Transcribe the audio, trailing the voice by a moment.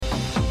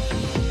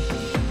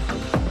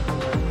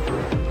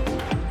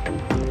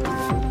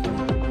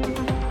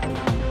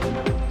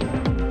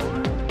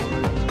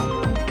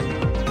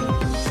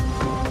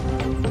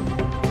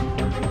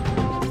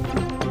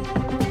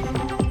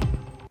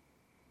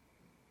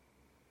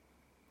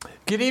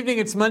Good evening.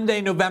 It's Monday,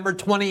 November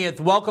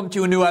 20th. Welcome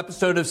to a new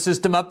episode of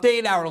System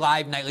Update, our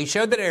live nightly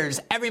show that airs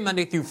every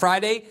Monday through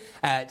Friday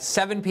at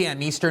 7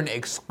 p.m. Eastern,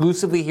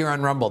 exclusively here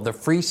on Rumble, the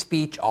free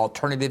speech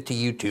alternative to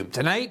YouTube.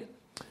 Tonight,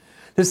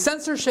 the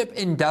censorship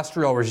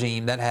industrial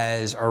regime that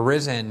has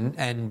arisen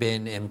and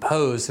been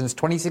imposed since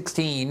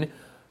 2016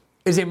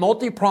 is a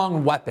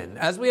multi-pronged weapon.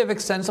 As we have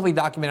extensively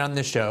documented on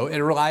this show, it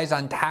relies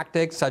on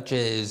tactics such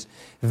as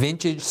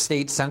vintage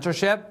state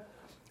censorship,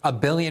 a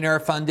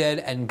billionaire-funded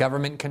and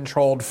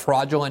government-controlled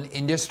fraudulent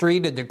industry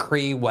to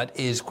decree what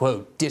is,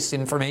 quote,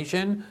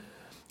 disinformation,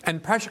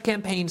 and pressure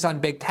campaigns on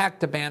big tech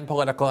to ban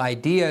political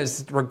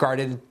ideas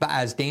regarded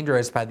as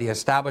dangerous by the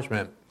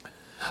establishment.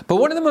 But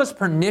one of the most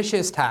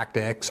pernicious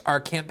tactics are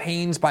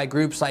campaigns by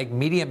groups like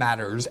Media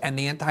Matters and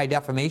the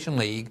Anti-Defamation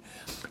League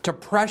to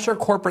pressure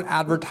corporate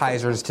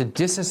advertisers to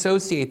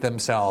disassociate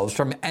themselves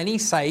from any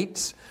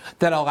sites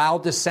that allow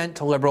dissent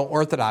to liberal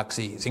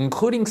orthodoxies,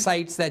 including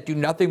sites that do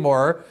nothing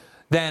more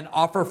than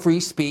offer free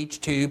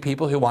speech to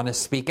people who want to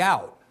speak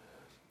out.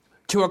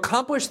 To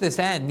accomplish this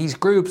end, these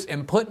groups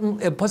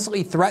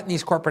implicitly threaten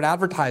these corporate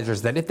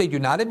advertisers that if they do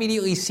not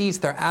immediately cease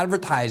their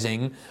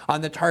advertising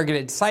on the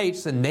targeted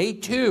sites, then they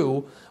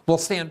too will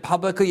stand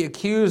publicly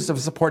accused of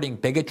supporting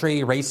bigotry,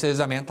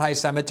 racism,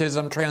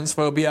 anti-Semitism,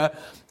 transphobia,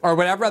 or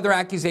whatever other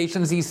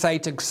accusations these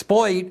sites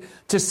exploit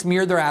to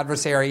smear their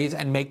adversaries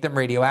and make them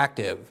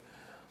radioactive.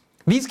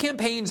 These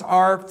campaigns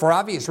are, for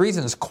obvious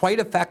reasons,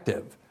 quite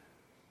effective.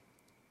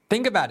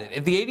 Think about it.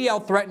 If the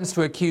ADL threatens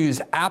to accuse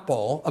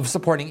Apple of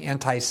supporting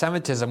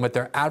anti-Semitism with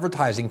their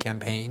advertising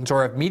campaigns,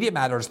 or if Media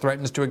Matters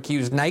threatens to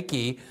accuse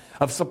Nike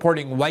of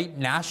supporting white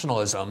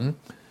nationalism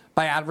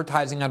by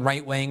advertising on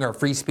right-wing or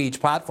free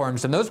speech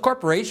platforms, then those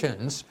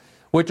corporations,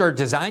 which are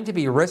designed to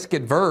be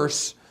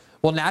risk-adverse,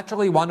 will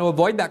naturally want to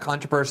avoid that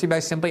controversy by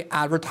simply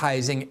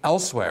advertising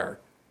elsewhere.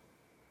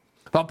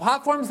 But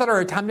platforms that are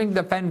attempting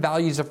to defend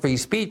values of free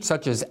speech,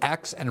 such as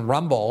X and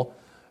Rumble,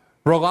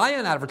 rely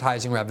on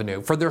advertising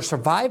revenue for their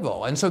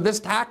survival. And so this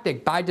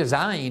tactic, by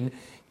design,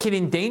 can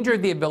endanger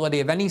the ability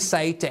of any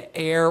site to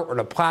air or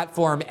to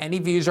platform any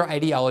views or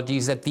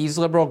ideologies that these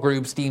liberal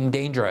groups deem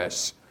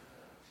dangerous.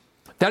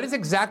 That is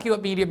exactly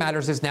what Media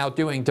Matters is now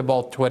doing to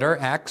both Twitter,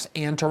 X,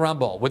 and to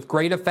Rumble, with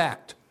great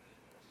effect.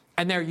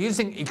 And they're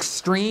using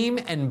extreme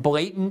and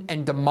blatant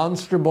and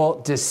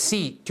demonstrable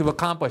deceit to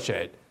accomplish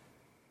it.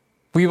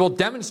 We will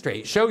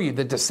demonstrate, show you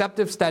the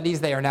deceptive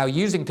studies they are now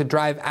using to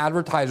drive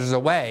advertisers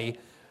away.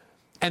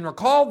 And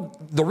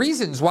recall the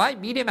reasons why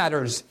Media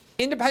Matters,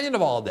 independent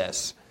of all of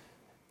this,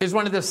 is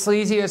one of the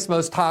sleaziest,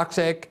 most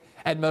toxic,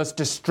 and most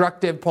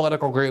destructive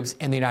political groups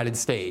in the United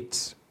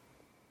States.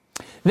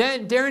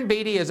 Then Darren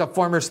Beattie is a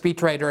former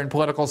speechwriter and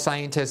political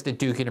scientist at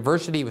Duke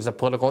University. He was a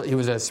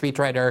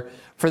speechwriter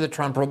for the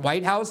Trump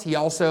White House. He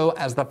also,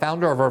 as the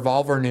founder of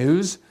Revolver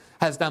News,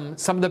 has done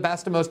some of the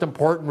best and most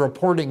important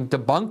reporting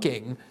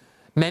debunking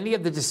many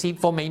of the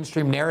deceitful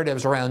mainstream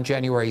narratives around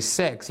January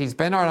 6th. He's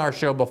been on our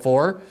show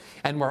before,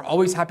 and we're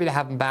always happy to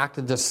have him back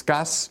to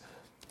discuss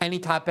any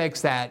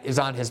topics that is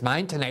on his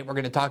mind. Tonight, we're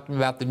going to talk to him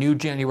about the new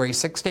January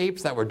 6th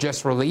tapes that were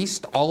just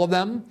released, all of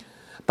them,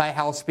 by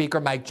House Speaker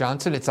Mike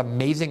Johnson. It's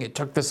amazing it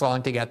took this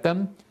long to get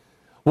them.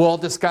 We'll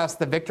discuss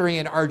the victory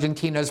in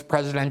Argentina's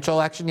presidential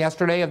election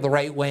yesterday of the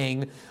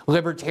right-wing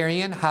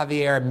libertarian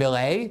Javier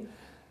Milei,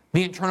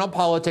 the internal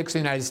politics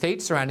of the United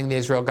States surrounding the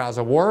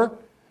Israel-Gaza war,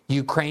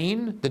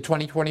 Ukraine, the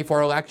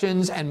 2024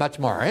 elections, and much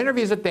more. Our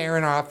interviews with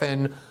Darren are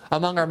often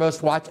among our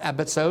most watched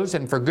episodes,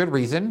 and for good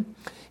reason.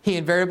 He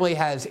invariably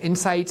has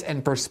insights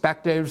and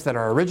perspectives that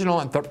are original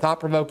and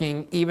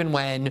thought-provoking, even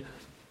when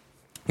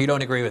you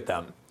don't agree with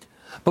them.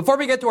 Before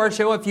we get to our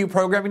show, a few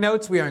programming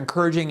notes. We are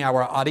encouraging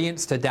our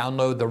audience to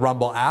download the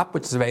Rumble app,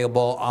 which is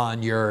available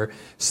on your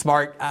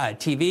smart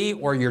TV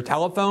or your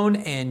telephone.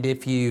 And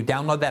if you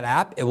download that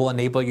app, it will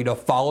enable you to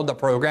follow the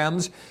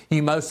programs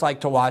you most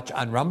like to watch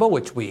on Rumble,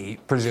 which we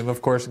presume,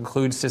 of course,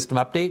 includes System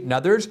Update and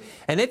others.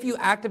 And if you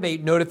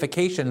activate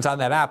notifications on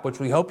that app,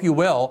 which we hope you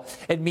will,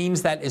 it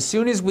means that as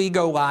soon as we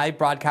go live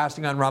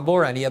broadcasting on Rumble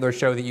or any other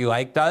show that you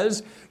like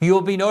does, you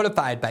will be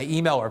notified by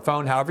email or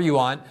phone, however you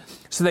want,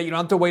 so that you don't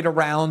have to wait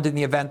around in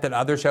the event that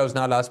other shows,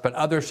 not us, but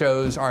other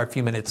shows are a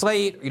few minutes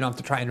late. You don't have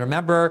to try and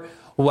remember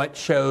what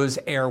shows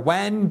air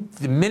when.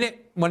 The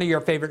minute one of your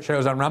favorite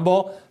shows on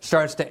Rumble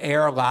starts to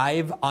air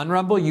live on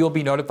Rumble, you'll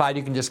be notified.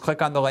 You can just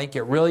click on the link.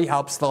 It really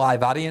helps the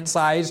live audience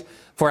size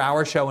for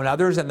our show and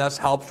others, and thus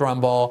helps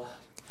Rumble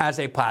as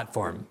a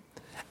platform.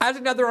 As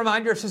another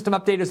reminder, System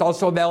Update is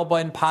also available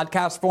in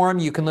podcast form.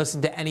 You can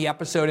listen to any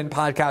episode in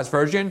podcast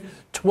version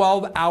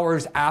 12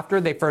 hours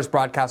after they first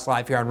broadcast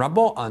live here on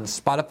Rumble, on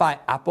Spotify,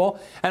 Apple,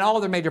 and all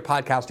other major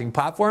podcasting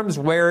platforms,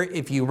 where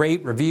if you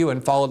rate, review,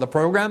 and follow the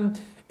program,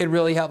 it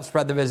really helps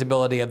spread the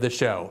visibility of the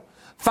show.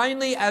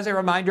 Finally, as a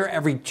reminder,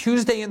 every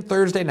Tuesday and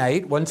Thursday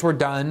night, once we're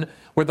done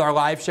with our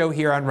live show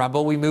here on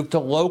Rumble, we move to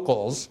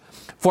Locals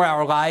for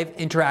our live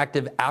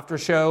interactive after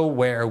show,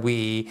 where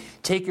we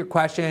take your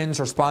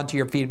questions, respond to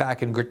your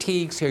feedback and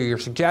critiques, hear your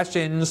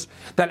suggestions.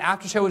 That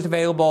after show is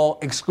available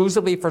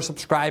exclusively for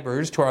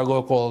subscribers to our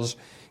Locals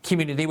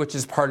community, which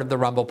is part of the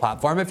Rumble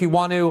platform. If you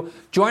want to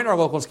join our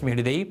locals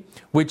community,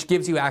 which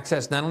gives you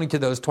access not only to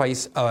those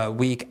twice a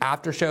week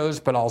after shows,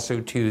 but also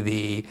to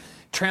the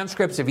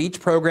transcripts of each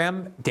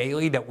program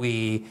daily that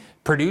we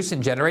produce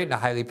and generate in a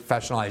highly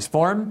professionalized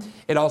form.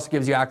 It also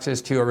gives you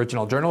access to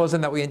original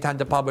journalism that we intend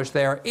to publish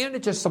there, and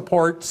it just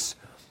supports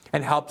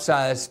and helps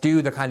us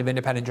do the kind of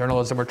independent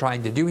journalism we're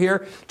trying to do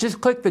here.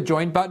 Just click the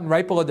join button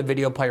right below the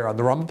video player on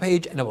the Rumble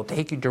page, and it will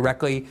take you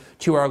directly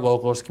to our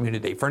locals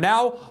community. For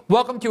now,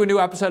 welcome to a new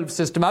episode of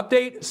System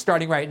Update,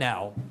 starting right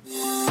now.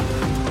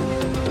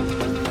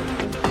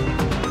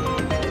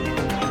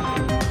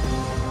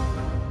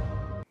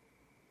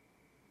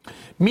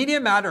 Media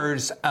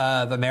Matters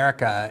of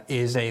America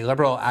is a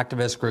liberal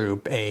activist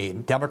group, a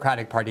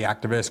Democratic Party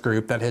activist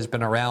group that has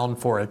been around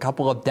for a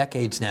couple of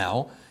decades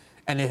now.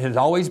 And it has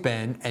always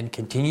been and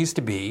continues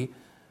to be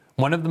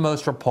one of the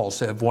most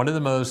repulsive, one of the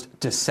most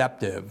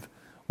deceptive,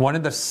 one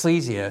of the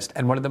sleaziest,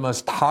 and one of the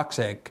most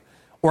toxic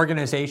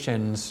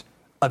organizations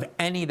of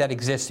any that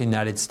exists in the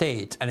United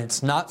States. And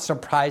it's not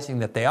surprising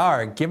that they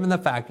are, given the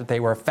fact that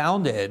they were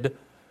founded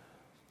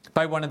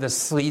by one of the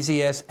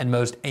sleaziest and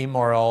most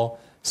amoral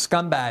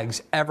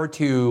scumbags ever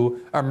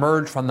to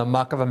emerge from the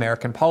muck of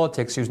American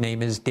politics, whose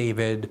name is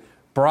David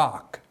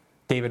Brock.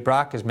 David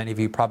Brock, as many of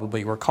you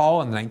probably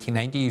recall, in the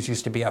 1990s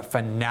used to be a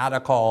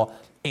fanatical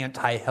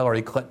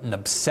anti-Hillary Clinton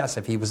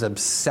obsessive. He was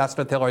obsessed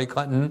with Hillary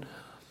Clinton.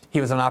 He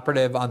was an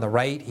operative on the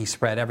right. He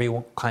spread every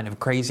kind of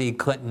crazy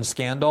Clinton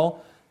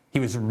scandal. He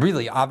was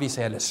really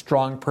obviously had a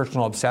strong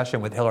personal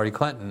obsession with Hillary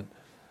Clinton.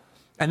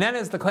 And then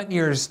as the Clinton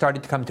years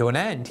started to come to an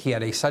end, he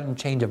had a sudden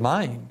change of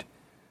mind.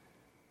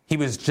 He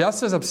was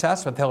just as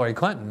obsessed with Hillary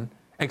Clinton,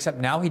 except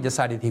now he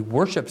decided he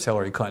worships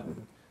Hillary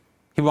Clinton.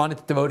 He wanted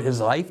to devote his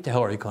life to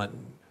Hillary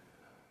Clinton.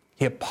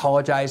 He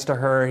apologized to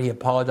her. He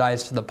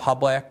apologized to the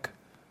public.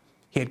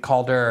 He had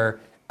called her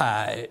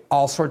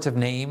all sorts of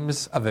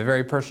names of a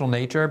very personal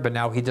nature, but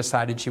now he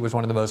decided she was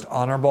one of the most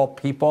honorable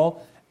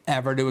people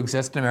ever to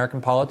exist in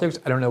American politics.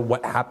 I don't know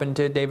what happened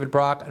to David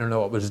Brock. I don't know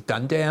what was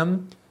done to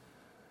him.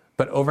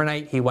 But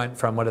overnight, he went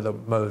from one of the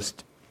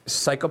most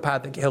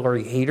psychopathic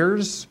Hillary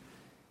haters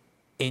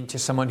into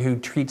someone who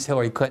treats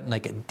Hillary Clinton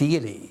like a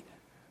deity.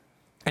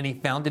 And he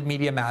founded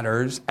Media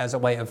Matters as a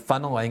way of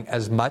funneling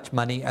as much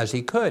money as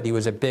he could. He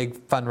was a big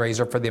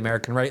fundraiser for the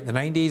American right in the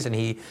 90s, and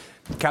he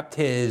kept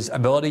his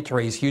ability to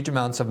raise huge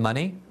amounts of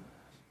money.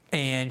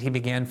 And he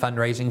began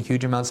fundraising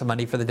huge amounts of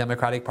money for the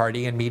Democratic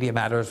Party, and Media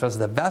Matters was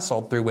the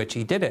vessel through which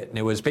he did it. And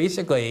it was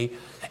basically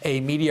a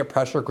media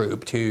pressure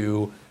group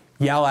to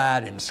yell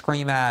at and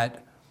scream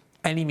at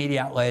any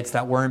media outlets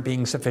that weren't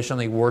being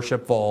sufficiently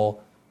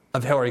worshipful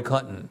of Hillary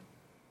Clinton.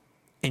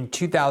 In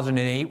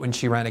 2008, when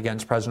she ran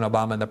against President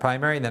Obama in the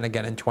primary, and then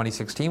again in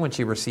 2016, when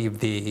she received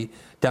the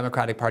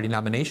Democratic Party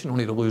nomination,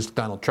 only to lose to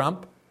Donald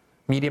Trump,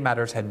 Media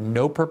Matters had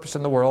no purpose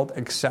in the world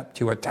except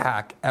to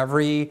attack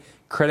every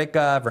critic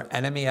of or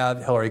enemy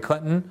of Hillary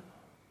Clinton.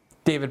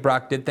 David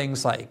Brock did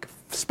things like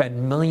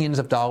spend millions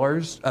of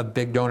dollars of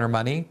big donor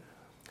money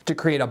to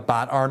create a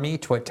bot army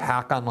to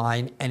attack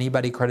online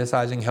anybody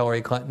criticizing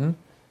Hillary Clinton.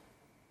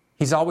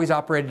 He's always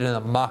operated in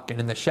the muck and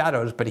in the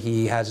shadows, but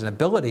he has an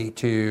ability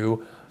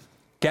to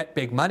get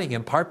big money,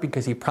 in part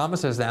because he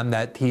promises them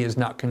that he is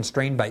not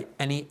constrained by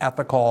any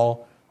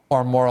ethical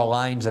or moral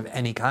lines of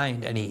any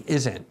kind, and he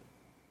isn't.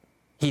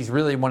 He's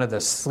really one of the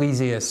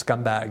sleaziest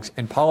scumbags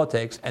in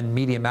politics, and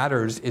Media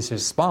Matters is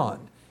his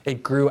spawn.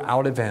 It grew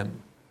out of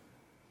him.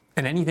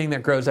 And anything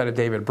that grows out of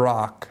David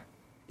Brock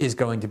is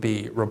going to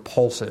be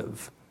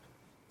repulsive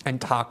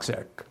and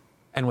toxic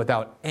and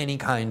without any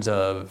kinds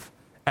of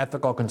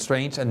ethical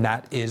constraints, and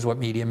that is what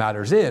Media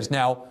Matters is.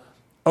 Now,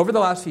 over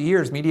the last few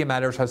years, Media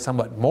Matters has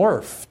somewhat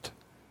morphed,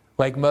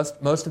 like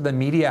most of the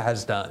media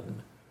has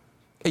done.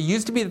 It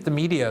used to be that the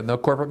media, the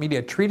corporate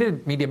media,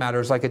 treated Media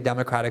Matters like a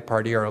Democratic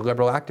Party or a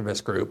liberal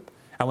activist group.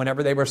 And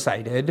whenever they were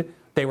cited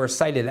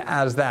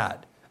as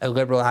that, a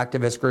liberal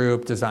activist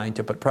group designed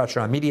to put pressure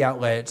on media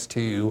outlets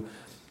to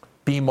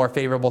be more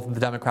favorable to the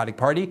Democratic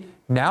Party.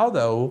 Now,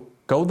 though,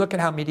 go look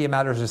at how Media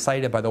Matters is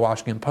cited by the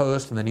Washington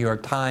Post and the New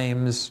York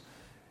Times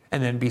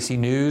and NBC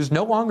News,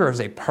 no longer as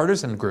a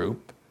partisan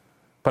group,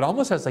 but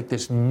almost as like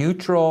this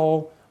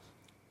neutral,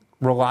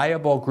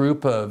 reliable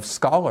group of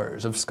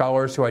scholars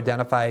who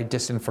identify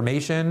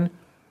disinformation,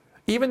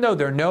 even though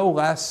they're no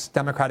less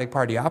Democratic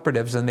Party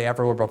operatives than they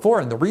ever were before.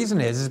 And the reason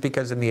is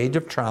because in the age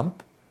of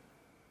Trump,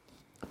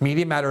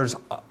 Media Matters,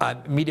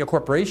 media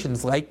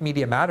corporations like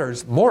Media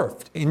Matters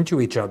morphed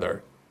into each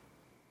other.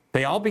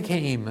 They all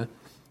became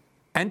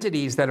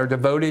entities that are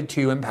devoted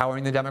to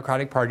empowering the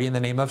Democratic Party in the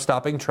name of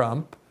stopping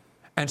Trump.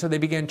 And so they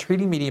began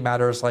treating Media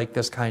Matters like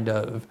this kind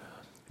of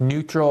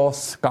neutral,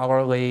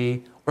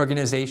 scholarly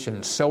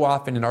organization. So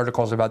often in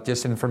articles about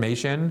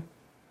disinformation,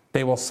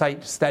 they will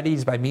cite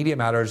studies by Media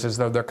Matters as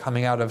though they're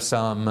coming out of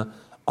some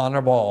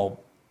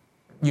honorable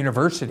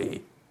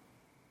university.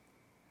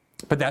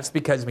 But that's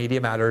because Media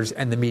Matters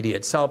and the media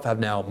itself have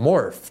now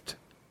morphed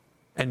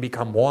and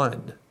become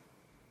one.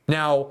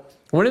 Now,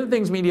 One of the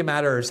things Media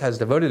Matters has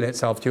devoted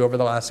itself to over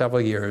the last several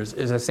years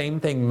is the same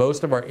thing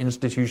most of our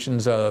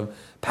institutions of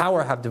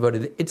power have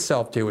devoted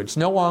itself to. It's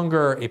no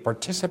longer a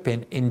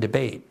participant in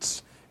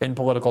debates, in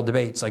political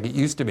debates like it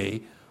used to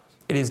be.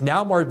 It is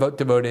now more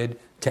devoted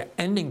to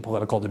ending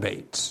political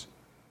debates,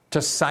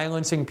 to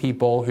silencing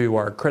people who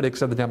are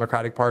critics of the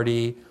Democratic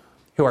Party,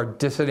 who are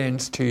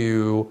dissidents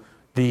to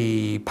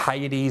the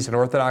pieties and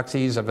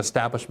orthodoxies of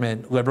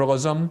establishment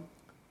liberalism.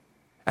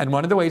 And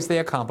one of the ways they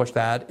accomplish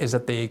that is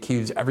that they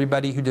accuse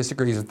everybody who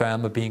disagrees with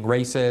them of being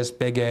racist,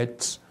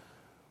 bigots,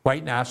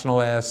 white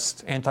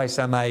nationalists,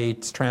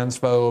 anti-Semites,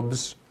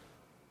 transphobes.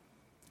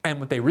 And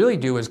what they really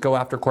do is go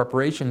after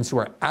corporations who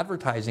are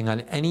advertising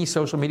on any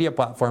social media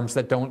platforms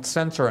that don't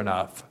censor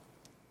enough.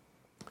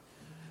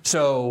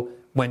 So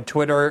when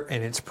Twitter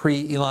in its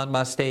pre-Elon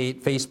Musk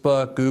state,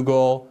 Facebook,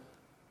 Google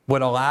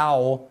would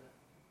allow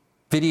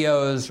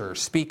videos or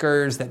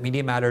speakers that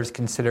Media Matters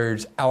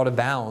considers out of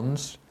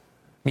bounds,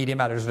 Media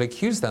Matters would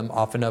accuse them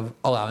often of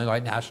allowing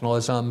white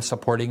nationalism,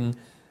 supporting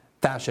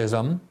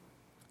fascism,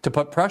 to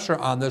put pressure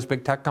on those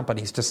big tech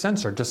companies to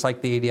censor, just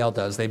like the ADL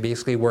does. They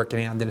basically work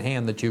hand in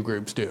hand, the two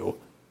groups do.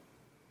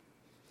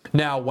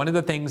 Now, one of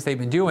the things they've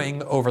been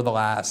doing over the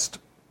last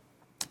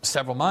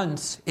several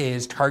months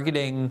is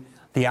targeting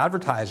the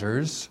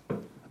advertisers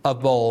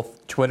of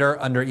both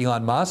Twitter under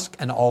Elon Musk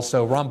and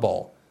also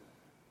Rumble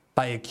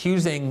by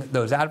accusing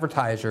those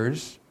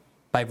advertisers,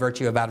 by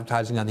virtue of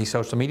advertising on these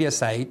social media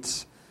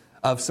sites,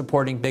 of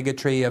supporting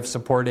bigotry, of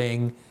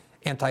supporting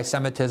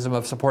anti-Semitism,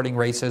 of supporting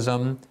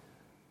racism,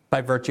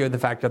 by virtue of the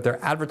fact that they're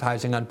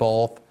advertising on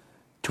both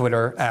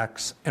Twitter,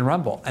 X, and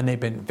Rumble. And they've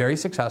been very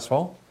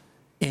successful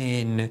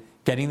in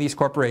getting these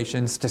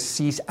corporations to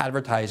cease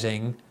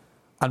advertising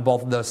on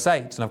both of those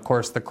sites. And of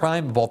course, the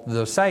crime of both of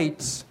those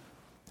sites,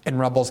 in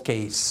Rumble's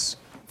case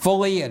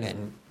fully, and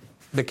in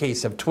the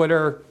case of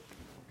Twitter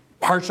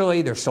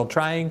partially, they're still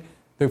trying.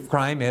 The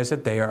crime is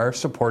that they are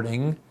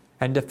supporting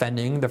and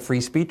defending the free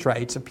speech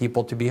rights of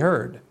people to be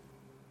heard.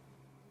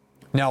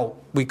 Now,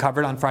 we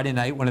covered on Friday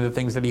night one of the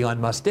things that Elon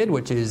Musk did,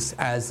 which is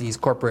as these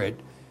corporate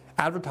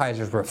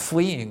advertisers were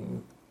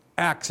fleeing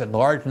X in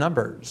large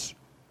numbers,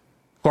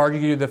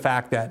 argued to the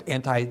fact that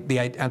the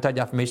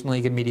Anti-Defamation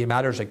League and Media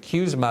Matters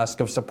accused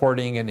Musk of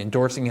supporting and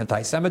endorsing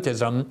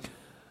anti-Semitism.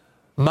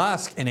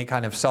 Musk, in a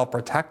kind of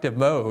self-protective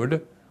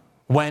mode,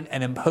 went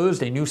and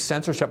imposed a new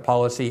censorship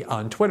policy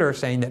on Twitter,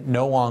 saying that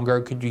no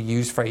longer could you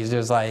use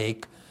phrases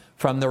like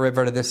from the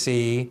river to the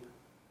sea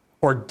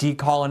or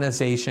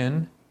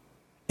decolonization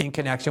in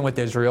connection with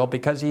Israel,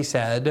 because he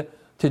said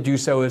to do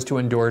so is to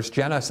endorse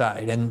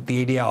genocide. And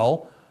the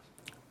ADL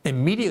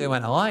immediately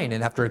went online,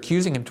 and after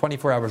accusing him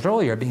 24 hours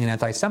earlier of being an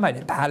anti-Semite,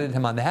 it patted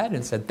him on the head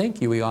and said,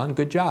 "Thank you, Elon,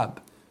 good job."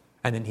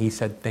 And then he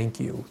said thank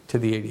you to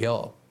the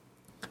ADL.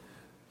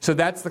 So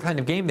that's the kind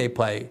of game they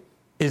play,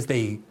 is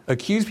they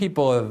accuse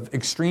people of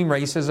extreme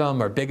racism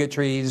or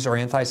bigotries or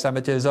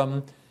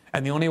anti-Semitism,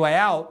 and the only way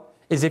out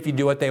is if you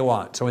do what they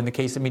want. So in the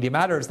case of Media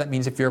Matters, that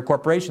means if you're a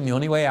corporation, the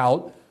only way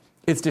out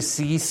is to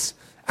cease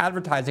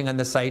advertising on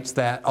the sites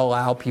that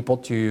allow people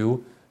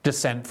to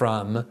dissent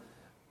from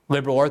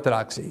liberal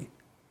orthodoxy.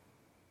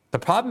 The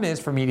problem is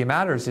for Media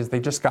Matters is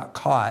they just got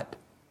caught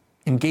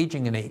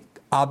engaging in a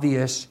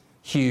obvious,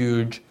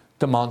 huge,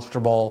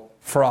 demonstrable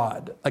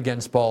fraud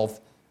against both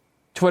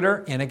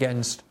Twitter and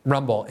against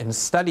Rumble in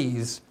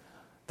studies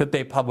that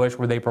they published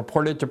where they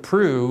purported to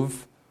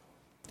prove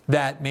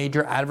that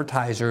major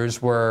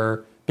advertisers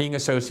were being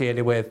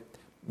associated with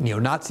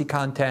neo-Nazi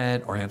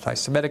content or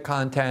anti-Semitic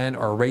content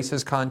or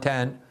racist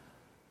content.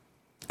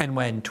 And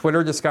when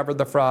Twitter discovered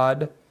the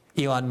fraud,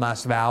 Elon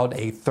Musk vowed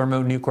a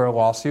thermonuclear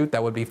lawsuit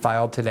that would be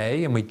filed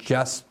today. And we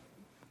just,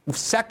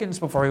 seconds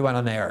before we went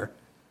on air,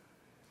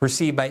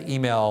 received by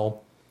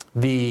email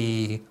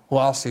the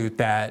lawsuit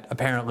that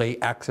apparently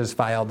X has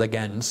filed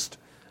against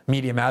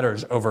Media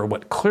Matters over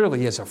what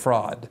clearly is a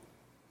fraud.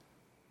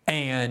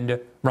 And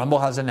Rumble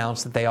has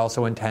announced that they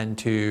also intend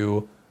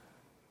to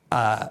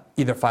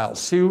either file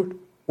suit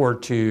or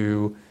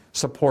to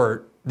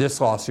support this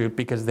lawsuit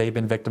because they've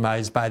been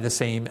victimized by the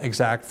same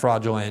exact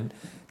fraudulent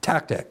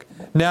tactic.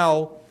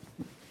 Now,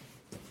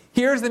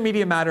 here's the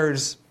Media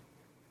Matters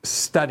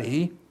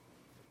study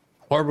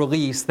or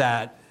release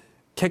that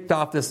kicked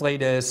off this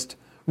latest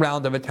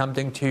round of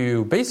attempting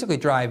to basically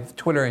drive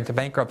Twitter into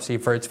bankruptcy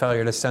for its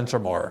failure to censor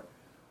more.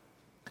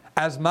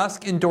 As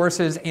Musk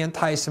endorses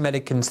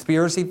anti-Semitic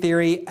conspiracy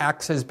theory,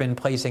 X has been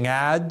placing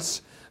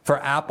ads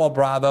for Apple,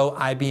 Bravo,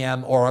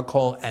 IBM,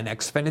 Oracle, and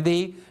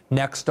Xfinity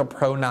next to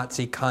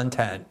pro-Nazi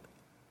content.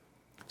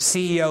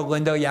 CEO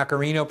Linda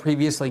Yaccarino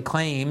previously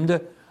claimed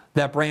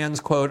that brands,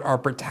 quote, are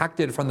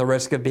protected from the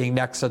risk of being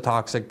next to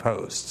toxic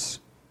posts.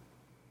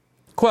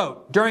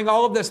 Quote, during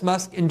all of this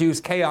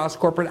Musk-induced chaos,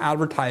 corporate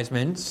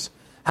advertisements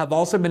have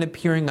also been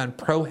appearing on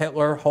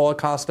pro-Hitler,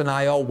 Holocaust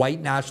denial, white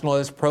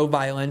nationalist,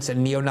 pro-violence,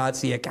 and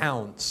neo-Nazi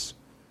accounts.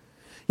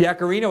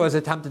 Yaccarino has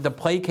attempted to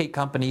placate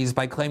companies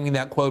by claiming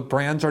that, quote,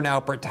 brands are now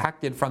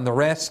protected from the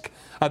risk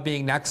of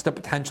being next to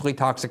potentially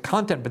toxic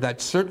content, but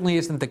that certainly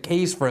isn't the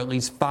case for at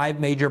least 5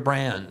 major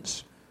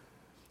brands.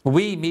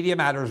 We, Media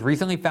Matters,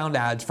 recently found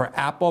ads for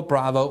Apple,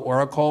 Bravo,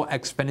 Oracle,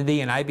 Xfinity,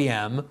 and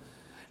IBM.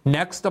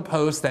 Next, a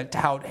post that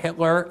tout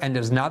Hitler and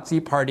his Nazi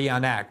party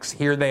on X.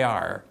 Here they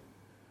are.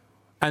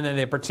 And then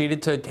they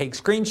proceeded to take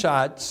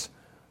screenshots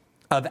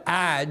of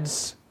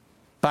ads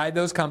by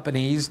those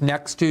companies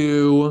next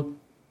to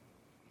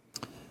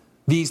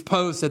these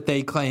posts that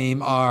they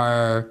claim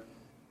are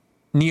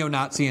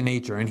neo-Nazi in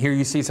nature. And here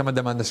you see some of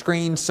them on the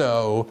screen.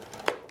 So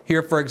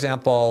here, for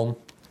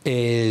example,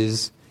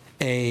 is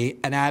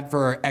an ad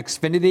for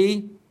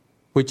Xfinity,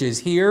 which is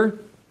here.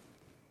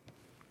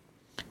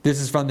 This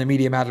is from the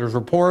Media Matters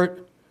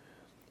report.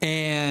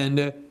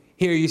 And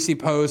here you see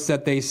posts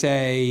that they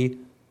say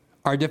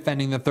are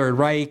defending the Third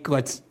Reich.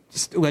 Let's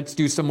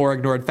do some more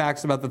ignored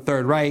facts about the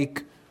Third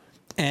Reich.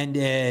 And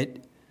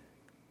it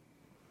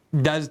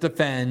does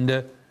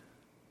defend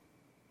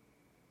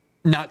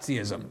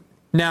Nazism.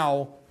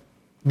 Now,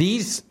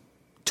 these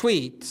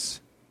tweets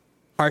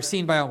are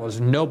seen by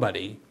almost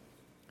nobody.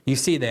 You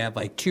see they have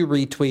like 2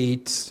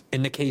 retweets.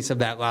 In the case of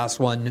that last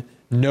one,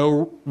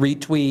 no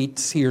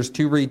retweets. Here's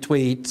 2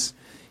 retweets.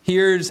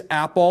 Here's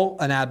Apple,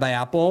 an ad by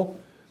Apple,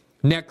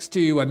 next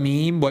to a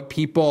meme, what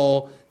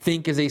people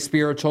think is a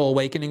spiritual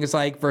awakening is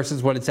like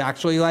versus what it's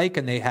actually like.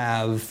 And they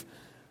have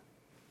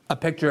a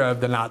picture of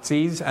the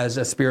Nazis as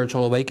a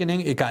spiritual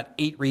awakening. It got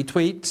 8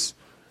 retweets.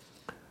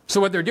 So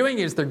what they're doing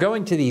is they're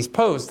going to these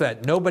posts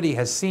that nobody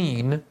has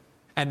seen,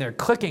 and they're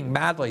clicking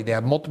madly. They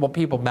have multiple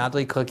people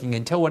madly clicking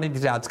until one of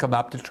these ads come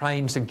up to try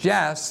and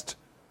suggest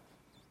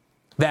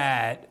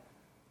that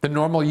the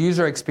normal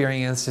user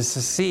experience is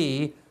to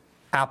see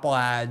Apple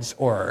ads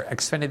or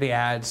Xfinity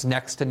ads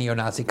next to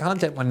neo-Nazi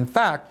content, when in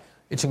fact,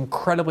 it's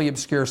incredibly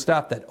obscure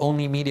stuff that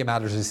only Media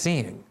Matters is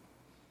seeing,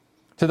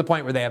 to the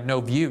point where they have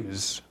no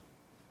views.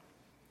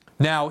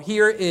 Now,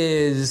 here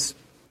is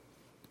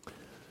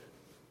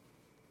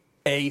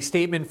a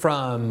statement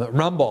from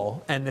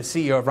Rumble and the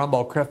CEO of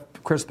Rumble,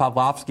 Chris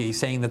Pavlovsky,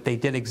 saying that they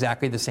did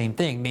exactly the same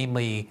thing,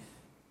 namely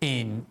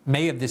in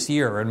May of this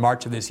year, or in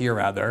March of this year,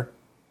 rather.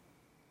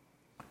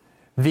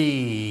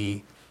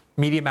 The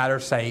Media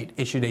Matters site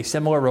issued a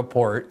similar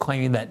report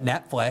claiming that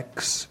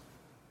Netflix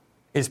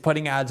is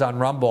putting ads on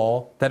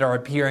Rumble that are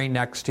appearing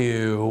next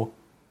to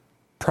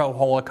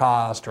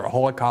pro-Holocaust or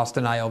Holocaust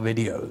denial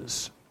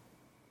videos.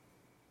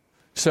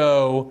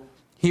 So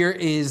here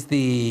is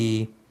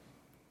the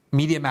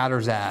Media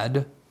Matters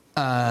ad,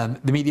 the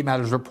Media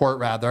Matters report,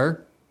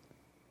 rather,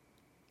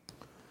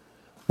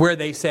 where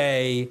they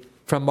say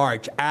from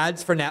March,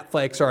 ads for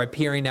Netflix are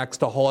appearing next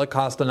to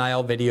Holocaust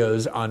denial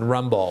videos on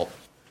Rumble.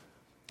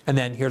 And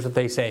then here's what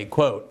they say,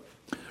 quote,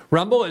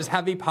 Rumble is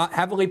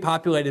heavily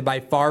populated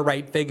by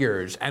far-right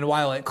figures, and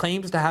while it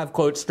claims to have,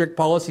 quote, strict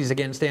policies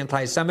against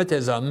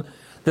anti-Semitism,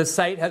 the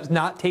site has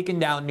not taken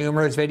down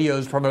numerous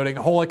videos promoting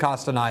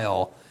Holocaust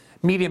denial.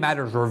 Media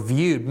Matters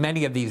reviewed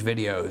many of these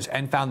videos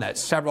and found that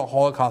several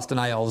Holocaust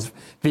denials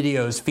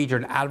videos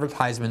featured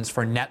advertisements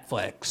for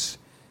Netflix.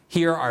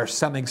 Here are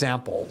some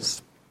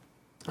examples.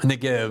 And they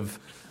give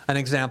an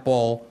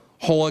example,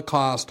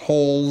 Holocaust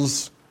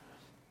holes,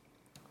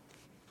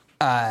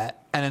 and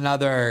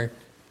another,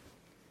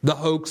 the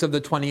hoax of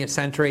the 20th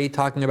century,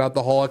 talking about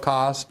the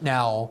Holocaust.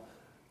 Now,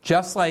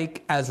 just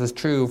like as was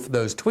true for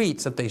those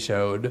tweets that they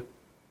showed,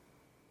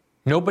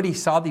 nobody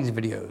saw these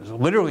videos.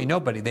 Literally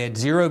nobody. They had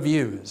 0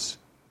 views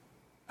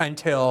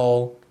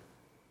until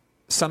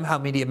somehow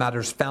Media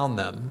Matters found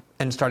them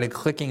and started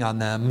clicking on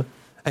them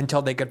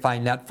until they could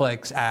find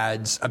Netflix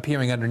ads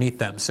appearing underneath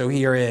them. So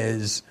here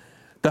is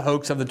the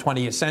hoax of the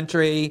 20th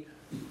century,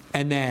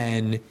 and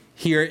then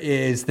here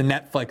is the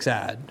Netflix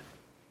ad.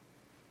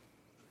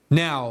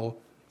 Now,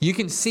 you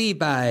can see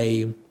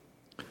by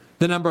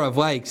the number of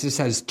likes, this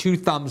has 2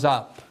 thumbs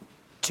up.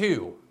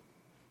 2.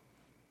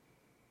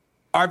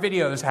 Our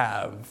videos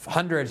have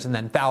hundreds and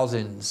then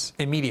thousands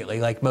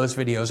immediately, like most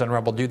videos on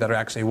Rumble do that are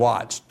actually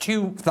watched.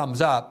 2 thumbs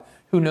up.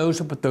 Who knows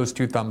who put those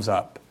 2 thumbs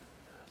up?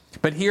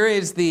 But here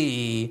is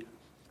the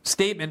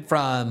statement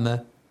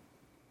from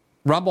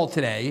Rumble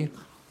today.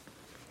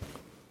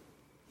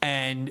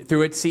 And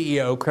through its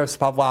CEO, Chris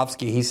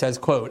Pavlovsky, he says,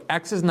 quote,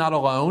 X is not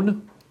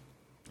alone.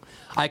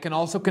 I can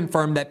also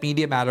confirm that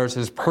Media Matters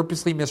has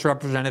purposely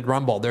misrepresented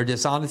Rumble. Their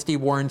dishonesty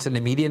warrants an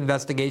immediate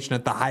investigation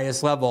at the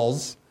highest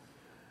levels.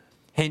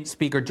 Hint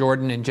Speaker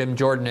Jordan and Jim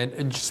Jordan,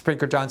 and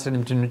Speaker Johnson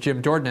and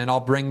Jim Jordan, and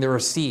I'll bring the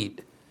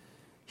receipt.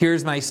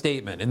 Here's my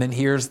statement. And then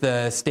here's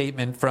the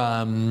statement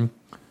from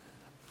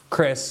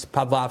Chris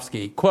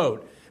Pavlovsky.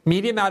 Quote,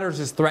 Media Matters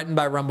is threatened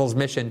by Rumble's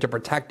mission to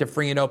protect a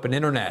free and open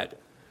internet.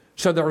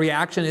 So the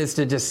reaction is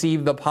to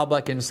deceive the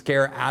public and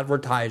scare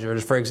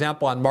advertisers. For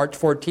example, on March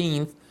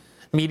 14th,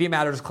 Media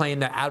Matters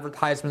claimed that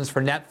advertisements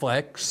for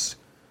Netflix,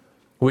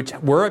 which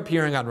were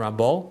appearing on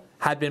Rumble,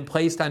 had been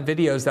placed on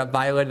videos that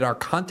violated our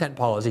content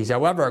policies.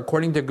 However,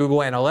 according to Google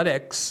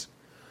Analytics,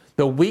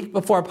 the week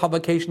before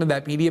publication of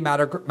that Media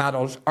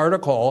Matters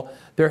article,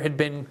 there had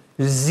been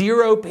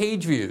 0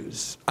 page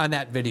views on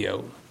that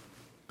video.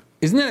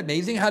 Isn't that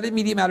amazing? How did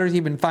Media Matters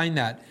even find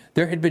that?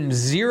 There had been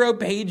 0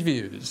 page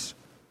views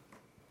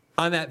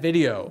on that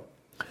video.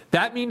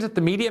 That means that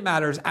the Media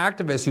Matters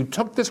activist who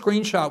took the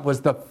screenshot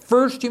was the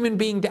first human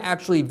being to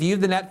actually view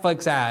the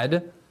Netflix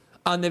ad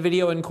on the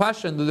video in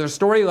question, though their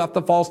story left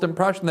the false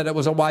impression that it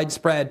was a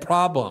widespread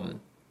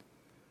problem.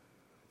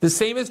 The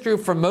same is true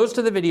for most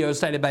of the videos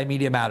cited by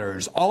Media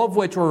Matters, all of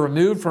which were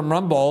removed from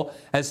Rumble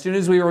as soon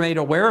as we were made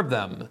aware of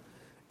them.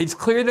 It's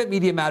clear that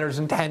Media Matters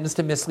intends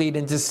to mislead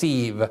and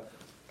deceive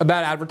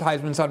about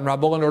advertisements on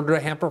Rumble in order to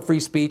hamper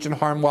free speech and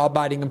harm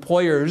law-abiding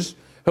employers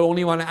who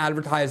only want to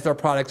advertise their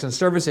products and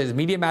services.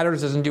 Media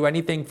Matters doesn't do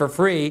anything for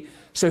free,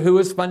 so who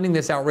is funding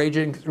this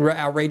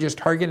outrageous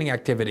targeting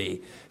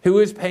activity? Who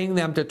is paying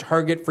them to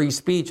target free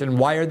speech, and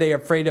why are they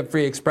afraid of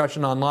free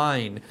expression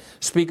online?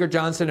 Speaker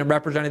Johnson and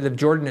Representative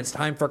Jordan, it's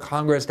time for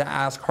Congress to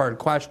ask hard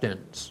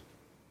questions.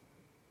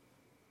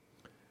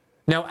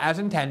 Now, as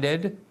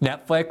intended,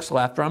 Netflix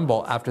left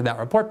Rumble after that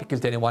report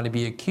because they didn't want to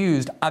be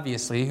accused,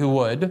 obviously, who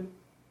would,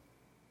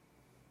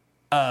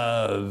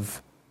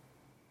 of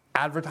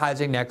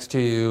advertising next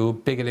to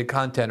bigoted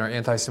content or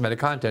anti-Semitic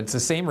content. It's the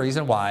same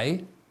reason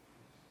why,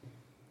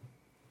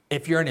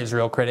 if you're an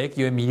Israel critic,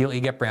 you immediately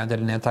get branded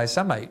an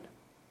anti-Semite.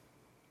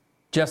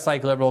 Just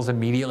like liberals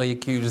immediately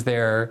accuse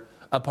their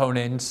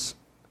opponents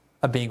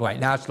of being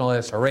white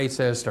nationalists or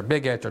racist or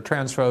bigots or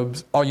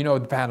transphobes,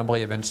 the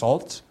panoply of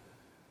insults.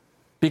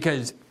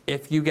 Because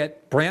if you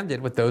get branded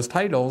with those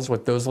titles,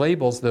 with those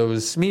labels,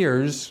 those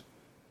smears,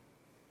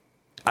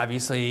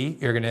 obviously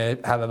you're going to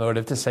have a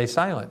motive to stay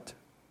silent.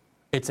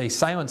 It's a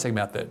silencing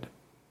method.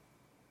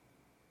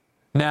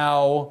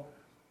 Now,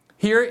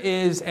 here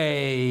is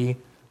the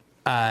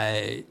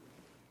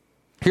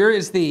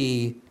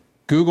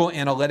Google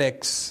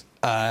Analytics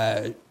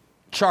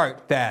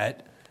chart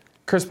that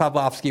Chris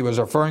Pavlovsky was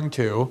referring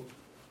to,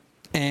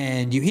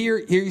 and here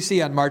you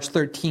see on March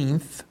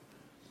 13th,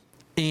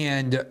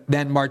 and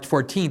then March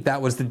 14th,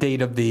 that was the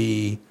date of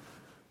the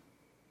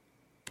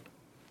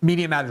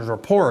Media Matters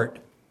report.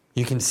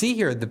 You can see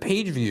here the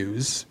page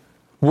views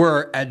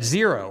were at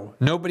 0.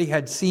 Nobody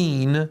had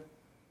seen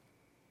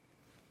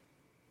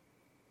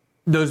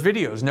those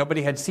videos.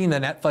 Nobody had seen the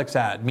Netflix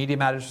ad. Media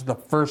Matters was the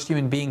first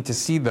human being to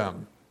see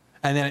them.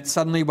 And then it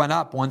suddenly went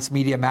up once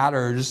Media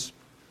Matters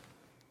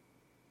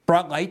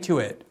brought light to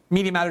it.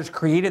 Media Matters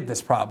created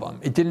this problem.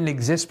 It didn't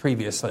exist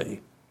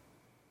previously.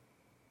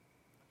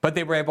 But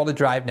they were able to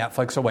drive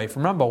Netflix away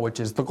from Rumble,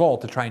 which is the goal,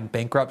 to try and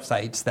bankrupt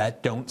sites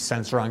that don't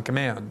censor on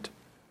command.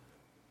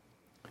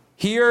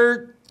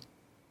 Here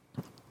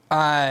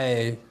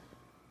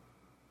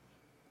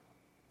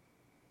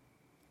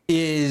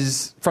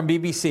is from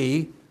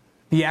BBC.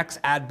 The X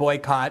ad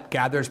boycott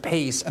gathers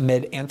pace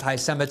amid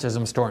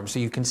anti-Semitism storms. So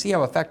you can see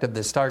how effective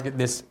this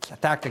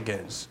tactic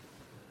is.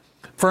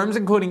 Firms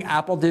including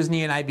Apple,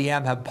 Disney, and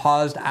IBM have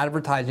paused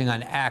advertising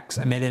on X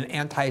amid an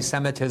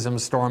anti-Semitism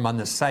storm on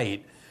the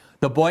site.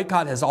 The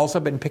boycott has also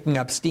been picking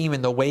up steam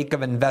in the wake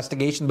of an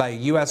investigation by a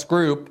U.S.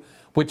 group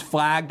which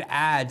flagged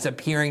ads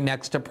appearing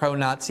next to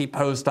pro-Nazi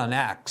posts on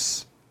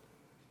X.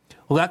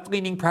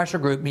 Left-leaning pressure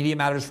group Media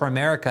Matters for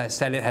America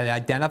said it had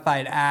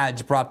identified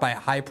ads brought by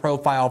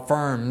high-profile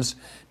firms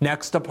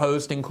next to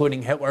posts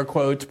including Hitler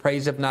quotes,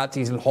 praise of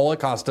Nazis, and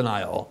Holocaust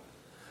denial.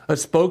 A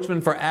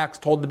spokesman for X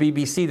told the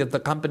BBC that the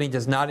company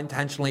does not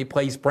intentionally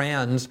place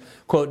brands,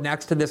 quote,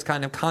 next to this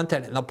kind of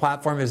content, and the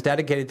platform is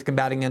dedicated to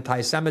combating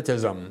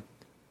anti-Semitism.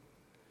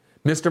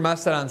 Mr.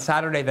 Musk said on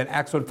Saturday that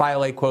X would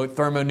file a, quote,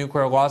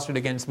 thermonuclear lawsuit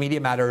against Media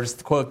Matters,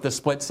 quote, the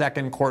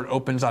split-second court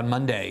opens on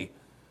Monday.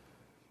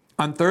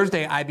 On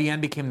Thursday, IBM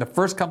became the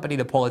first company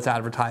to pull its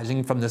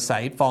advertising from the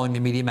site following the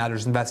Media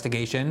Matters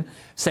investigation,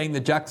 saying the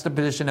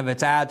juxtaposition of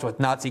its ads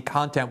with Nazi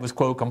content was,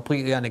 quote,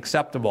 completely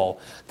unacceptable.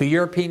 The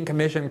European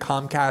Commission,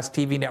 Comcast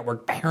TV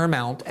network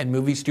Paramount, and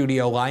movie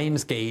studio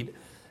Lionsgate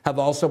have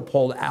also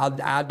pulled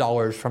ad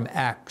dollars from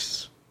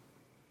X.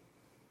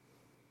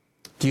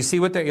 Do you see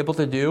what they're able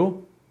to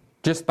do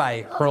just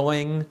by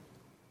hurling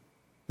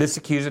this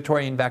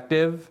accusatory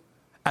invective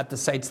at the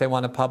sites they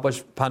want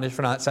to punish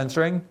for not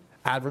censoring?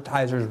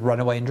 Advertisers run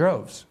away in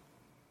droves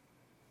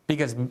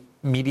because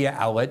media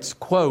outlets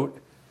quote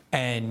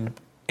and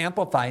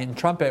amplify and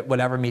trumpet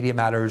whatever Media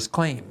Matters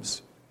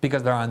claims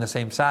because they're on the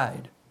same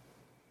side.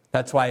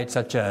 That's why it's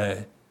such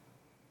a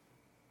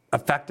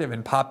effective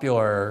and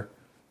popular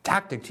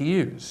tactic to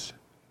use.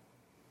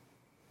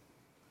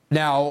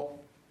 Now,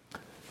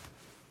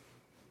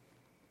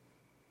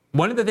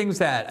 one of the things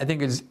that I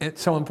think is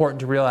so important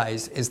to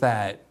realize is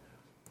that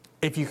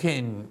if you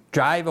can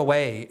drive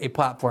away a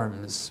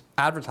platform's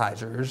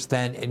advertisers,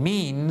 then it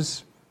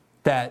means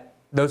that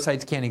those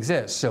sites can't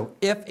exist. So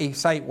if a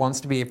site wants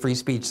to be a free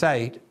speech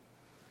site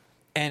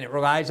and it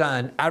relies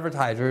on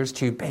advertisers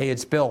to pay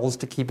its bills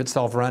to keep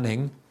itself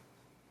running,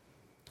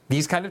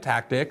 these kind of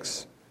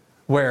tactics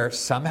where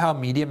somehow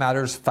Media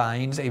Matters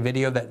finds a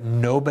video that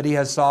nobody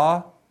has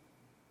saw,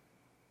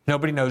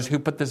 nobody knows who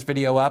put this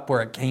video up,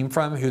 where it came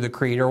from, who the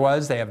creator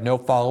was, they have no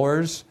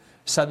followers,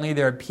 suddenly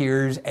there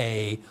appears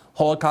a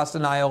Holocaust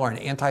denial or an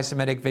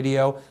anti-Semitic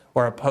video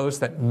or a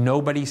post that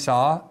nobody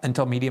saw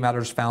until Media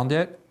Matters found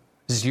it.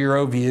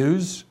 0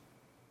 views.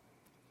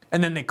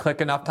 And then they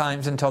click enough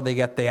times until they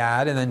get the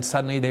ad, and then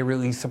suddenly they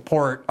release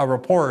a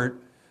report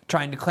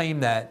trying to claim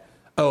that,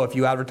 oh, if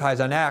you advertise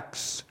on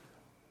X,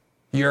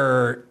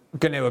 you're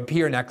going to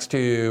appear next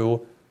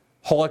to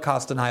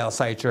Holocaust denial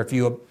sites, or if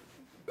you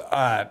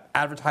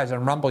advertise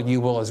on Rumble,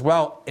 you will as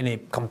well, in a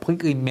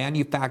completely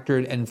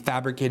manufactured and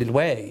fabricated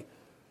way.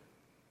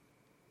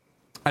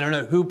 I don't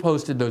know who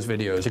posted those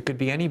videos. It could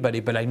be anybody,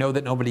 but I know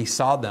that nobody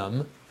saw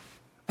them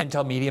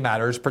until Media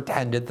Matters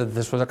pretended that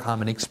this was a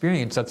common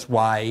experience. That's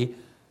why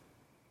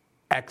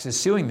X is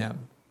suing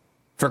them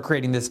for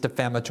creating this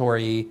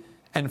defamatory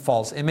and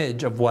false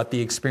image of what the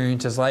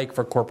experience is like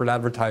for corporate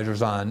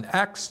advertisers on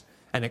X,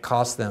 and it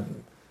costs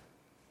them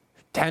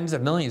tens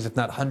of millions, if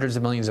not hundreds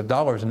of millions of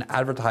dollars in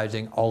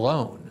advertising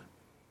alone.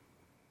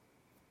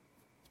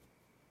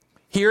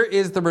 Here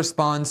is the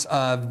response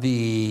of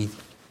the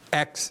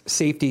X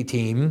safety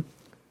team,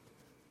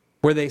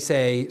 where they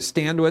say,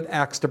 stand with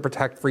X to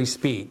protect free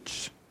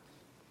speech.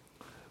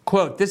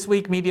 Quote, this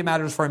week Media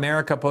Matters for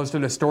America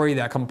posted a story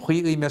that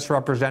completely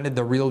misrepresented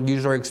the real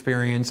user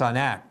experience on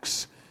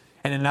X,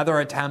 in another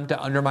attempt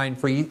to undermine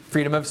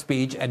freedom of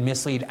speech and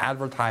mislead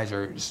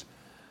advertisers.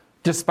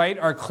 Despite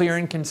our clear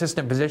and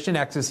consistent position,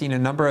 X has seen a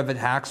number of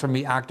attacks from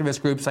the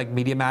activist groups like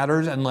Media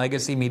Matters and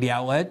legacy media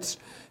outlets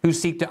who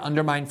seek to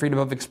undermine freedom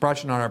of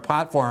expression on our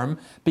platform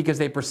because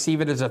they perceive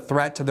it as a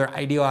threat to their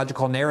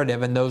ideological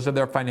narrative and those of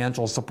their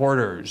financial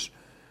supporters.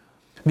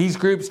 These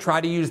groups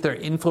try to use their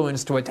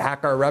influence to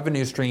attack our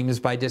revenue streams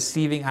by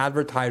deceiving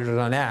advertisers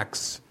on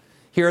X.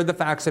 Here are the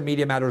facts of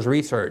Media Matters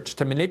research.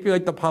 To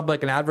manipulate the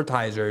public and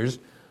advertisers,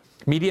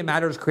 Media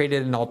Matters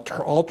created an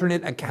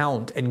alternate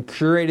account and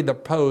curated the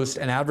post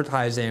and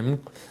advertising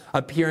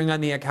appearing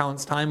on the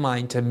account's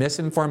timeline to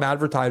misinform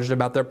advertisers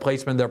about their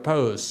placement of their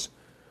posts.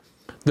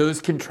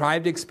 Those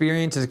contrived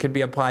experiences could be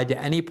applied to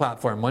any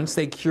platform. Once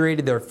they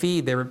curated their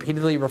feed, they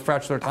repeatedly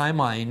refreshed their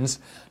timelines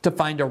to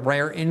find a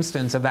rare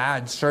instance of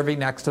ads serving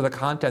next to the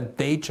content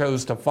they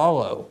chose to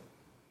follow.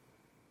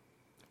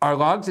 Our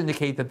logs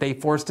indicate that they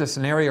forced a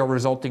scenario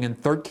resulting in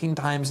 13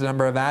 times the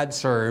number of ads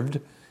served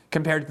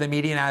compared to the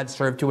median ad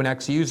served to an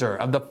X user.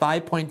 Of the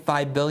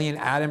 5.5 billion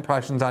ad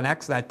impressions on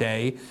X that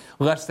day,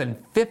 less than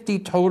 50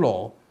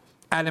 total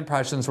ad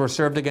impressions were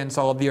served against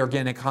all of the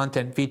organic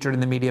content featured in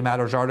the Media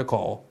Matters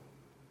article.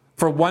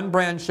 For one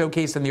brand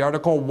showcased in the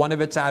article, one of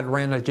its ads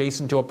ran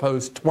adjacent to a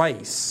post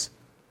twice.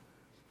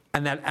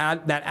 And that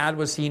ad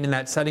was seen in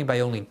that setting by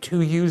only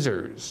 2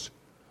 users,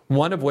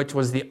 one of which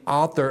was the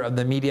author of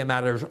the Media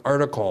Matters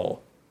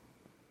article.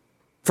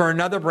 For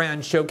another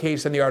brand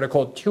showcased in the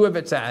article, 2 of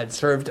its ads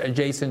served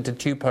adjacent to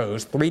 2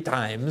 posts 3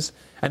 times,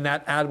 and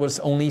that ad was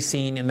only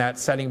seen in that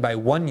setting by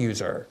 1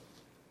 user,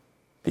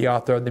 the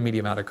author of the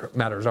Media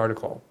Matters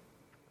article.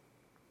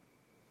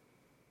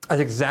 That's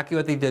exactly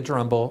what they did to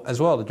Rumble as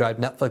well, to drive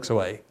Netflix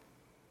away.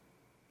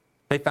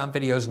 They found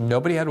videos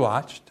nobody had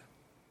watched,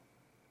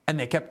 and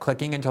they kept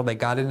clicking until they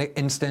got an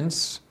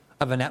instance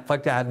of a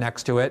Netflix ad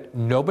next to it.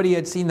 Nobody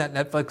had seen that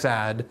Netflix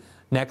ad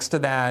next to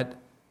that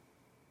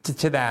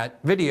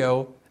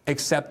video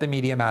except the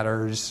Media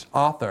Matters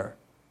author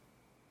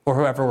or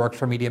whoever works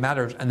for Media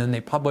Matters. And then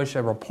they publish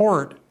a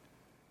report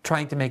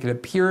trying to make it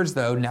appear as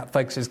though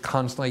Netflix is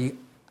constantly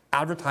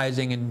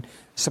advertising and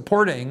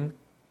supporting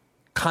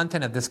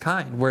content of this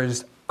kind,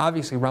 whereas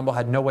obviously Rumble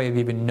had no way of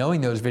even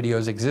knowing those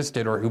videos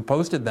existed or who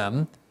posted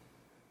them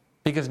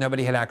because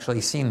nobody had actually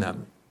seen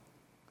them.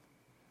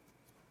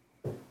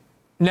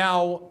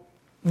 Now,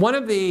 one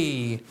of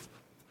the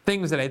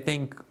things that I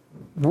think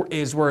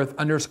is worth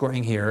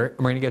underscoring here, and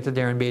we're going to get to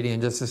Darren Beattie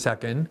in just a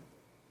second,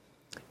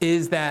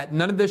 is that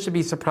none of this should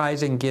be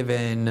surprising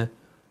given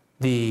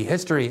the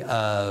history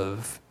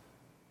of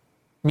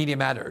Media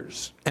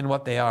Matters and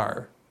what they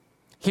are.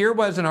 Here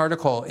was an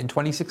article in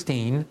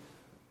 2016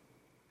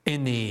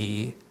 in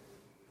the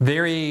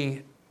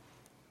very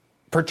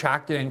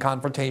protracted and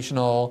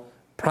confrontational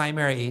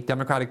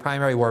Democratic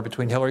primary war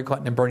between Hillary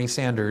Clinton and Bernie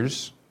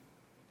Sanders.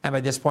 And by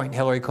this point,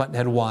 Hillary Clinton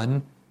had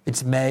won.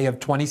 It's May of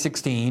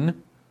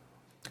 2016.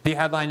 The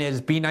headline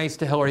is, "Be Nice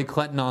to Hillary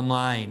Clinton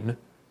Online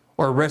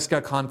or Risk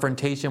a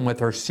Confrontation with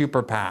Her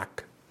Super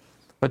PAC."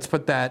 Let's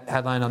put that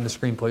headline on the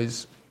screen,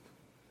 please.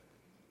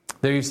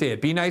 There you see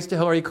it. Be nice to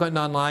Hillary Clinton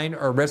online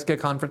or risk a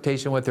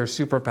confrontation with her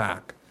super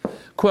PAC.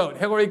 Quote,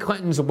 Hillary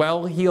Clinton's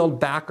well-heeled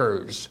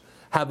backers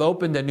have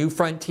opened a new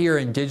frontier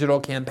in digital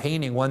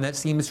campaigning, one that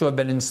seems to have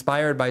been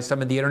inspired by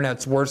some of the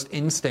internet's worst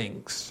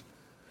instincts.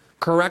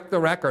 Correct the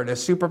record, a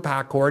super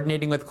PAC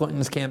coordinating with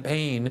Clinton's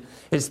campaign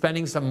is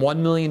spending some $1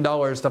 million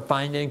to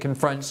find and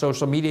confront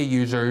social media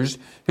users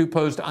who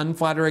post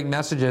unflattering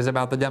messages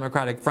about the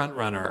Democratic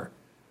frontrunner.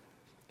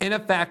 In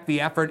effect,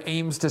 the effort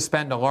aims to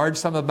spend a large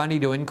sum of money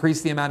to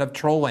increase the amount of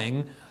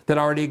trolling that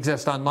already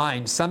exists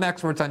online. Some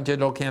experts on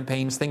digital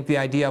campaigns think the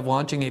idea of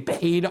launching a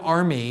paid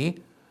army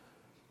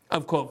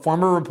of, quote,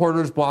 former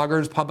reporters,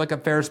 bloggers, public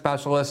affairs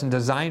specialists, and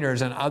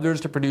designers and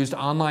others to produce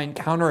online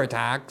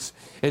counterattacks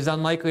is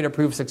unlikely to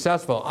prove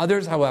successful.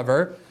 Others,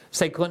 however,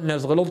 say Clinton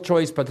has little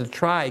choice but to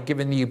try,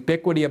 given the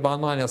ubiquity of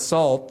online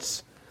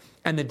assaults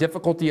and the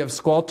difficulty of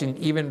squelching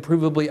even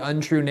provably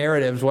untrue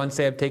narratives once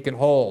they have taken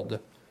hold.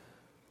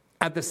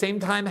 At the same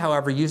time,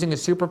 however, using a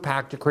super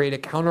PAC to create a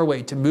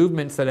counterweight to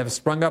movements that have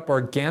sprung up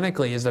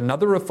organically is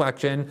another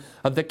reflection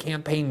of the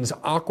campaign's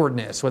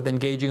awkwardness with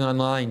engaging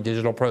online,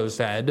 Digital Pro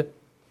said.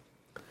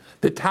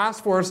 The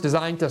task force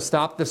designed to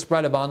stop the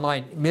spread of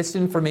online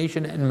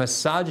misinformation and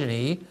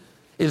misogyny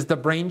is the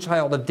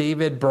brainchild of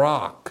David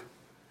Brock,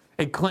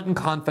 a Clinton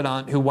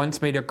confidant who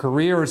once made a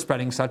career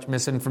spreading such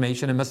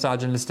misinformation and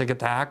misogynistic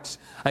attacks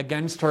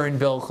against her and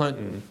Bill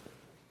Clinton.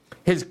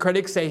 His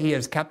critics say he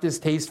has kept his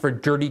taste for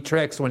dirty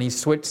tricks when he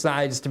switched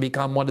sides to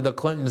become one of the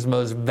Clintons'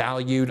 most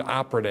valued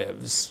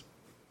operatives.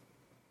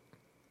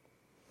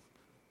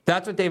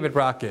 That's what David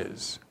Brock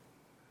is.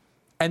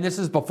 And this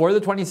is before the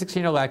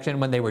 2016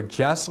 election, when they were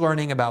just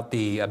learning about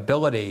the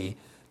ability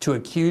to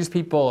accuse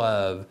people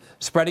of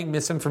spreading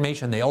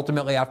misinformation. They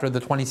ultimately, after the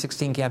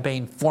 2016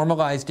 campaign,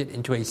 formalized it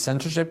into a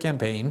censorship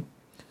campaign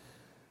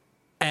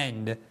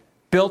and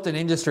built an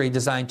industry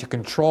designed to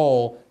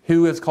control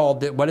what is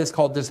called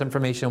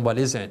disinformation and what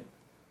isn't.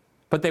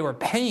 But they were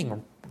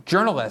paying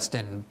journalists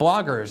and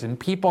bloggers and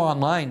people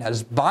online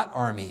as bot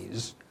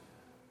armies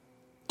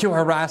to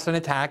harass and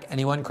attack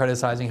anyone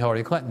criticizing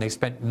Hillary Clinton. They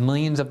spent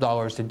millions of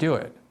dollars to do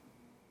it.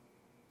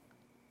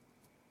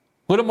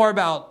 A little more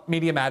about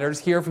Media Matters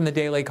here from the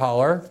Daily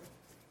Caller,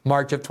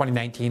 March of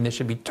 2019. This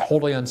should be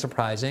totally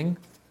unsurprising.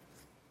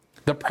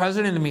 The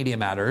president of Media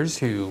Matters,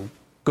 who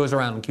goes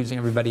around accusing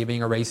everybody of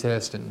being a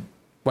racist and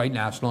white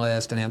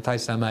nationalist and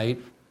anti-Semite,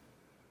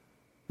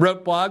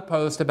 wrote blog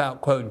posts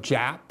about, quote,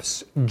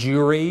 Japs,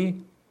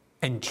 Jewry,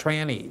 and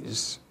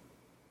trannies.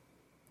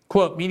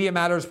 Quote, Media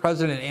Matters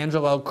President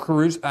Angelo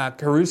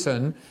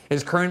Carusin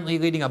is currently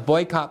leading a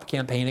boycott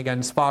campaign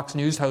against Fox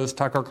News host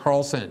Tucker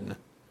Carlson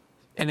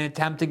in an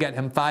attempt to get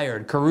him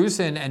fired.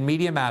 Carusin and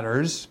Media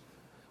Matters,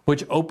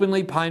 which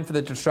openly pine for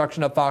the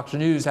destruction of Fox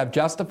News, have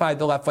justified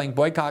the left-wing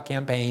boycott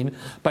campaign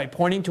by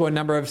pointing to a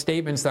number of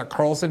statements that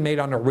Carlson made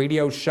on a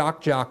radio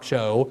shock jock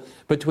show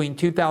between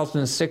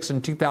 2006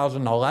 and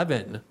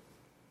 2011.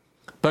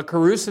 But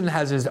Carusin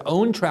has his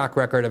own track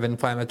record of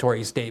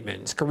inflammatory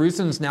statements.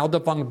 Carusin's now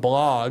defunct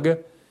blog,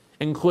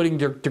 including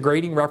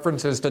degrading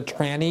references to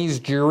trannies,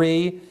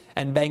 Jewry,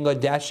 and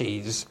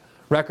Bangladeshis,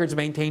 records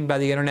maintained by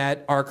the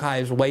Internet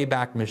Archive's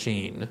Wayback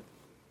Machine.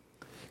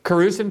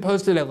 Carusin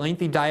posted a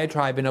lengthy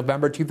diatribe in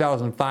November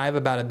 2005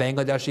 about a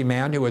Bangladeshi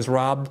man who was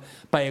robbed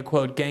by a,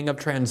 quote, gang of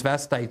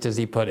transvestites, as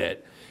he put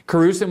it.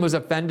 Carusin was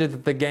offended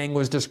that the gang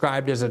was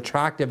described as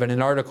attractive in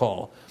an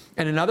article.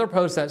 In another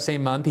post that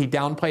same month, he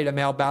downplayed a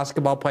male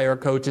basketball player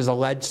coach's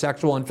alleged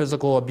sexual and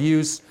physical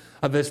abuse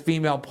of his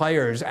female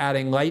players,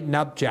 adding lighten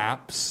up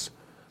Japs,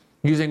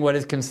 using what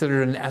is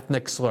considered an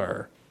ethnic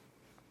slur.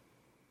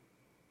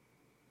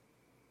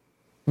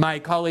 My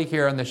colleague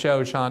here on the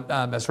show, Sean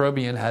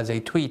Mesrobian, has a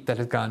tweet that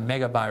has gone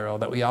mega viral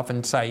that we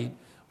often cite,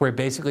 where it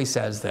basically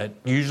says that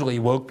usually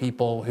woke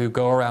people who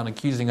go around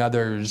accusing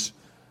others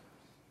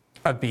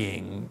of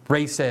being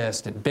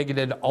racist and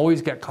bigoted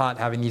always get caught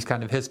having these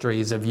kind of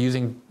histories of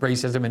using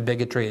racism and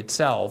bigotry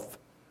itself,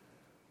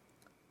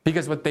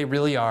 because what they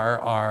really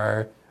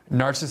are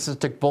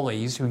narcissistic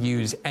bullies who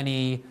use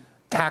any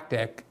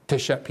tactic to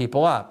shut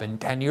people up. And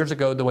 10 years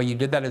ago, the way you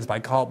did that is by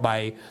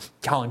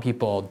calling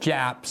people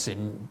Japs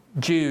and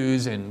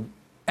Jews and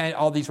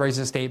all these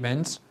racist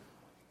statements.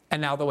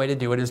 And now the way to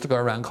do it is to go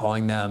around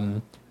calling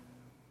them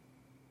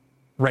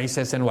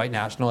racist and white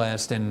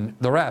nationalist and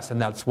the rest.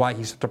 And that's why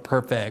he's such a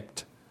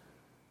perfect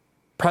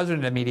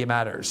president of Media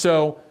Matters.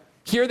 So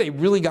here they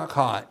really got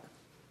caught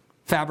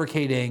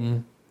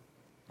fabricating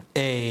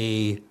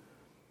a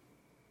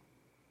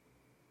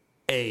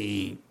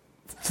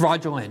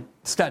fraudulent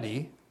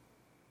study.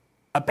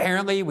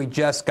 Apparently, we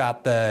just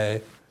got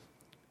the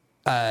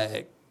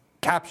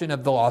caption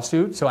of the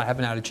lawsuit, so I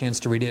haven't had a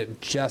chance to read it.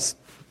 It just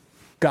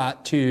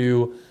got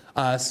to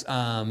us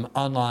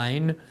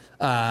online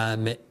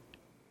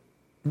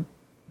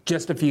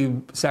just a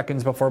few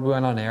seconds before we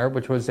went on air,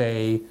 which was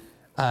a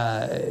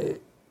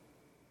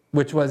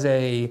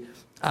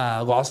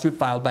lawsuit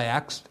filed by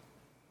X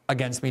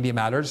against Media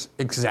Matters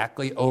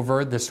exactly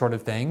over this sort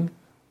of thing.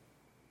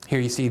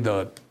 Here you see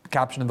the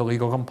caption of the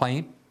legal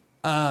complaint.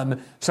 So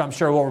I'm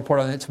sure we'll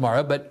report on it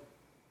tomorrow, but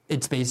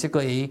it's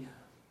basically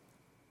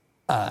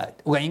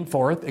laying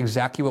forth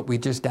exactly what we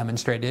just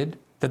demonstrated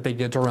that they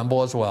did to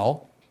Rumble as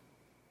well.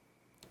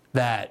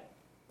 That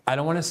I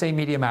don't want to say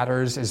Media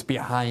Matters is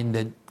behind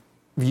the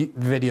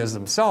videos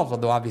themselves,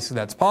 although obviously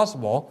that's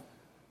possible,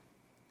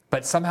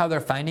 but somehow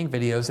they're finding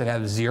videos that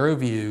have 0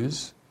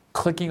 views,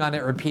 clicking on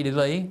it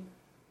repeatedly,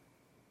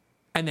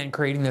 and then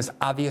creating this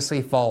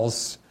obviously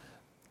false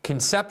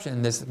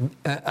conception, this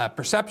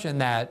perception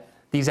that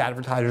these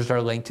advertisers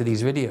are linked to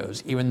these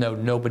videos, even though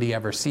nobody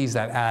ever sees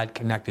that ad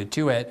connected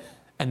to it,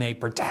 and they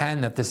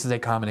pretend that this is a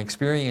common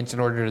experience in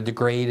order to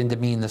degrade and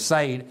demean the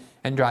site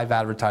and drive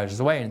advertisers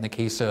away. In the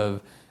case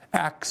of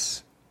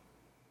X,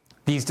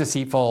 these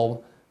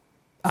deceitful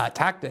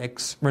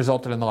tactics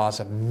resulted in the loss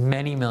of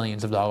many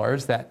millions of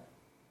dollars that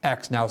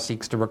X now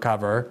seeks to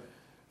recover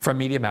from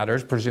Media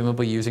Matters,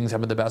 presumably using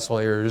some of the best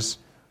lawyers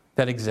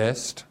that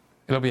exist.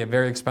 It'll be a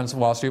very expensive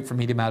lawsuit for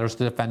Media Matters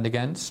to defend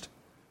against.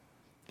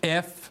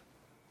 If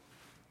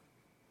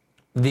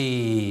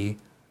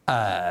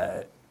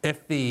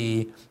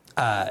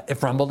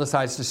Rumble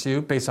decides to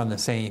sue based on the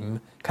same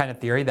kind of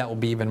theory, that will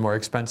be even more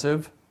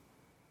expensive.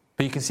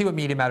 But you can see what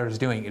Media Matters is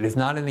doing. It is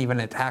not even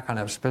an attack on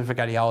a specific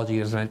ideology.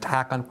 It is an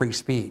attack on free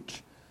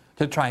speech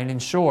to try and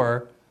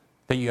ensure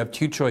that you have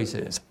two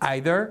choices.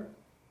 Either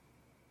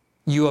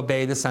you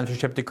obey the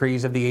censorship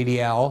decrees of the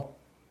ADL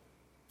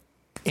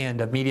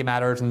and of Media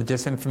Matters and the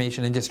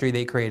disinformation industry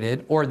they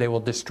created, or they will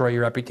destroy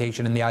your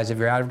reputation in the eyes of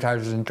your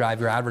advertisers and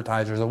drive your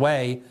advertisers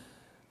away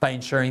by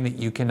ensuring that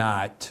you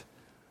cannot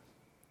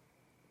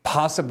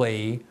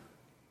possibly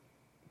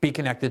be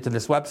connected to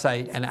this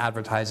website and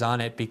advertise on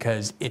it,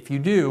 because if you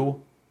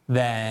do,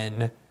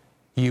 then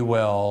you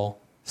will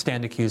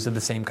stand accused of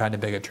the same kind of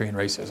bigotry and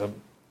racism.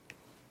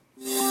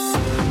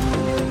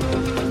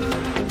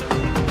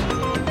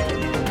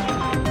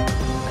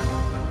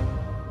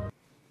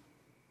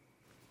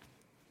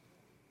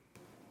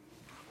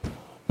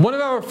 One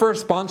of our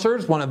first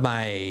sponsors, one of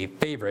my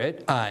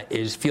favorite,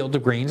 is Field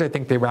of Greens. I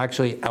think they were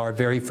actually our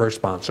very first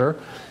sponsor.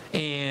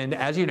 And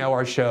as you know,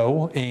 our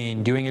show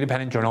in doing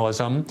independent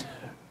journalism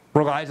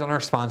relies on our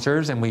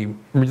sponsors, and we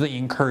really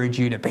encourage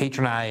you to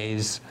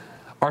patronize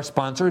our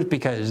sponsors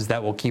because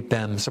that will keep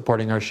them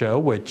supporting our show,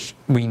 which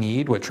we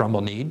need, which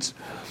Rumble needs.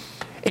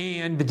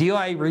 And the deal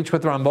I reach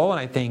with Rumble, and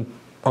I think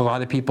a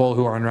lot of people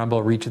who are on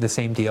Rumble reach the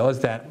same deal, is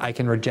that I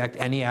can reject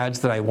any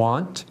ads that I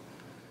want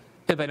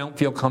if I don't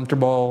feel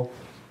comfortable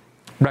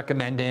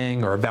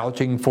recommending or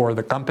vouching for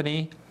the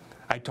company.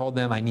 I told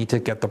them I need to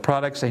get the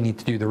products, I need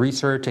to do the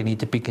research, I need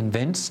to be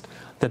convinced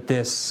that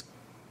this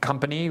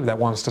company that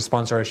wants to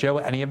sponsor our show,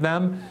 any of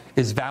them,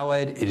 is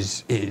valid,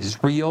 is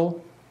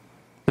real,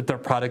 that their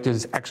product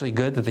is actually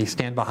good, that they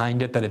stand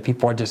behind it, that if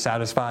people are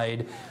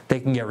dissatisfied, they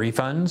can get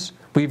refunds.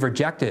 We've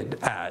rejected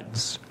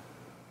ads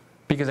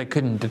because I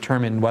couldn't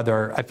determine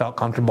whether I felt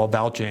comfortable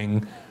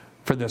vouching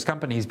for those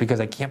companies, because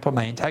I can't put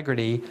my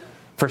integrity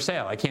for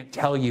sale. I can't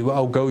tell you,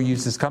 oh, go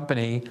use this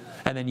company,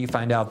 and then you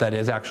find out that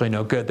it's actually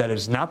no good. That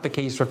is not the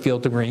case for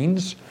Field of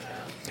Greens.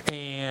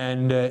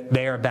 And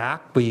they are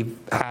back. We've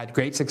had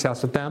great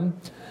success with them.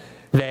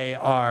 They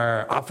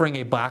are offering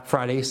a Black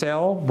Friday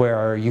sale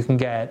where you can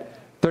get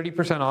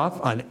 30%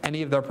 off on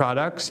any of their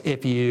products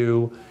if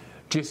you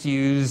just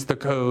use the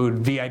code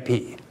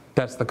VIP.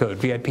 That's the code,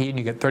 VIP, and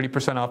you get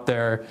 30% off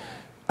their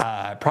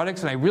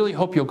products. And I really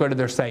hope you'll go to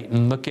their site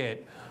and look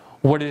at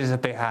what it is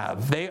that they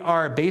have. They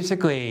are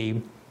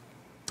basically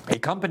a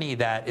company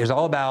that is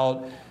all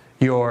about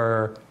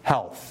your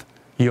health,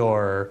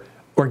 your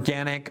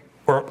organic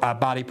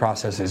body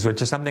processes,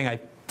 which is something I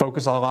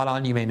focus a lot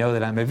on. You may know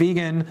that I'm a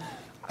vegan.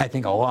 I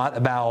think a lot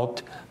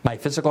about my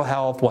physical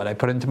health, what I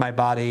put into my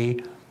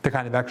body, the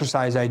kind of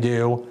exercise I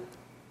do.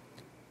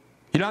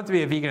 You don't have to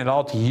be a vegan at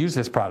all to use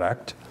this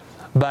product,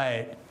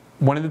 but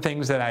one of the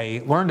things that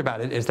I learned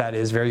about it is that it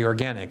is very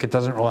organic. It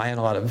doesn't rely on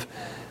a lot of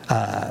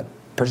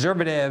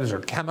preservatives or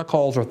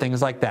chemicals or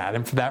things like that.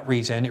 And for that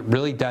reason, it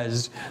really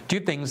does do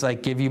things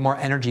like give you more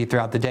energy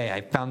throughout the day.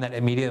 I found that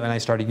immediately when I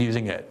started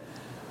using it.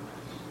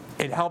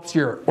 It helps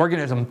your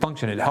organism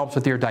function. It helps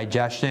with your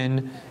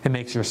digestion. It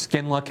makes your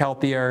skin look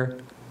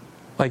healthier.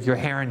 Like your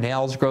hair and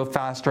nails grow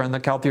faster and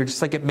look healthier.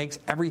 Just like it makes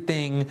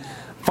everything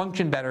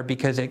function better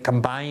because it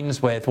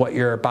combines with what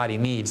your body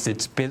needs.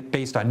 It's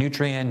based on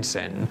nutrients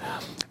and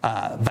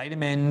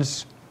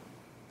vitamins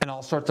and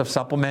all sorts of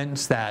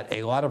supplements that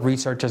a lot of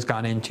research has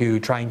gone into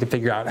trying to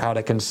figure out how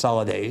to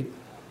consolidate.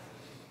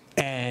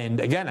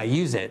 And again, I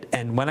use it.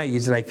 And when I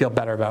use it, I feel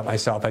better about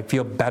myself. I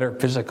feel better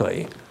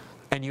physically.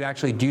 And you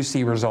actually do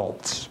see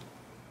results.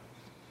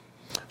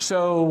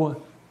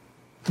 So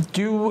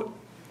do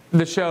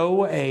the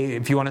show,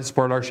 if you want to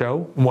support our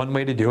show, one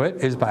way to do it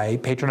is by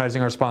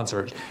patronizing our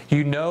sponsors.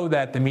 You know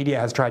that the media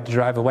has tried to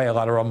drive away a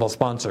lot of Rumble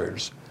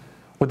sponsors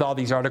with all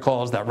these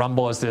articles that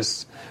Rumble is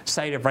this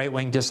site of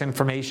right-wing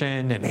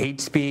disinformation and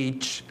hate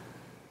speech.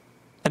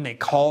 And they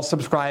call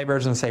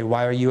subscribers and say,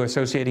 why are you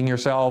associating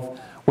yourself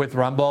with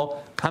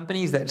Rumble?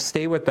 Companies that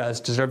stay with us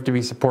deserve to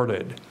be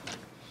supported.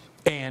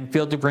 And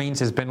Field of Greens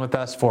has been with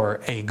us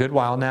for a good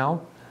while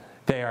now.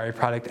 They are a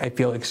product I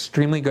feel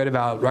extremely good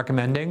about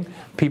recommending.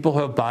 People who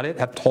have bought it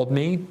have told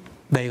me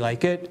they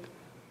like it,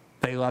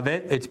 they love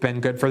it, it's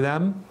been good for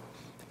them.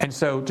 And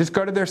so just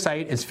go to their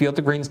site, it's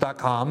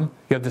fieldofgreens.com.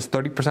 You have this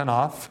 30%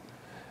 off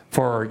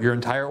for your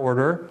entire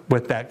order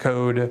with that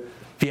code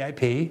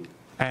VIP.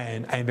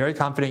 And I'm very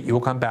confident you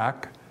will come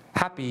back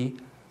happy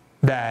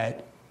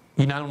that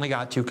you not only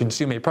got to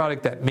consume a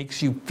product that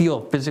makes you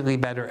feel physically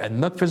better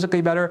and look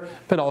physically better,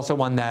 but also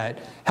one that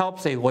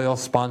helps a loyal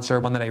sponsor,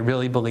 one that I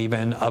really believe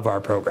in of our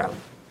program.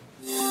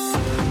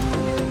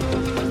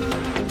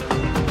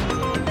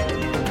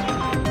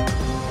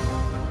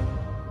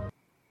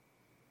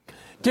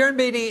 Darren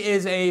Beattie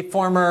is a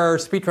former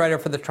speechwriter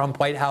for the Trump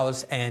White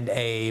House and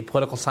a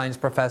political science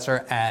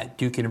professor at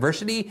Duke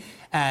University.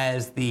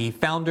 As the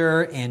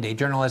founder and a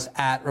journalist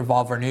at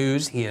Revolver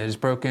News, he has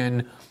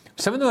broken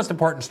some of the most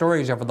important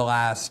stories over the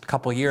last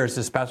couple of years,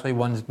 especially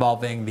ones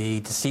involving the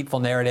deceitful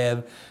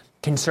narrative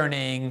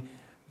concerning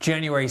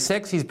January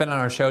 6th. He's been on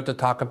our show to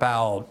talk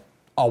about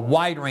a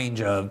wide range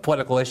of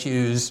political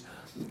issues,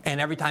 and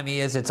every time he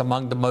is, it's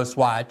among the most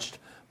watched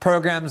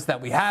programs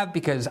that we have,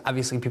 because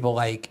obviously people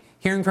like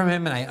hearing from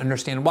him, and I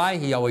understand why.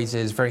 He always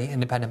is very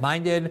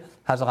independent-minded,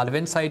 has a lot of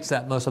insights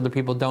that most other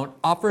people don't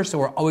offer, so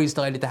we're always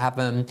delighted to have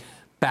him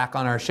back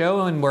on our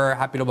show, and we're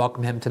happy to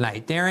welcome him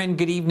tonight. Darren,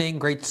 good evening.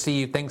 Great to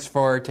see you. Thanks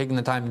for taking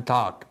the time to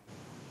talk.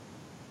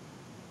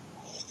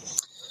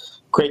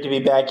 Great to be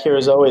back here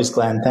as always,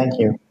 Glenn. Thank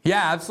you.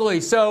 Yeah, absolutely.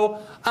 So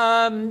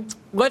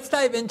let's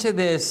dive into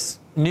this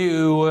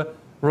new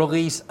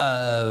release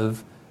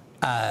of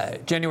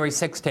January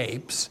 6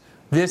 tapes.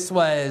 This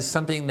was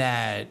something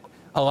that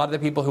a lot of the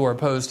people who were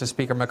opposed to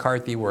Speaker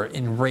McCarthy were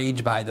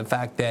enraged by, the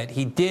fact that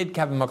he did,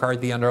 Kevin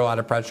McCarthy, under a lot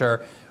of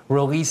pressure,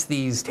 release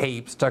these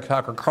tapes to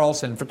Tucker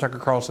Carlson, for Tucker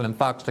Carlson and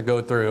Fox to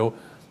go through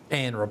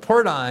and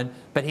report on,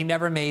 but he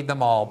never made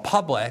them all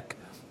public.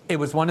 It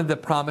was one of the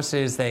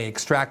promises they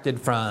extracted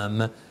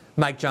from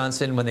Mike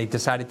Johnson when they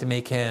decided to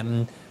make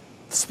him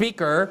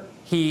Speaker.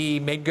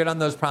 He made good on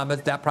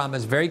that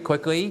promise very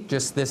quickly.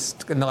 Just this,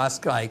 in the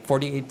last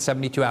 48,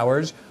 72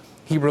 hours,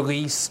 he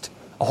released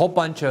a whole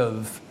bunch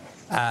of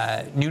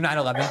new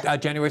 9/11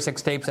 January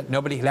 6 tapes that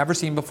nobody had ever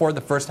seen before.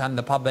 The first time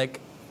the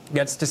public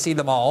gets to see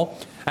them all.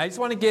 I just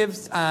want to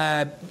give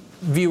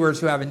viewers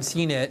who haven't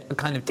seen it a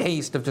kind of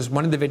taste of just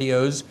one of the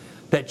videos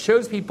that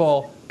shows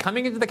people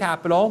coming into the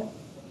Capitol,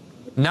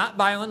 not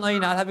violently,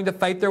 not having to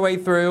fight their way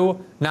through,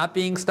 not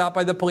being stopped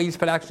by the police,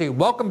 but actually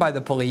welcomed by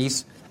the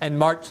police and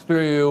marched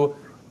through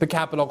the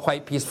Capitol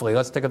quite peacefully.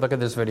 Let's take a look at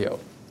this video.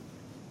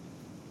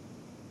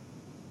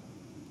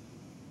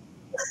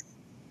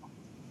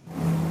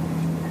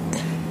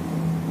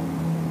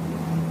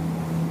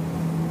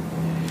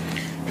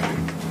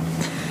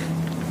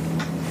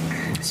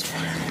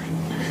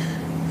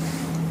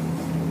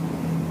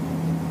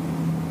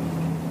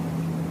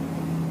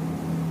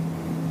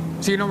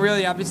 So you don't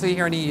really obviously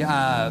hear any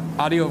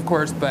audio, of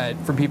course, but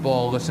for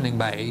people listening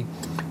by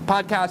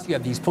podcast, you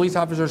have these police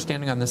officers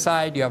standing on the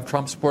side. You have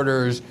Trump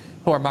supporters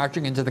who are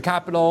marching into the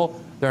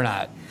Capitol. They're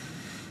not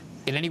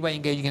in any way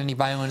engaging in any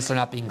violence. They're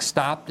not being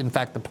stopped. In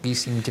fact, the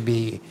police seem to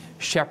be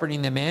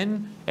shepherding them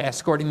in,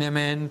 escorting them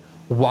in,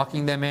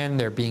 walking them in.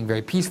 They're being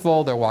very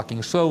peaceful. They're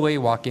walking slowly,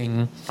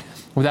 walking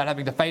without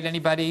having to fight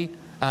anybody.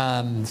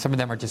 Some of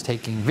them are just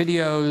taking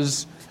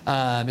videos.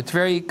 It's a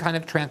very kind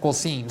of tranquil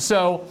scene.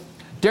 So,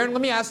 Darren,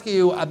 let me ask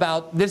you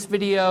about this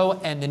video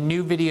and the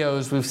new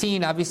videos we've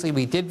seen. Obviously,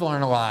 we did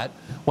learn a lot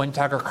when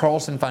Tucker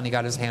Carlson finally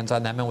got his hands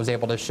on them and was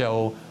able to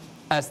show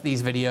us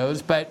these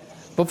videos. But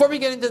before we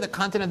get into the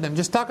content of them,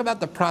 just talk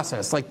about the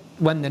process. Like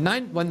when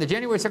the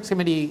January 6th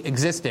committee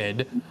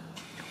existed,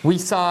 we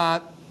saw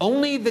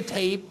only the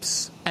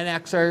tapes and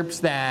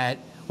excerpts that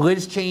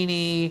Liz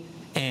Cheney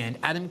and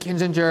Adam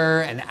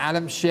Kinzinger and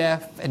Adam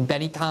Schiff and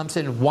Benny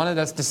Thompson wanted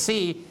us to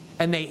see,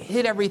 and they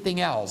hid everything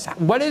else.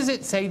 What does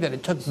it say that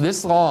it took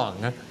this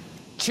long,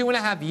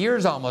 2.5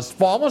 years almost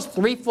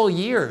 3 full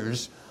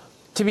years,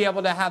 to be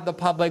able to have the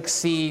public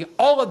see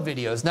all of the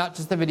videos, not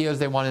just the videos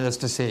they wanted us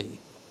to see?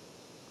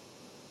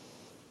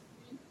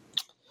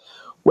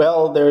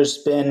 Well, there's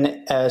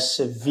been a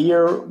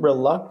severe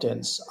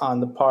reluctance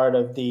on the part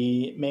of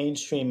the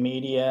mainstream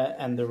media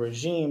and the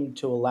regime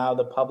to allow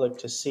the public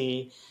to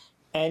see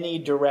any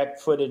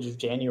direct footage of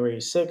January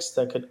 6th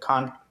that could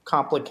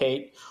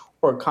complicate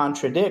or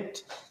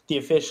contradict the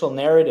official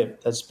narrative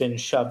that's been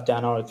shoved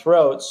down our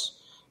throats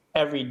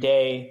every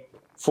day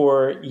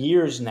for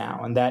years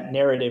now. And that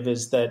narrative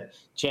is that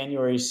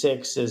January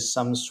 6th is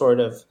some sort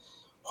of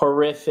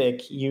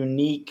horrific,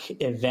 unique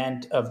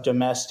event of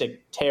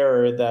domestic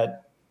terror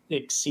that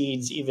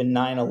exceeds even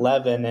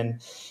 9/11.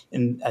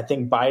 And I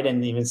think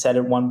Biden even said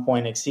at one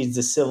point exceeds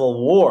the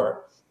Civil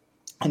War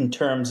in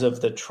terms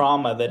of the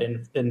trauma that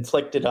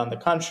inflicted on the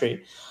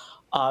country.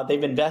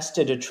 They've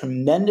invested a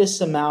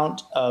tremendous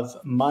amount of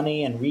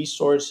money and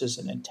resources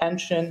and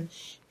attention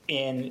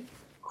in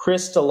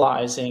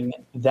crystallizing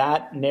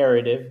that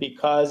narrative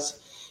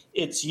because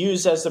it's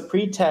used as a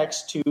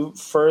pretext to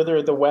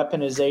further the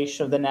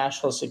weaponization of the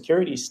national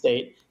security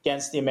state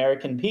against the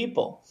American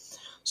people.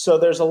 So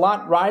there's a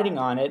lot riding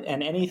on it,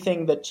 and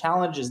anything that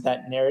challenges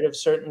that narrative,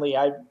 certainly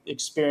I've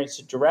experienced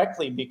it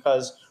directly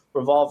because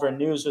Revolver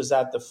News was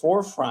at the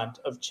forefront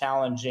of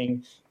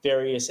challenging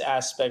various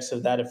aspects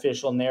of that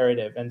official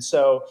narrative. And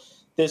so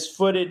this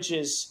footage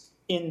is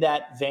in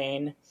that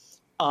vein.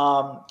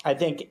 I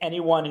think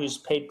anyone who's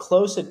paid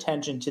close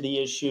attention to the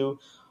issue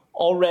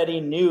already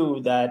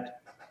knew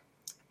that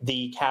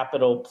the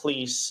Capitol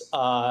Police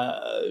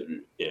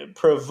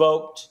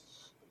provoked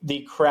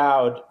the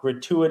crowd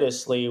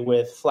gratuitously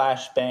with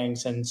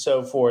flashbangs and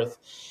so forth.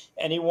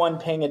 Anyone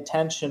paying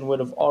attention would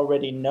have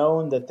already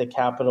known that the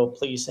Capitol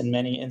Police in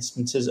many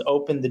instances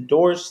opened the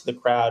doors to the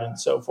crowd and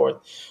so forth.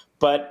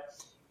 But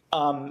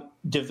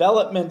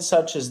developments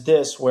such as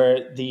this,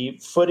 where the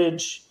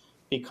footage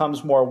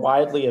becomes more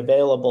widely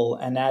available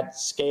and at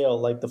scale,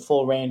 like the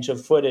full range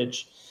of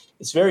footage,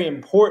 it's very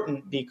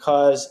important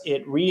because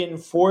it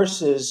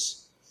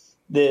reinforces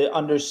the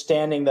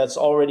understanding that's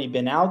already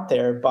been out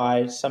there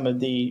by some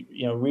of the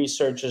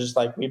researchers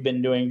like we've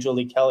been doing,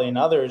 Julie Kelly and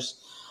others,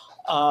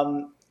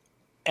 and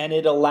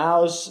it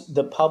allows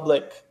the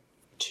public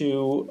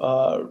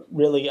to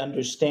really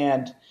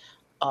understand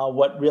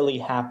what really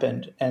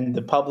happened, and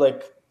the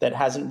public that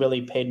hasn't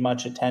really paid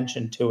much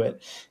attention to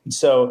it. And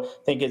so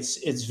I think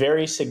it's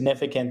very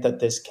significant that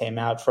this came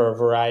out for a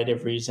variety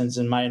of reasons.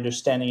 And my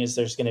understanding is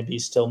there's going to be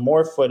still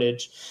more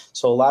footage.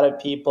 So a lot of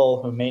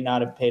people who may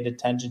not have paid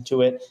attention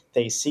to it,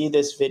 they see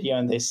this video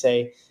and they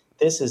say,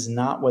 this is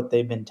not what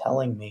they've been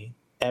telling me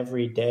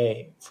every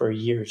day for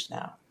years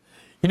now.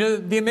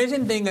 The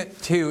amazing thing,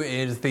 too,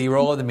 is the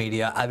role of the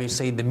media.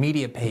 Obviously, the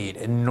media paid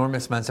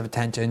enormous amounts of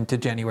attention to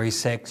January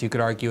 6th. You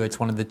could argue it's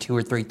one of the 2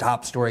 or 3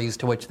 top stories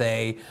to which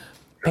they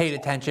paid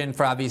attention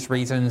for obvious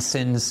reasons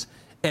since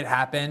it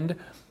happened.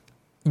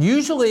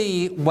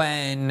 Usually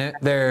when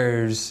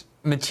there's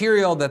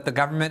material that the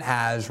government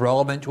has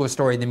relevant to a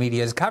story the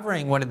media is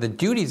covering, one of the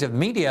duties of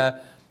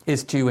media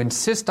is to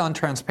insist on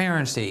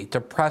transparency,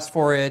 to press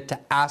for it, to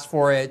ask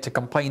for it, to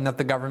complain that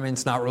the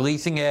government's not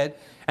releasing it,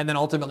 and then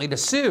ultimately to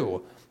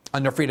sue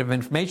under Freedom of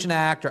Information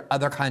Act or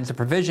other kinds of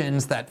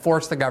provisions that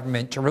force the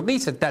government to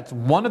release it. That's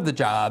one of the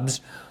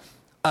jobs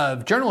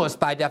of journalists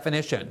by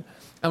definition.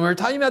 And we were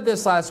talking about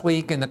this last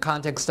week in the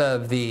context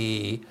of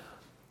the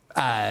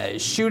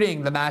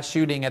shooting, the mass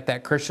shooting at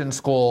that Christian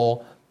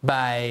school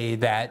by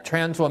that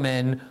trans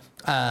woman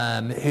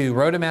who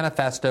wrote a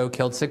manifesto,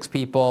 killed 6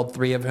 people,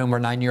 3 of whom were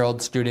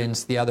 9-year-old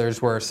students. The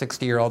others were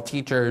 60-year-old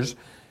teachers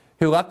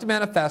who left a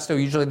manifesto.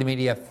 Usually the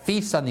media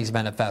feasts on these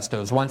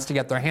manifestos, wants to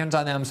get their hands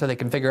on them so they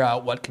can figure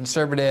out what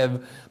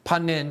conservative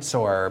pundits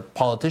or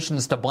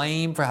politicians to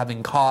blame for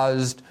having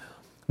caused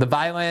the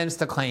violence,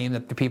 to claim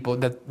that the people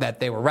that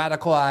they were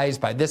radicalized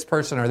by this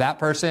person or that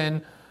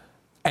person.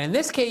 And in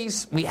this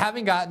case, we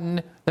haven't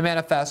gotten the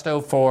manifesto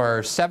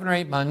for 7 or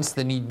 8 months.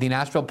 The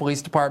Nashville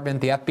Police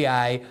Department, the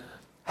FBI,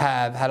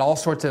 have had all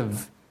sorts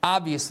of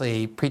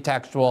obviously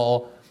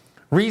pretextual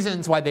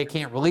reasons why they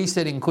can't release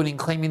it, including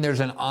claiming there's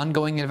an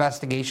ongoing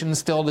investigation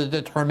still to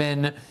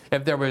determine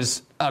if there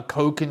was a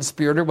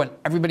co-conspirator when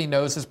everybody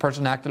knows this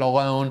person acted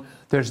alone.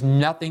 There's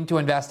nothing to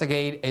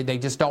investigate. They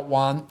just don't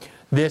want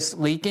this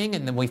leaking.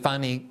 And then we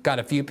finally got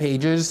a few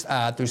pages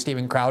through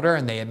Steven Crowder,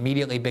 and they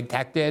immediately big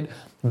tech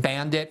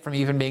banned it from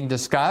even being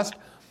discussed.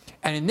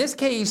 And in this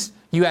case,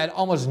 you had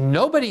almost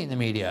nobody in the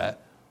media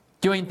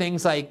doing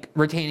things like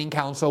retaining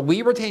counsel.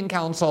 We retained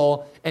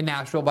counsel in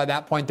Nashville. By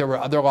that point, there were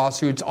other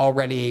lawsuits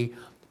already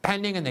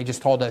pending, and they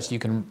just told us you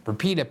can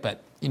repeat it,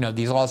 but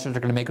these lawsuits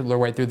are going to make their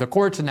way through the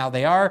courts, and now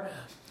they are.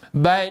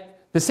 But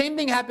the same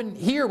thing happened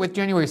here with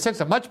January 6th,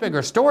 a much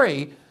bigger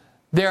story.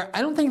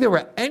 I don't think there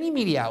were any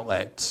media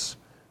outlets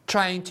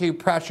trying to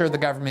pressure the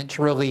government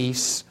to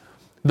release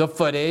the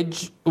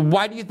footage.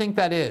 Why do you think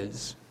that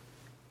is?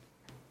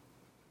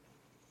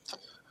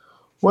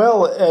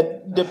 Well,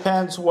 it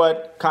depends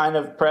what kind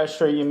of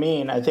pressure you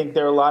mean. I think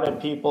there are a lot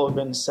of people who have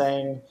been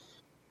saying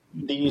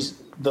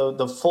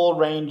the full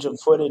range of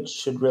footage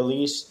should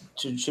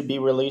be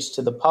released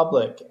to the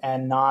public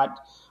and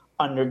not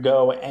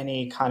undergo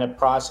any kind of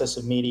process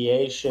of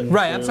mediation.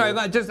 Right. I'm sorry.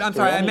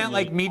 I meant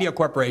like media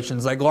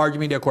corporations, like large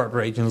media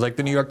corporations, like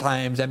the New York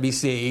Times,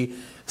 NBC,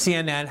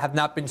 CNN have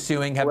not been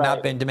suing, have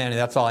not been demanding.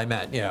 That's all I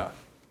meant. Yeah.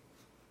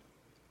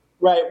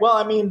 Right. Well,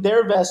 I mean,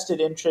 their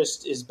vested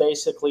interest is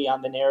basically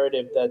on the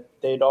narrative that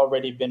they'd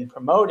already been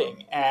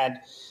promoting. And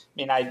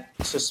I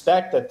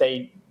suspect that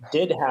they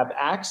did have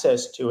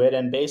access to it.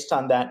 And based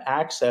on that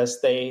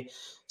access, they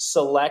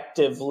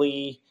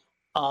selectively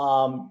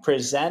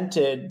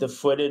presented the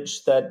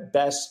footage that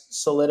best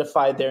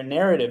solidified their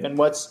narrative. And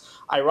what's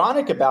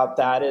ironic about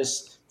that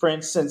is, for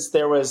instance,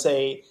 there was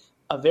a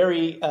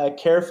very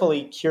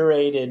carefully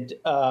curated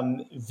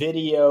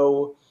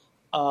video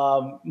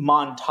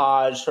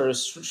montage or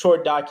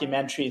short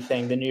documentary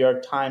thing the New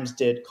York Times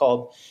did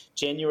called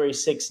January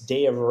 6th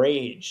Day of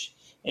Rage,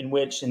 in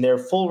which in their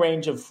full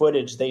range of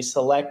footage, they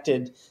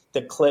selected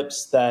the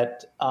clips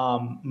that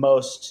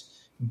most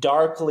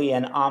darkly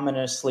and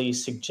ominously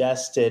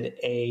suggested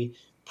a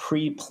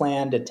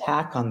pre-planned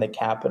attack on the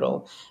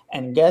Capitol.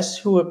 And guess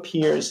who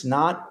appears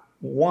not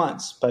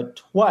once, but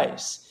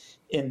twice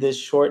in this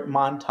short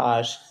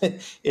montage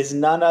is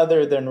none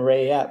other than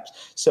Ray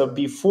Epps. So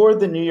before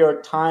the New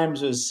York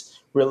Times was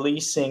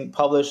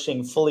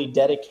publishing fully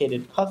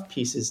dedicated puff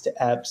pieces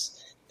to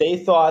Epps, they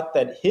thought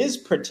that his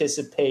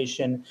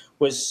participation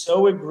was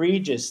so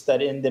egregious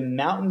that in the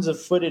mountains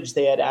of footage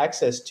they had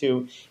access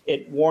to,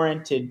 it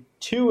warranted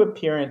 2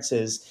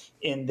 appearances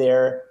in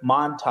their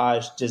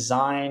montage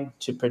designed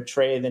to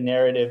portray the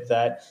narrative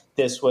that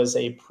this was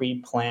a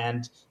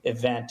pre-planned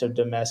event of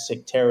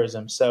domestic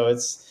terrorism. So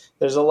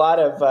there's a lot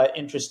of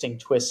interesting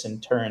twists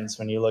and turns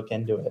when you look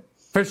into it.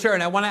 For sure,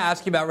 and I want to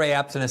ask you about Ray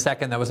Epps in a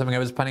second. That was something I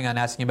was planning on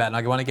asking about, and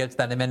I want to get to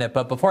that in a minute.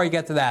 But before I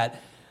get to that,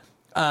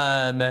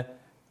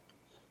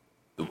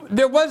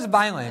 there was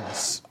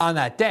violence on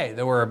that day.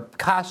 There were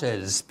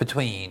clashes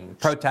between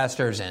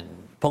protesters and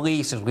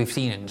police, as we've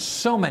seen in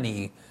so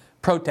many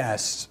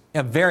protests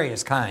of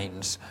various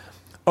kinds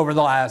over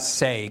the last,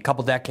 say,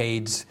 couple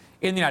decades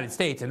in the United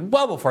States. And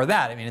well before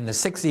that, I mean, in the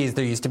 60s,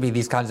 there used to be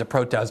these kinds of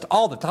protests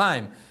all the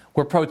time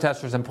where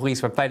protesters and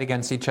police would fight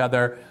against each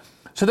other.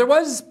 So there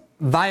was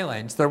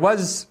violence. There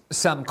was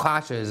some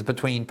clashes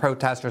between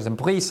protesters and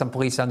police. Some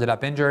police ended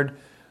up injured.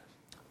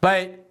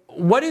 But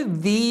what do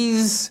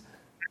these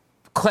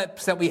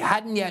clips that we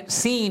hadn't yet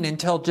seen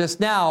until just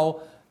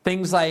now,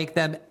 things like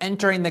them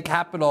entering the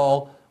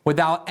Capitol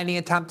without any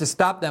attempt to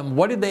stop them,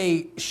 what do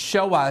they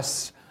show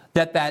us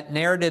that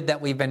narrative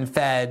that we've been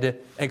fed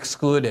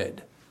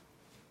excluded?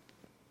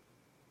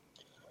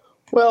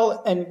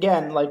 Well, and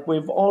again, like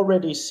we've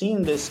already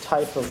seen this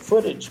type of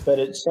footage, but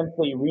it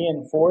simply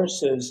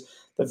reinforces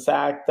the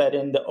fact that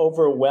in the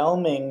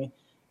overwhelming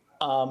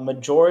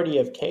majority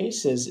of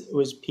cases, it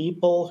was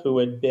people who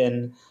had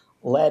been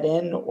let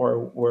in or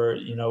were,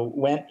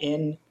 went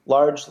in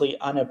largely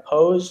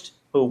unopposed,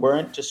 who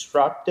weren't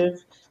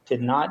destructive,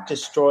 did not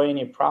destroy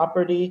any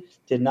property,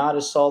 did not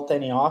assault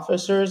any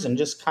officers, and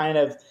just kind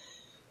of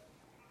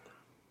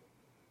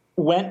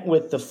went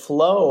with the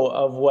flow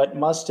of what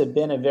must have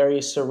been a very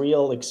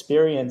surreal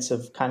experience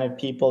of kind of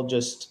people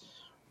just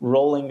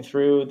rolling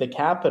through the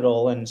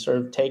Capitol and sort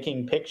of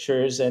taking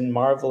pictures and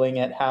marveling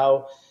at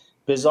how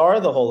bizarre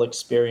the whole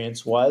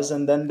experience was.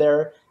 And then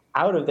they're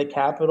out of the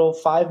Capitol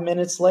 5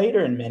 minutes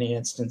later in many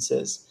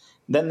instances.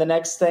 Then the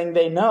next thing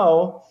they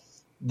know,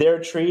 they're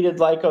treated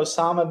like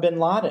Osama bin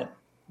Laden.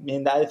 I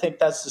mean, I think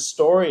that's the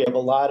story of a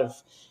lot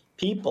of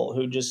people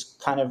who just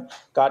kind of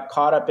got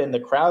caught up in the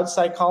crowd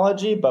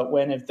psychology. But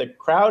if the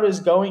crowd is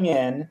going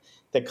in,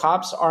 the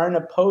cops aren't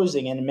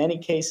opposing. And in many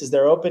cases,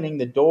 they're opening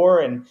the door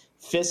and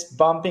fist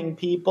bumping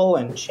people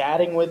and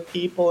chatting with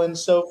people and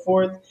so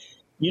forth.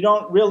 You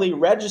don't really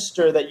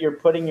register that you're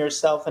putting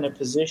yourself in a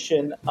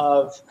position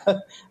of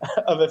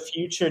a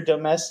future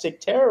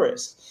domestic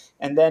terrorist.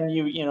 And then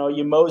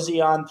you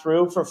mosey on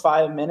through for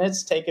 5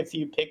 minutes, take a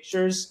few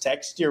pictures,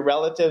 text your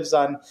relatives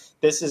on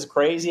this is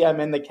crazy, I'm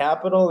in the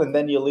Capitol, and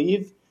then you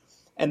leave.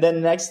 And then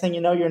the next thing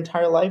you know, your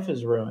entire life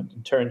is ruined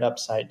and turned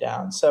upside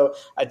down. So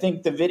I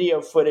think the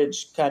video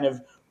footage kind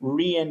of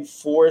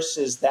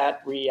reinforces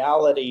that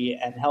reality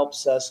and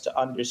helps us to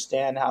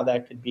understand how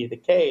that could be the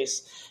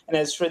case. And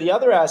as for the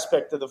other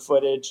aspect of the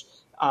footage,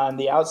 on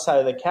the outside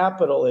of the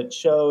Capitol, it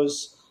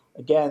shows,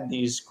 again,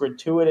 these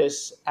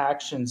gratuitous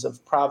actions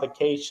of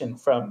provocation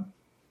from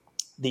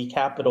the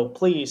Capitol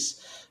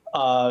Police,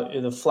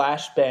 the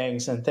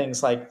flashbangs and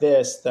things like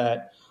this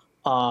that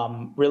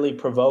really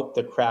provoked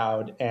the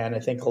crowd. And I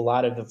think a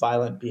lot of the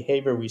violent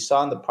behavior we saw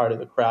on the part of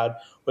the crowd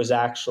was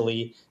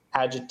actually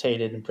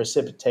agitated and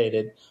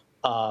precipitated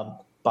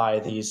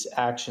by these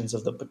actions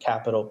of the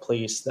Capitol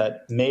Police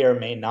that may or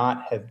may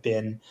not have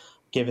been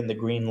given the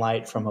green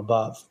light from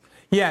above.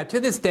 Yeah, to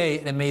this day,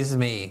 it amazes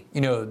me,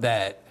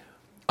 that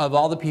of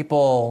all the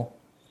people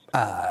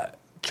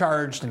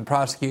charged and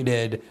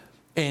prosecuted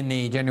in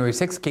the January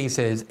 6th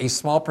cases, a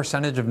small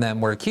percentage of them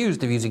were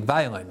accused of using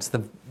violence.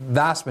 The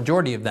vast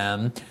majority of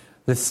them,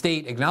 the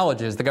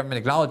government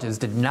acknowledges,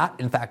 did not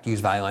in fact use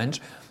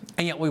violence.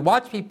 And yet we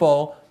watch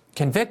people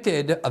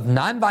convicted of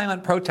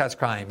nonviolent protest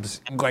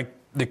crimes, like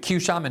the Q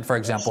shaman, for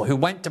example, who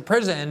went to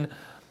prison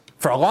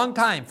for a long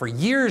time. For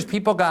years,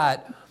 people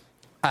got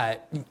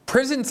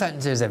prison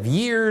sentences of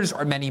years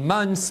or many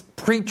months,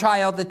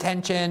 pre-trial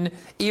detention,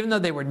 even though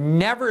they were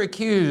never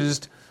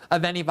accused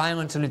of any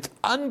violence. And it's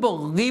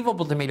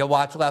unbelievable to me to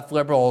watch left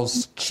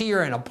liberals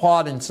cheer and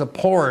applaud and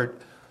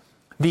support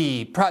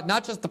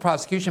not just the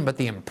prosecution, but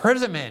the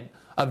imprisonment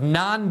of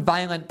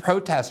nonviolent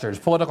protesters,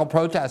 political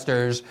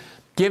protesters,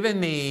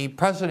 given the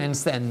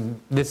precedents then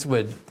this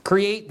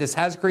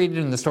has created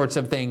and the sorts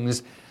of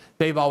things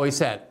they've always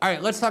said. All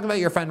right, let's talk about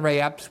your friend Ray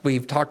Epps.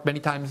 We've talked many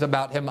times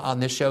about him on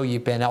this show.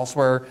 You've been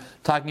elsewhere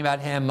talking about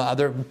him.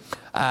 Other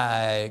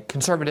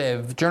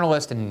conservative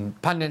journalists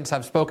and pundits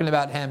have spoken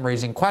about him,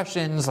 raising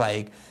questions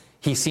like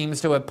he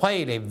seems to have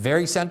played a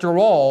very central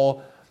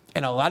role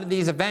in a lot of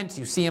these events.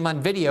 You see him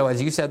on video.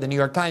 As you said, the New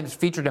York Times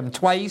featured him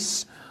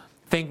twice,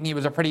 thinking he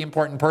was a pretty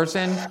important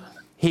person.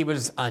 He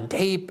was on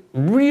tape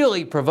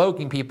really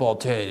provoking people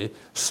to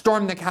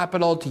storm the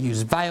Capitol, to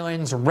use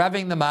violence,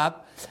 revving them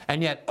up.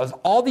 And yet, as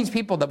all these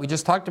people that we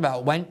just talked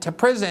about went to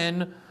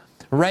prison,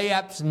 Ray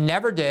Epps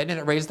never did, and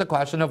it raised the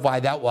question of why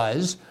that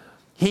was.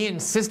 He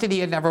insisted he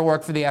had never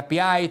worked for the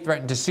FBI,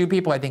 threatened to sue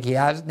people. I think he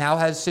now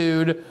has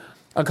sued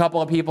a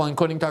couple of people,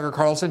 including Tucker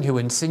Carlson, who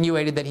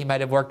insinuated that he might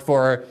have worked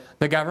for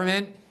the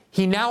government.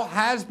 He now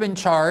has been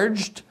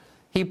charged.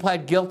 He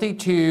pled guilty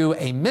to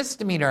a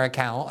misdemeanor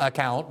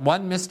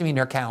one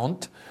misdemeanor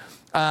count.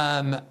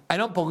 I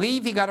don't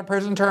believe he got a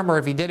prison term, or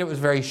if he did, it was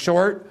very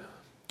short.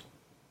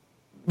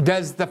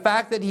 Does the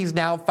fact that he's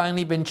now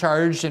finally been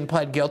charged and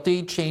pled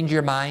guilty change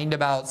your mind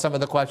about some of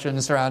the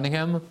questions surrounding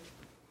him?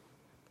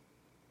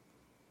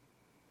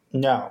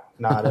 No,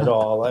 not at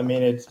all. I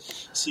mean, it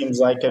seems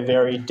like a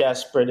very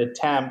desperate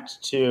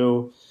attempt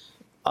to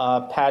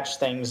patch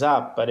things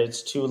up, but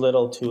it's too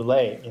little too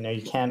late.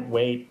 You can't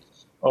wait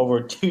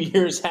over 2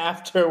 years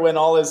after, when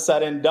all is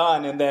said and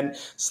done, and then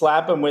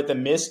slap him with a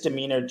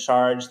misdemeanor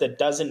charge that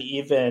doesn't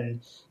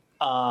even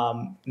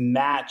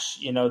match,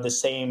 the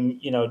same,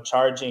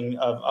 charging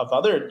of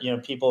other,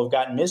 people who've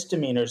gotten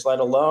misdemeanors, let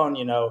alone,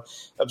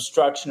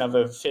 obstruction of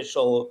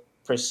official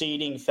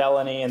proceeding,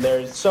 felony. And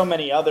there's so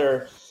many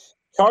other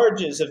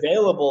charges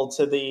available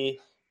to the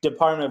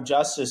Department of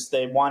Justice.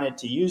 They wanted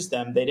to use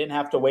them. They didn't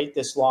have to wait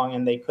this long,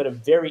 and they could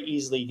have very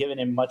easily given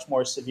him much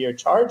more severe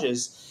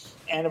charges.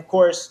 And of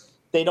course,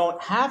 they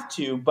don't have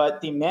to,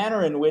 but the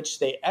manner in which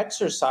they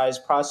exercise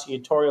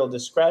prosecutorial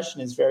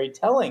discretion is very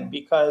telling,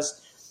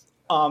 because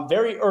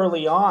very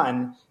early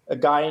on, a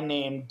guy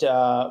named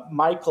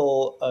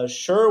Michael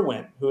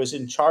Sherwin, who is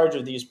in charge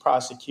of these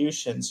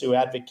prosecutions, who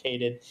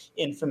advocated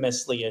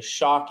infamously a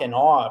shock and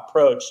awe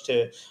approach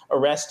to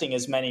arresting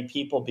as many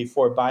people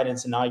before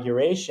Biden's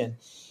inauguration,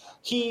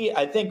 he,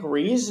 I think,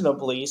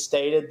 reasonably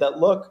stated that,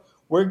 look,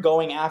 we're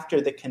going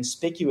after the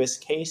conspicuous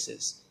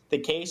cases, the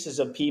cases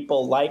of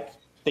people like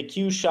the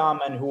Q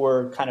shaman who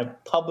were kind of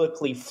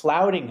publicly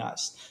flouting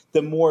us.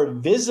 The more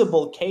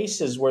visible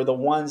cases were the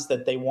ones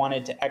that they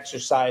wanted to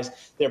exercise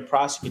their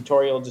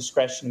prosecutorial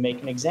discretion to make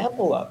an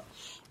example of.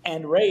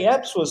 And Ray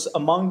Epps was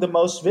among the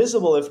most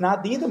visible, if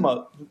not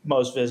the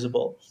most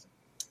visible.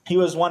 He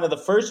was one of the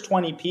first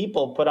 20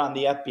 people put on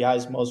the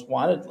FBI's most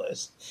wanted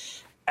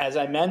list. As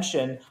I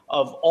mentioned,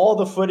 of all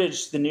the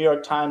footage the New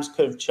York Times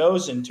could have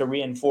chosen to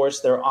reinforce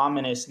their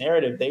ominous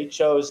narrative, they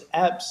chose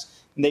Epps.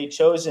 And they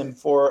chose him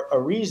for a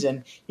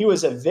reason. He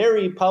was a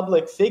very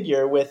public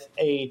figure with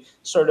a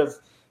sort of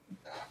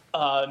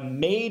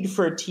made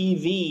for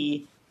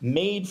TV,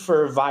 made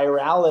for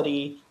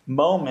virality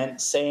moment,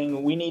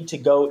 saying we need to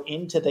go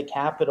into the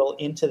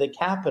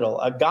Capitol.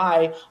 A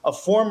guy, a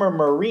former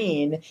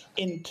Marine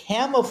in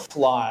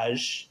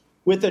camouflage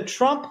with a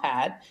Trump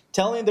hat,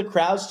 telling the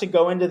crowds to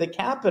go into the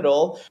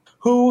Capitol,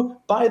 who,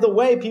 by the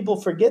way, people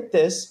forget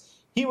this,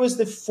 he was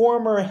the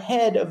former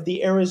head of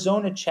the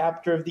Arizona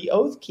chapter of the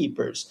Oath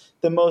Keepers,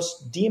 the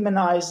most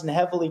demonized and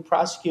heavily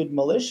prosecuted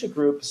militia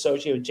group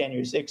associated with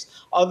January 6th,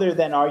 other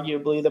than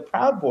arguably the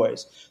Proud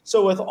Boys.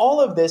 So with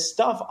all of this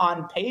stuff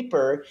on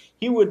paper,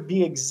 he would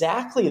be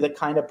exactly the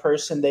kind of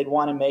person they'd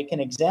want to make an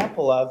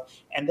example of.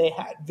 And they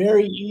had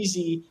very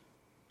easy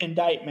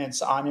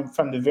indictments on him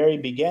from the very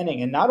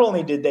beginning. And not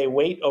only did they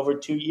wait over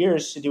 2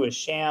 years to do a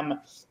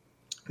sham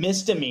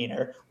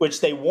misdemeanor,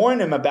 which they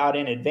warned him about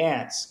in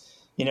advance,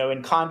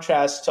 in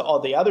contrast to all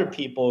the other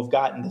people who've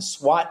gotten the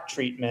SWAT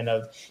treatment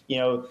of,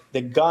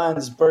 the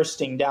guns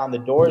bursting down the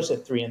doors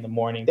at 3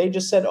 a.m. They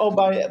just said, oh,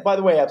 by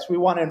the way, Epps, we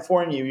want to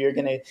inform you, you're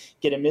going to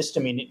get a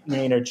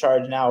misdemeanor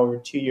charge now over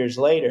 2 years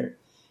later.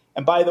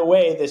 And by the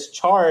way, this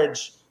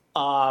charge,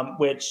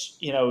 which,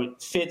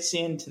 fits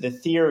into the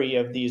theory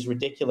of these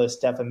ridiculous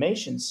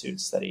defamation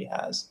suits that he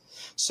has.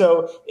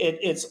 So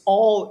it's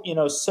all,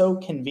 so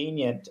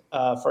convenient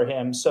for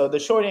him. So the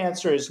short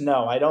answer is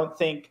no. I don't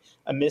think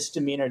a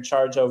misdemeanor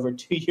charge over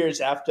 2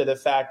 years after the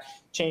fact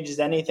changes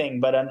anything,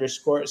 but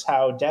underscores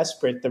how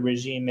desperate the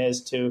regime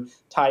is to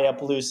tie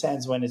up loose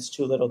ends when it's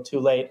too little too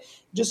late.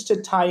 Just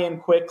to tie in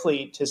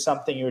quickly to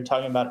something you were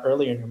talking about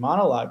earlier in your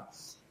monologue,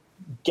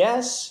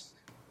 guess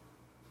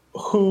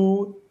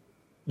who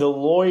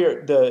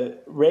the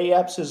Ray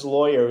Epps'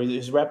 lawyer,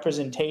 his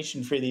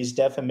representation for these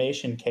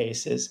defamation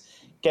cases,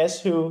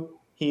 guess who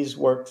he's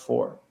worked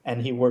for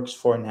and he works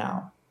for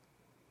now?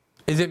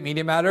 Is it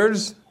Media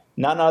Matters?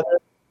 None other.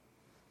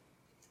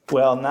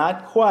 Well,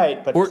 not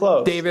quite, but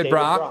close. David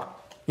Brock?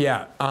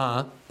 Yeah.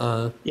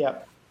 Yeah.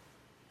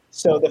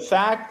 So the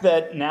fact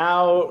that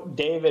now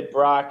David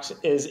Brock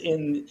is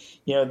in,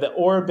 the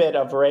orbit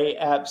of Ray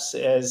Epps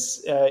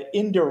as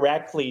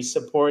indirectly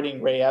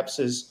supporting Ray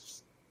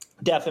Epps'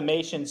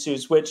 defamation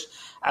suits, which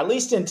at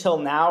least until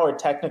now are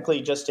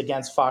technically just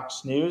against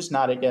Fox News,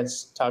 not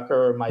against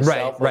Tucker or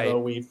myself, although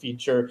we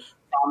feature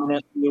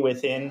prominently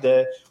within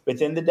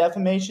the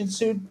defamation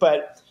suit.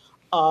 But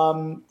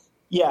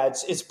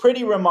it's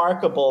pretty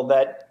remarkable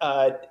that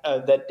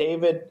that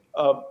David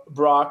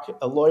Brock,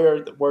 a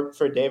lawyer that worked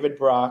for David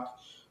Brock,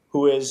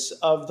 who is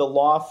of the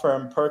law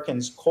firm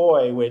Perkins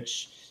Coie,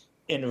 which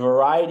in a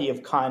variety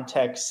of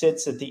contexts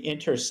sits at the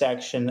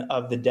intersection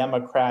of the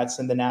Democrats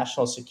and the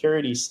national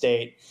security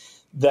state,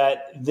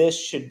 that this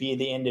should be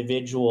the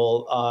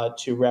individual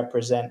to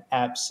represent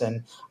Epps.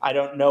 And I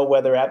don't know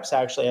whether Epps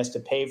actually has to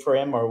pay for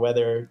him or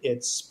whether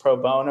it's pro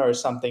bono or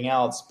something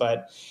else,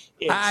 but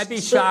I'd be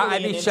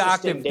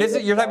shocked if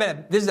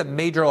this is a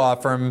major law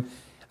firm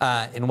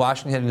in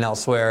Washington and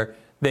elsewhere.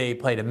 They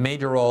played a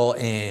major role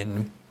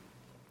in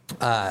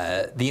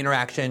the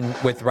interaction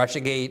with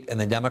Russiagate and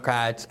the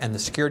Democrats and the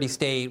security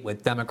state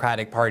with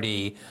Democratic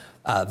Party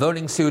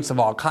voting suits of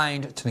all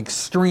kinds. It's an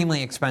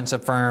extremely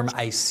expensive firm.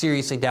 I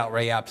seriously doubt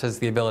Ray Epps has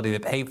the ability to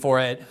pay for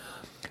it.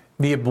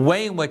 The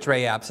way in which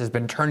Ray Epps has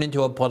been turned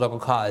into a political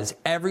cause,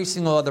 every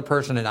single other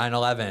person at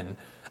 9/11,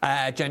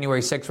 at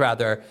January 6th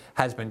rather,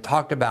 has been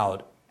talked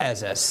about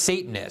as a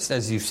Satanist,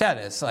 as you said,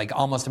 as like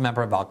almost a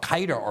member of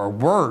Al-Qaeda or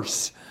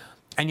worse.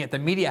 And yet the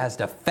media has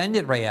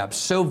defended Ray Epps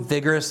so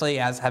vigorously,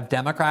 as have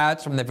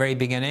Democrats from the very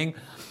beginning.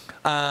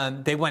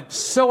 they went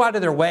so out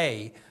of their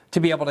way to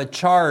be able to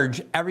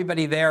charge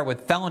everybody there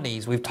with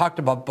felonies. We've talked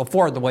about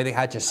before the way they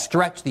had to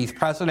stretch these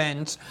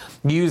precedents,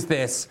 use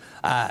this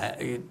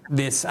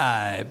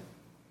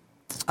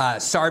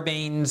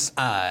Sarbanes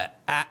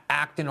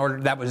Act in order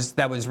that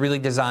was really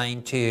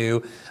designed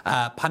to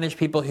punish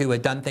people who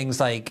had done things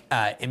like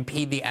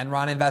impede the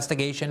Enron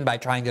investigation by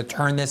trying to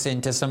turn this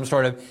into some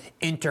sort of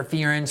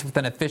interference with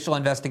an official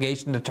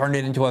investigation to turn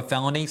it into a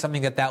felony,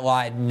 something that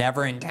law had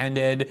never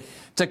intended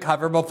to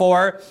cover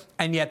before.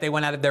 And yet they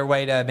went out of their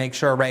way to make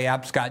sure Ray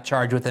Epps got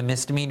charged with a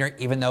misdemeanor,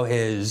 even though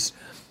his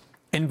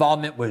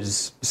involvement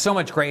was so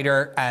much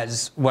greater,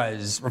 as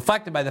was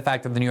reflected by the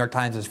fact that the New York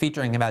Times was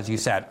featuring him, as you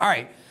said. All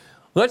right.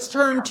 Let's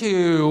turn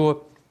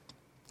to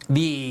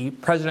the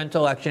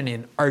presidential election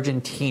in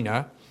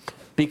Argentina,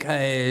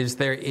 because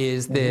there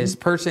is this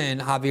person,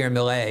 Javier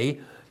Milei,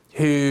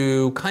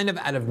 who kind of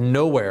out of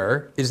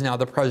nowhere is now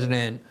the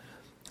president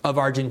of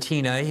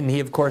Argentina. And he,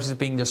 of course, is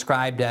being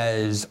described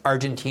as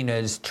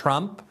Argentina's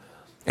Trump,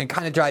 and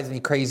kind of drives me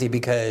crazy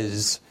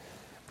because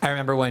I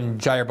remember when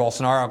Jair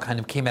Bolsonaro kind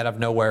of came out of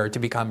nowhere to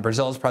become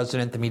Brazil's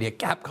president, the media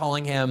kept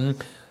calling him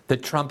the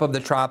Trump of the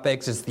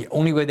tropics. It's the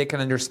only way they can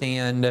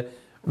understand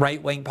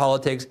right-wing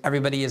politics.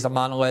 Everybody is a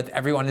monolith.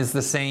 Everyone is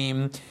the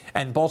same.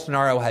 And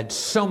Bolsonaro had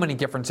so many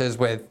differences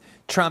with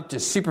Trump,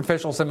 just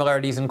superficial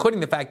similarities,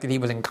 including the fact that he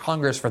was in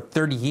Congress for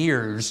 30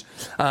 years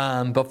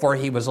before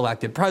he was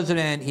elected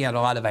president. He had a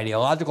lot of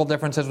ideological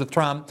differences with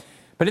Trump.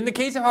 But in the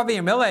case of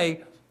Javier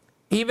Milei,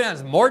 he even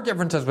has more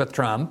differences with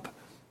Trump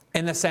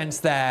in the sense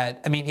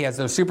that, I mean, he has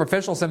those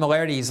superficial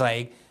similarities,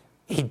 like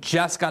he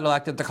just got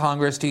elected to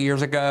Congress 2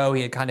 years ago.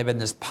 He had kind of been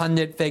this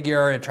pundit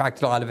figure,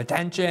 attracted a lot of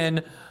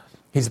attention.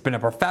 He's been a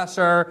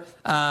professor.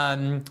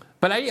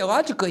 But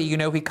ideologically, you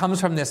know, he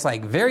comes from this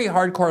like very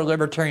hardcore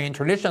libertarian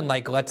tradition,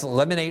 like let's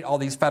eliminate all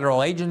these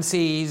federal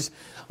agencies,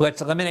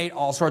 let's eliminate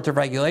all sorts of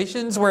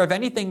regulations, where if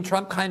anything,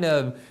 Trump kind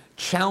of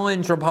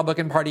challenged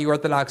Republican Party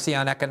orthodoxy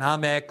on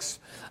economics,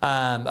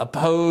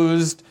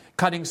 opposed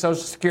cutting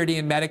Social Security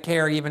and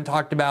Medicare, even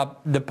talked about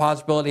the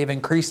possibility of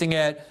increasing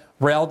it,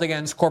 railed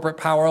against corporate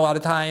power a lot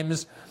of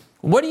times.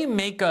 What do you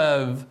make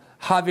of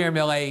Javier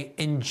Milei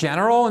in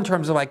general in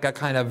terms of like a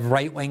kind of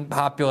right-wing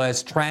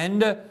populist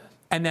trend,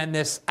 and then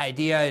this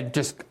idea of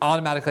just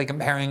automatically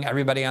comparing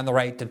everybody on the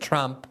right to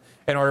Trump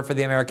in order for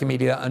the American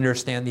media to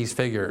understand these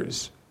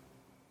figures?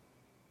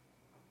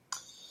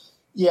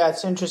 Yeah,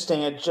 it's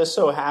interesting. It just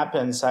so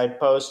happens I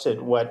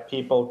posted what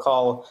people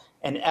call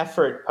an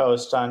effort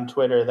post on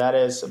Twitter. That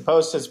is, a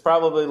post that's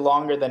probably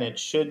longer than it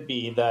should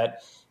be,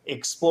 that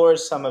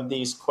explores some of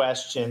these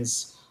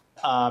questions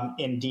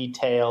in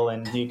detail,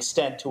 and the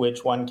extent to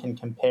which one can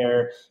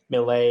compare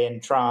Milei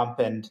and Trump,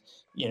 and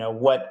you know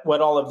what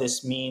all of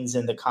this means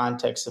in the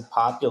context of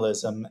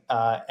populism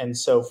and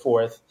so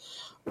forth.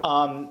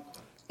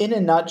 In a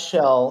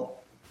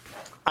nutshell,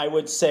 I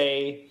would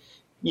say,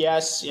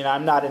 yes, you know,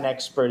 I'm not an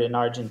expert in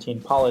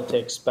Argentine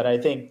politics, but I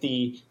think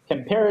the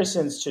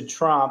comparisons to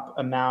Trump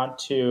amount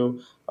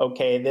to,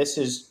 okay, this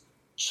is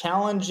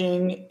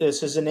challenging.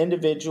 This is an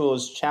individual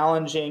who's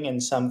challenging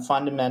in some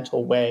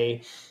fundamental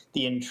way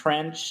the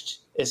entrenched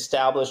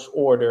established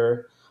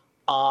order,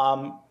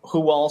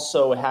 who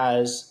also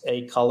has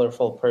a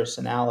colorful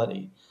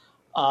personality.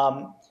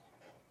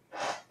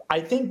 I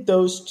think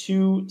those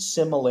two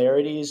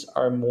similarities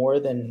are more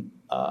than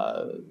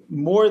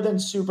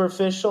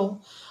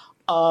superficial.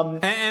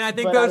 And I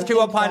think those two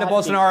apply to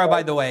Bolsonaro,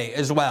 by the way,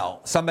 as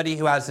well. Somebody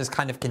who has this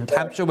kind of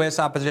contemptuous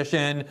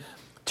opposition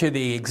to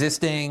the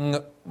existing,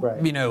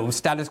 you know,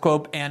 status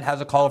quo and has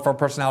a colorful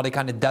personality,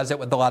 kind of does it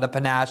with a lot of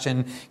panache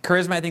and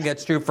charisma. I think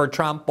that's true for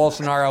Trump,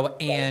 Bolsonaro,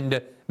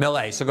 and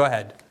Milei. So go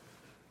ahead.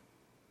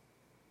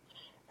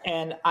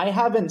 And I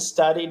haven't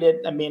studied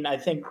it. I mean, I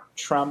think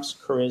Trump's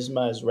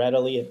charisma is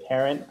readily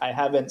apparent. I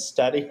haven't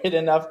studied it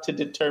enough to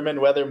determine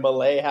whether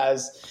Milei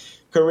has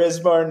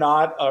charisma or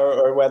not,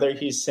 or whether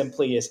he's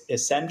simply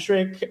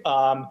eccentric.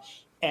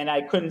 And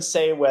I couldn't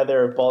say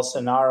whether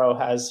Bolsonaro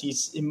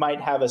he might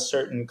have a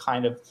certain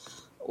kind of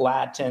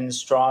Latin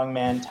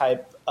strongman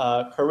type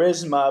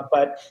charisma,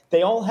 but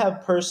they all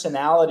have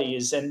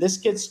personalities. And this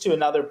gets to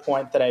another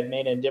point that I've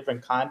made in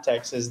different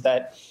contexts, is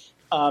that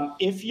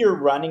if you're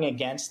running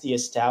against the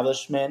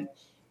establishment,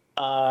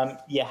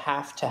 you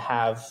have to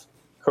have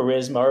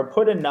charisma. Or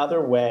put another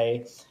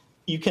way,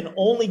 you can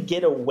only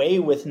get away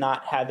with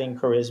not having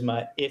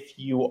charisma if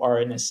you are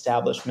an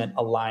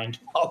establishment-aligned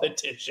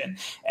politician.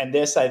 And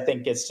this, I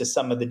think, gets to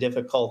some of the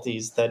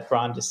difficulties that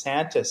Ron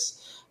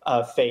DeSantis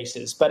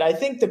faces. But I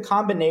think the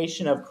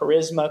combination of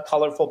charisma,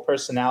 colorful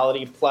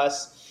personality,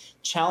 plus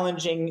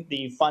challenging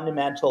the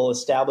fundamental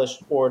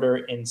established order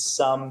in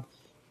some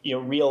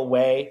real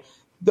way,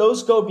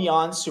 those go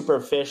beyond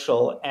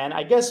superficial. And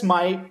I guess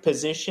my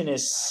position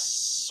is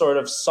sort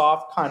of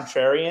soft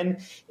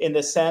contrarian, in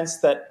the sense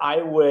that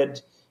I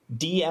would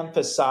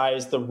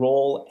de-emphasize the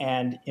role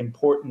and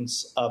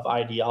importance of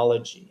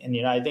ideology. And,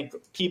 I think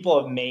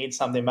people have made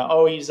something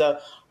about, he's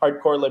a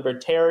hardcore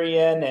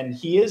libertarian, and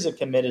he is a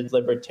committed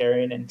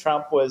libertarian. And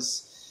Trump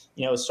was,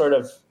 sort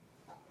of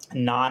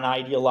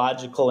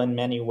non-ideological in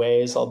many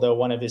ways, although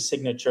one of his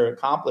signature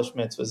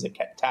accomplishments was a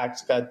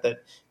tax cut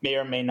that may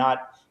or may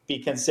not be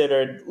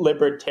considered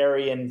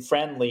libertarian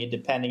friendly,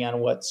 depending on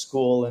what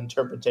school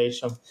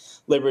interpretation of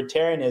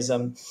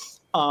libertarianism.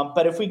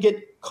 But if we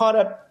get caught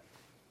up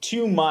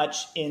too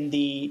much in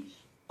the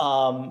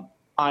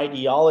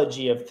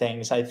ideology of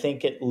things, I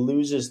think it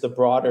loses the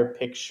broader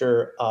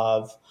picture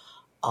of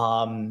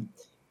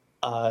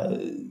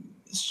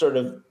sort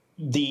of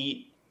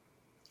the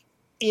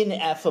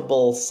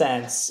ineffable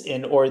sense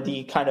or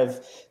the kind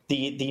of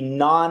the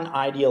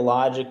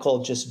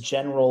non-ideological, just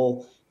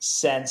general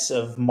sense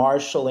of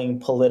marshaling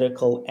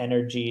political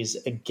energies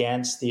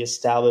against the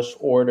established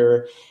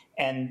order.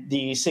 And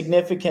the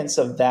significance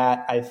of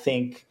that, I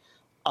think,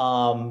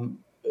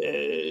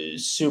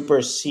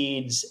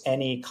 supersedes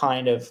any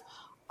kind of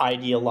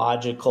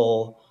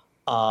ideological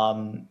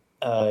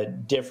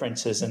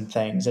differences and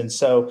things. And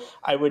so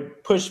I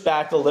would push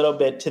back a little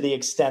bit to the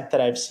extent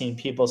that I've seen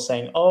people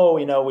saying, oh,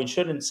 we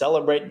shouldn't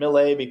celebrate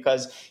Milei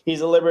because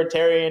he's a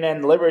libertarian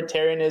and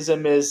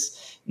libertarianism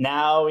is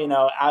now,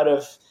 out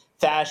of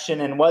fashion.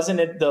 And wasn't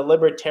it the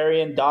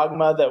libertarian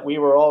dogma that we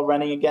were all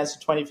running against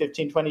in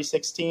 2015,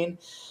 2016?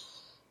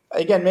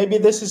 Again, maybe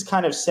this is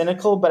kind of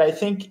cynical, but I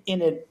think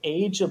in an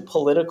age of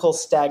political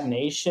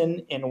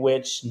stagnation in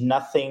which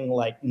nothing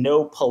like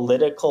no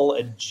political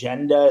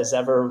agenda is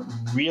ever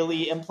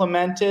really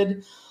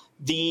implemented,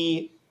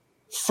 the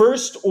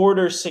first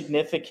order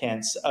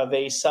significance of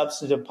a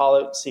substantive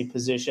policy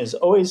position is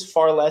always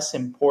far less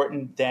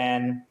important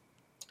than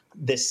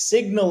the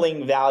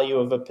signaling value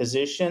of a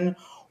position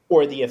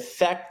or the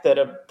effect that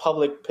a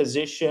public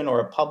position or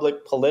a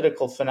public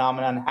political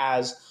phenomenon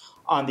has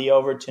on the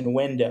Overton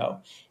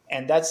window.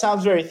 And that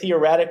sounds very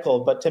theoretical,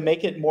 but to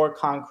make it more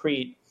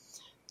concrete,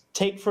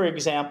 take, for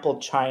example,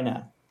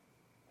 China.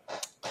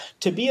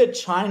 To be a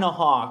China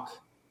hawk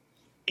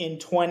in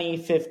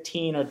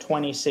 2015 or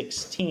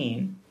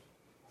 2016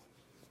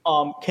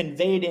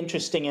 conveyed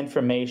interesting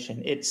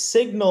information. It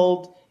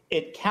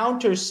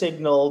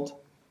counter-signaled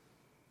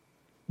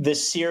the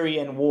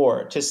Syrian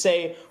war. To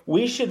say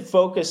we should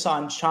focus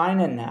on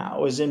China now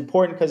was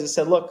important because it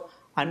said, look,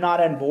 I'm not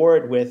on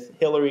board with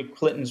Hillary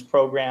Clinton's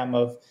program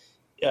of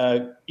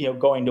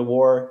going to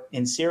war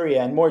in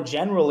Syria. And more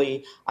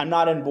generally, I'm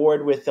not on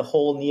board with the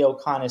whole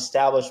neocon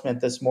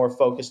establishment that's more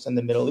focused on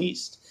the Middle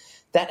East.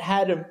 That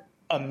had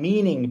a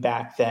meaning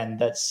back then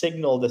that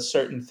signaled a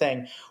certain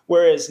thing.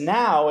 Whereas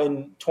now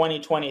in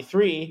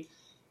 2023,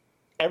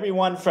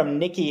 everyone from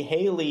Nikki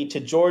Haley to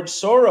George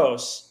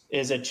Soros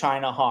is a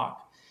China hawk.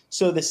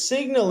 So the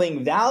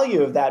signaling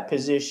value of that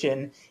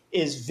position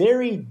is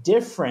very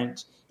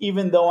different,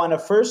 even though on a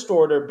first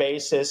order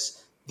basis,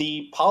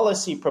 the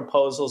policy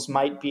proposals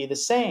might be the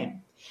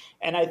same.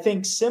 And I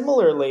think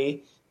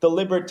similarly, the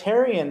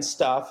libertarian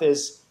stuff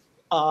is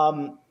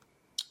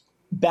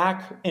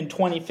back in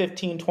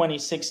 2015,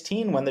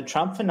 2016, when the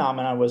Trump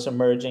phenomenon was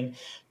emerging,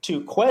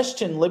 to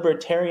question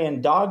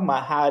libertarian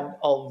dogma had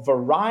a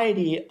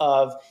variety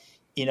of,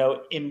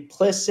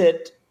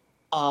 implicit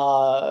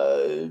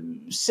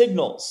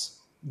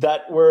signals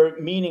that were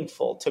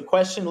meaningful. To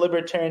question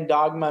libertarian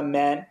dogma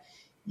meant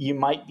you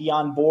might be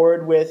on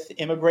board with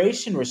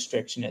immigration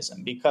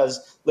restrictionism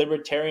because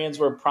libertarians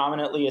were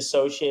prominently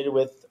associated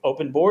with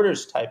open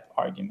borders type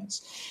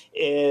arguments.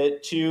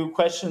 To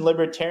question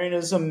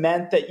libertarianism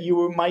meant that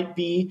you might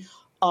be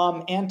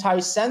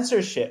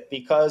anti-censorship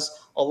because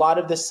a lot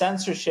of the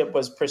censorship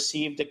was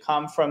perceived to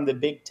come from the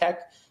big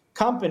tech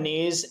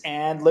companies,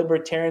 and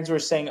libertarians were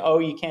saying, oh,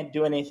 you can't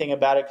do anything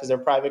about it because they're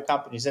private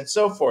companies and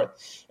so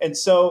forth. And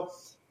so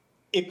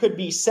it could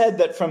be said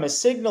that from a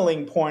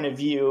signaling point of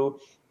view,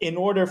 in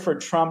order for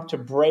Trump to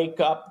break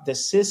up the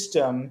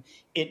system,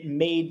 it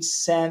made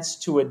sense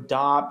to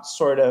adopt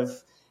sort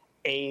of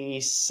a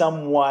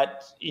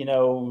somewhat,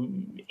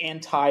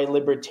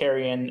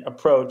 anti-libertarian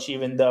approach,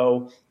 even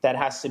though that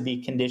has to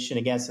be conditioned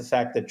against the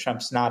fact that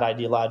Trump's not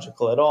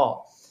ideological at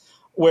all.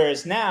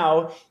 Whereas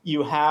now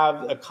you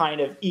have a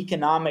kind of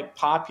economic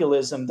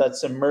populism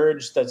that's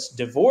emerged that's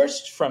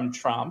divorced from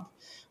Trump,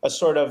 a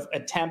sort of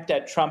attempt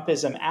at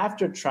Trumpism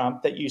after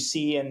Trump that you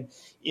see in,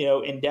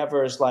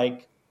 endeavors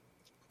like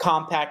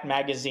Compact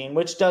Magazine,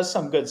 which does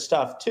some good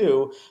stuff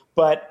too,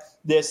 but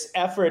this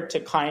effort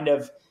to kind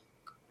of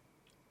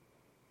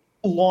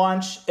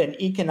launch an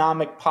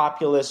economic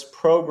populist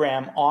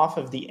program off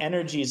of the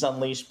energies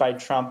unleashed by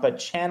Trump, but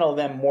channel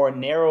them more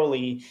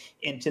narrowly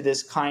into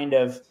this kind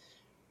of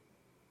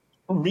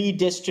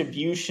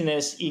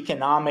redistributionist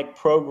economic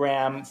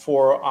program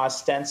for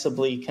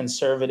ostensibly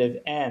conservative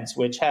ends,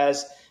 which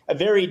has a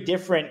very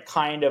different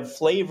kind of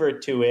flavor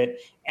to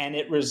it. And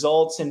it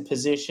results in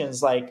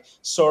positions like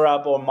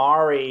Sohrab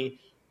Omari,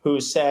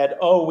 who said,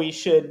 oh, we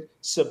should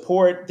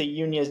support the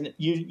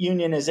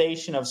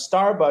unionization of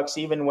Starbucks,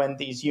 even when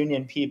these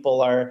union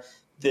people are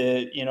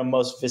the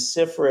most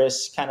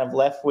vociferous kind of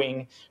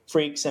left-wing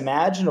freaks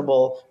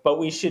imaginable, but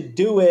we should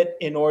do it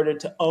in order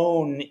to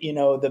own,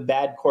 the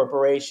bad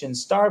corporation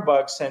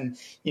Starbucks. And,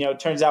 it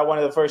turns out one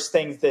of the first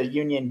things the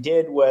union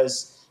did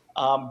was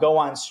go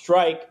on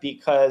strike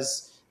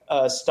because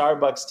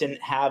Starbucks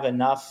didn't have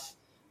enough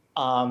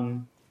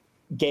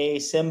gay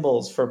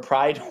symbols for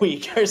Pride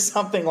Week or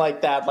something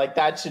like that. Like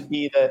that should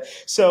be the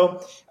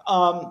so.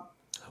 Well,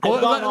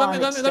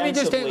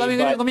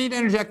 let me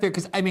interject there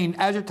because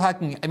as you're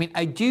talking,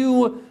 I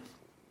do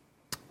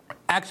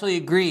actually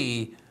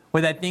agree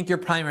with I think your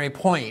primary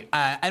point.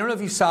 I don't know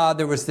if you saw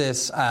there was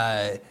this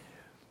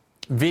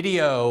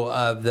video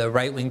of the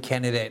right-wing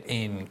candidate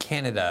in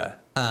Canada.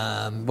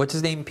 What's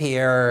his name?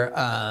 Pierre.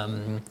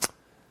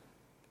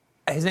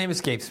 His name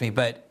escapes me,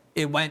 but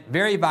it went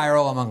very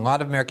viral among a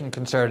lot of American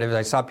conservatives.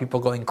 I saw people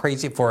going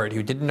crazy for it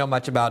who didn't know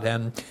much about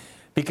him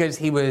because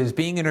he was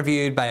being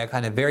interviewed by a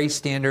kind of very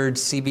standard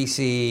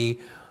CBC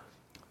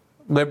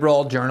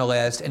liberal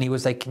journalist, and he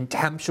was like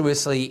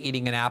contemptuously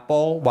eating an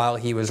apple while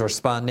he was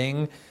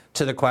responding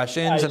to the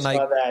questions. I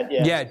saw that,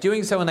 yes. Yeah,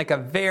 doing so in like a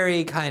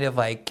very kind of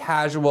like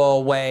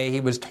casual way.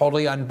 He was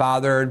totally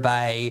unbothered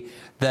by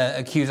the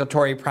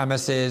accusatory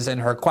premises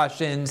and her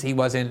questions. He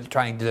wasn't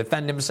trying to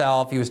defend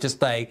himself. He was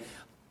just like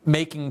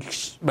making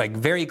like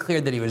very clear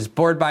that he was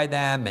bored by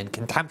them and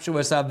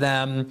contemptuous of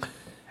them.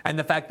 And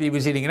the fact that he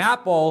was eating an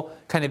apple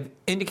kind of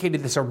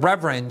indicated this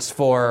irreverence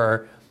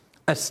for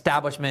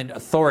establishment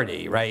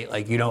authority, right?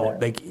 Like you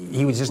don't like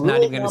he was just not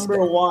even going to.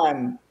 Number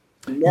one.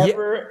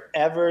 Never,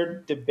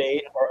 ever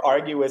debate or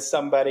argue with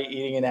somebody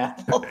eating an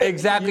apple.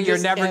 Exactly. You're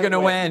never going to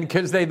win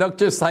because they look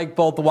just like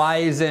both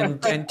wise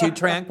and too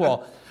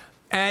tranquil.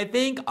 And I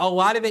think a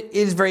lot of it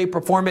is very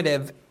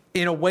performative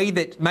in a way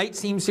that might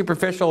seem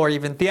superficial or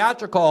even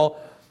theatrical.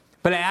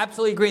 But I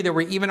absolutely agree. There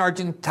were even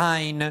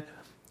Argentine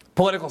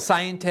political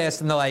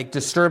scientists and they're like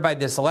disturbed by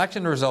this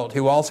election result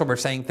who also were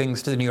saying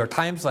things to the New York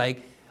Times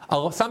like,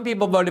 some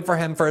people voted for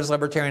him for his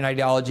libertarian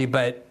ideology,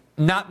 but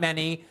not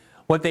many.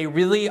 What they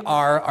really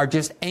are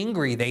just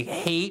angry. They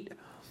hate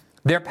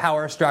their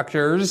power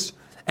structures,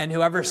 and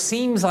whoever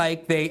seems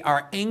like they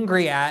are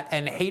angry at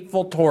and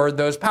hateful toward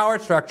those power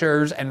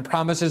structures and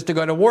promises to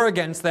go to war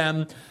against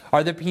them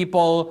are the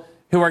people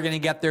who are going to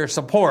get their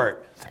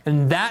support.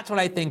 And that's what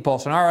I think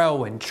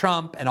Bolsonaro and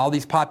Trump and all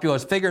these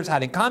populist figures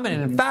had in common.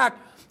 And in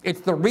fact,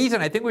 it's the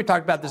reason, I think we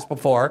talked about this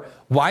before,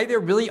 why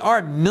there really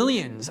are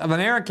millions of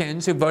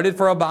Americans who voted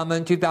for Obama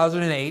in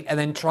 2008 and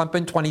then Trump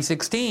in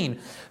 2016.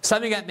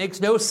 Something that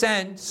makes no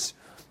sense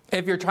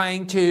if you're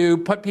trying to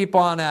put people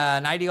on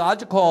a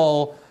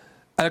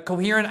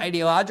coherent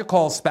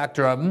ideological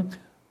spectrum,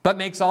 but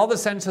makes all the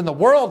sense in the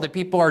world that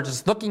people are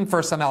just looking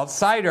for some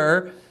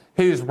outsider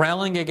who's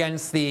railing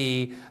against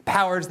the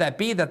powers that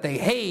be that they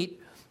hate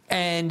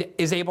and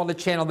is able to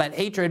channel that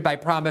hatred by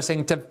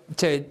promising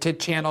to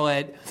channel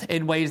it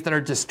in ways that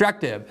are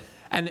destructive.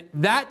 And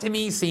that to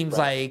me seems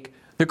like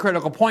the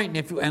critical point.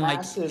 Even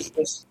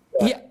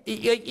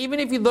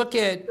if you look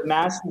at... The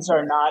masses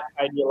are not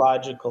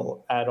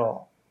ideological at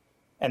all.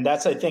 And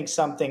that's, I think,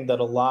 something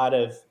that a lot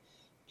of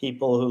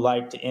people who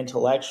like to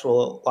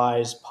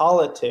intellectualize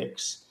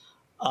politics,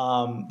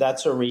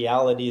 that's a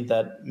reality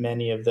that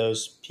many of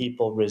those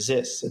people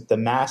resist. That the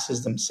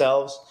masses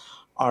themselves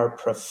are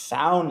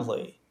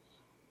profoundly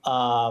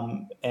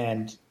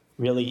and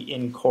really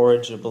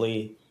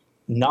incorrigibly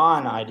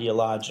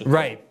non-ideological.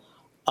 Right.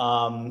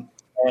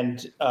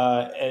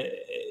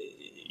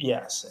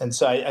 Yes. And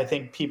so I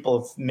think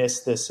people have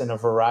missed this in a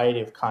variety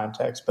of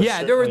contexts. But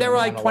yeah, there were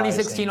like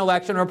 2016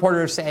 election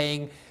reporters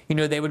saying,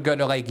 they would go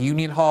to like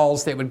union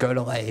halls, they would go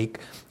to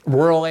like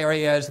rural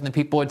areas, and the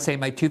people would say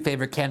my two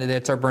favorite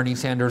candidates are Bernie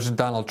Sanders and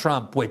Donald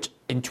Trump, which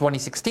in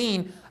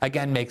 2016,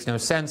 again, makes no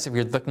sense if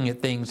you're looking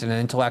at things in an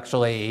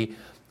intellectually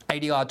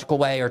ideological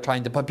way or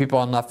trying to put people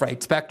on left-right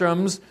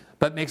spectrums,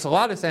 but makes a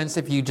lot of sense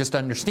if you just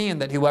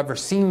understand that whoever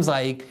seems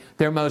like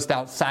they're most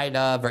outside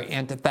of or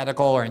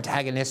antithetical or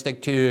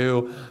antagonistic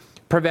to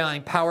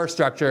prevailing power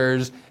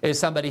structures is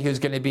somebody who's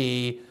going to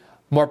be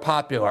more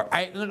popular.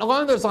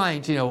 Along those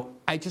lines,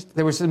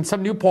 there was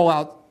some new poll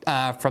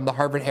out from the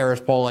Harvard-Harris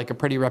poll, like a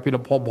pretty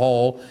reputable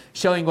poll,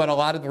 showing what a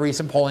lot of the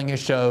recent polling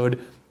has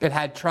showed. It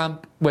had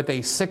Trump with a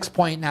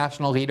 6-point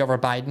national lead over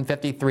Biden,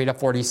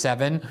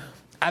 53-47.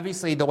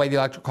 Obviously, the way the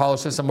electoral college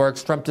system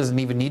works, Trump doesn't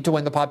even need to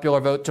win the popular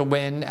vote to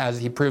win, as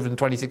he proved in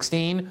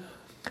 2016.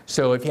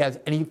 So if he has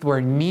anywhere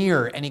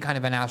near any kind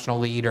of a national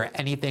lead or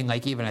anything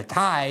like even a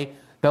tie,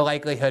 the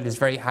likelihood is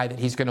very high that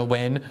he's going to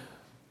win.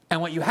 And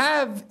what you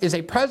have is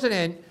a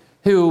presidential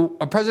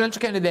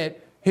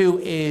candidate who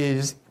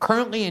is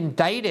currently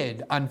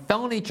indicted on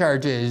felony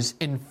charges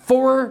in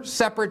 4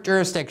 separate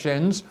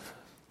jurisdictions,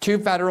 2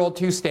 federal,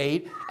 2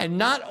 state, and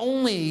not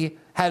only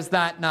has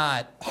that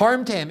not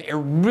harmed him, it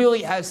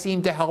really has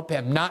seemed to help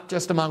him, not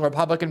just among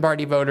Republican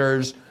Party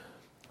voters,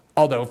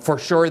 although for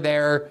sure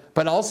there,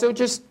 but also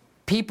just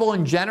people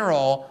in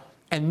general.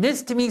 And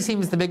this to me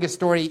seems the biggest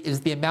story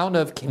is the amount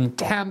of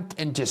contempt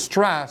and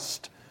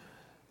distrust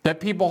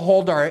that people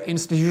hold our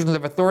institutions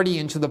of authority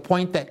in, to the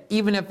point that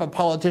even if a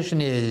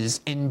politician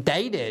is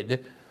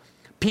indicted,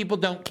 people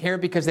don't care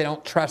because they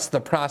don't trust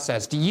the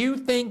process. Do you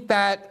think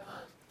that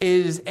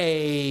is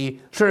a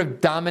sort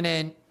of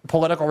dominant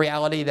political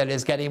reality that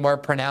is getting more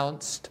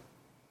pronounced?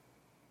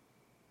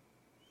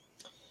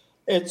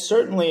 It's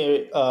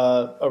certainly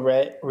a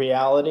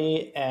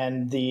reality,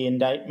 and the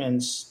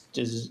indictments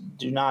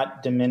do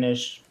not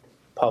diminish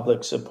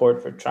public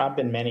support for Trump.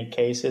 In many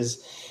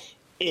cases,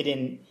 it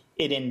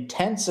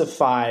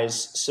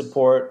intensifies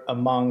support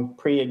among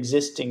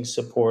pre-existing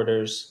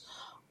supporters,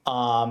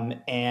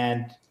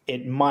 and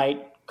it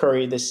might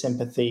curry the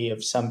sympathy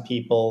of some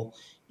people,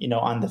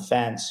 on the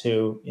fence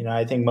who,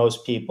 I think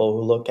most people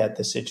who look at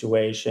the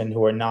situation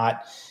who are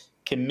not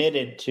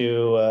committed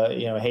to,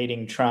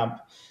 hating Trump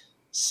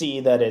see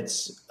that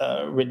it's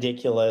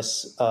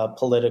ridiculous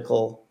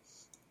political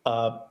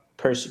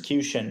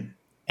persecution.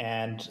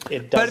 And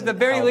it doesn't. But at the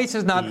very least,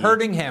 it's not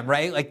hurting him,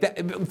 right?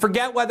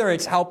 Forget whether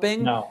it's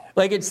helping. No.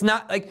 It's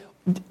not like,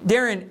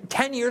 Darren,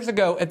 10 years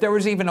ago, if there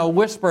was even a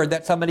whisper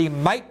that somebody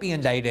might be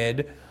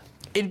indicted,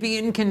 it'd be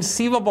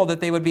inconceivable that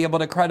they would be able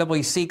to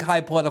credibly seek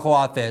high political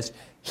office.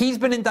 He's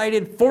been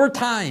indicted 4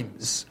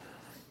 times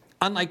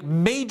on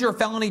major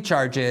felony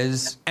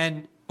charges,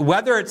 and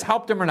whether it's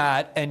helped him or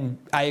not, and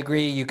I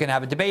agree you can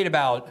have a debate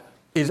about,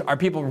 are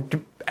people,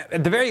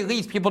 at the very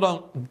least, people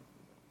don't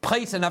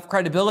place enough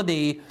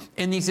credibility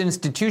in these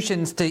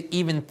institutions to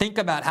even think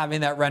about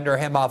having that render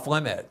him off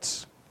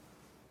limits.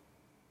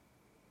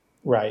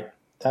 Right.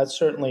 That's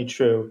certainly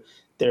true.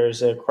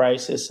 There's a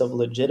crisis of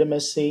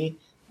legitimacy,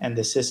 and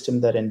the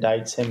system that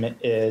indicts him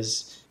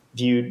is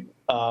viewed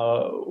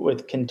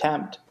with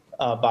contempt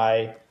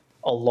by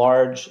a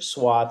large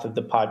swath of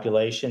the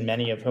population,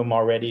 many of whom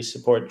already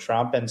support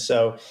Trump. And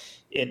so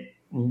it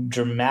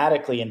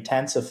dramatically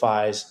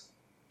intensifies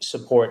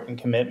support and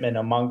commitment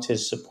amongst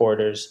his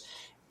supporters,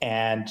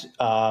 and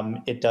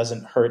it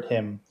doesn't hurt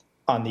him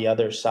on the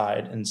other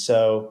side. And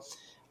so,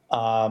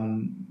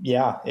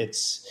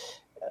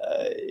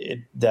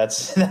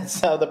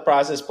 that's how the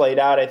process played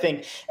out. I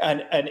think,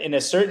 and in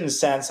a certain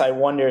sense, I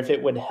wonder if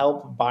it would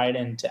help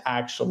Biden to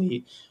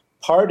actually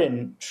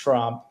pardon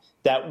Trump.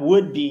 That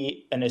would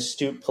be an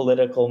astute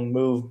political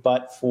move,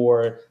 but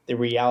for the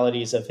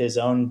realities of his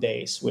own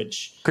base,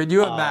 which could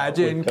you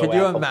imagine?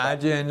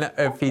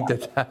 If he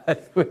did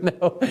that?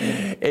 No,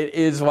 it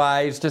is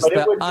wise. Just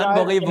the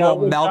unbelievable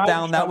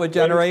meltdown that would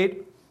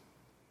generate.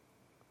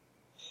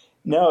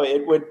 No,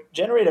 it would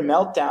generate a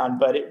meltdown,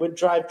 but it would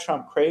drive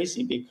Trump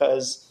crazy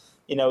because,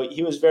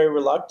 he was very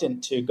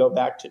reluctant to go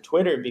back to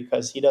Twitter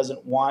because he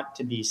doesn't want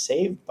to be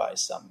saved by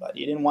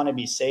somebody. He didn't want to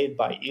be saved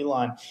by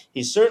Elon.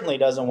 He certainly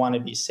doesn't want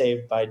to be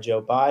saved by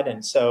Joe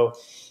Biden. So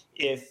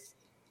if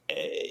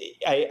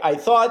I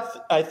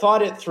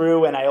thought it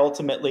through, and I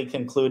ultimately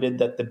concluded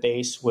that the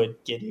base would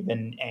get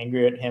even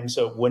angrier at him,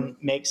 so it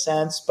wouldn't make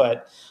sense.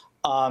 But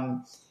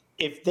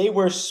if they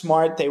were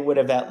smart, they would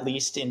have at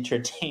least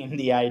entertained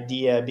the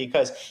idea,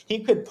 because he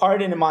could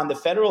pardon him on the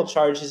federal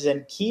charges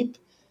and keep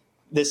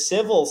the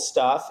civil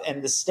stuff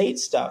and the state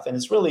stuff. And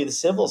it's really the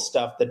civil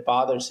stuff that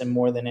bothers him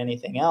more than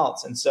anything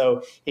else. And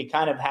so he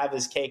kind of have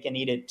his cake and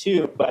eat it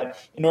too. But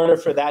in order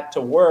for that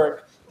to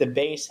work, the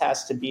base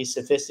has to be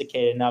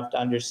sophisticated enough to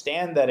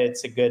understand that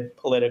it's a good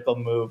political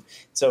move.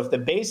 So if the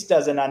base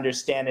doesn't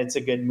understand it's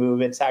a good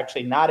move, it's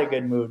actually not a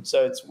good move.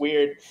 So it's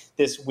weird,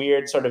 this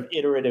weird sort of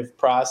iterative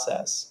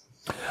process.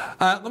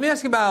 Let me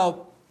ask you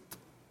about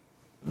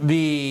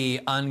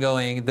the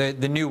ongoing,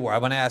 the new war. I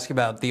want to ask you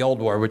about the old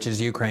war, which is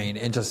Ukraine,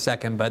 in just a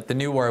second, but the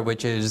new war,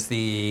 which is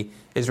the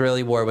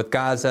Israeli war with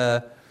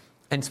Gaza,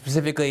 and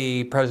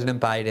specifically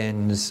President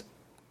Biden's,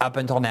 up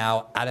until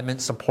now,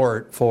 adamant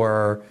support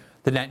for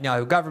the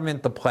Netanyahu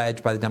government, the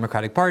pledge by the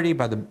Democratic Party,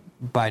 by the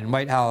Biden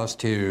White House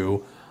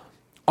to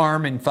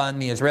arm and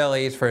fund the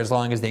Israelis for as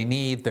long as they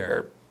need.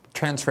 They're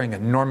transferring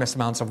enormous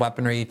amounts of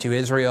weaponry to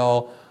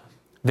Israel.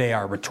 They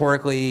are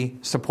rhetorically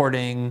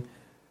supporting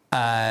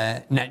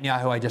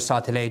Netanyahu. I just saw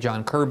today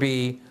John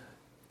Kirby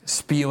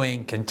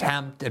spewing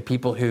contempt at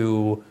people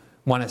who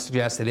want to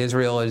suggest that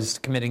Israel is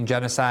committing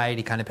genocide.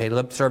 He kind of paid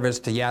lip service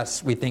to,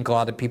 yes, we think a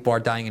lot of people are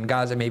dying in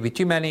Gaza, maybe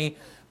too many,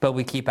 but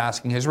we keep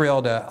asking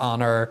Israel to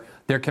honor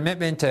their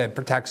commitment to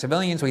protect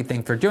civilians. We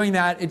think they're doing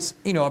that. It's,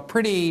 a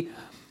pretty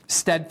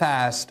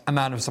steadfast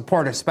amount of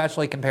support,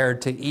 especially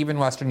compared to even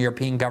Western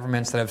European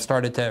governments that have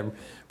started to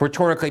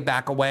rhetorically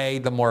back away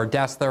the more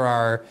deaths there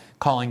are,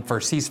 calling for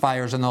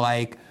ceasefires and the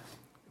like,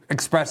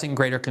 expressing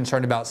greater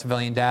concern about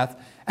civilian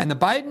death. And the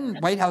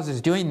Biden White House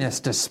is doing this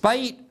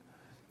despite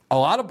a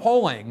lot of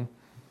polling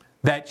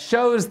that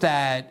shows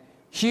that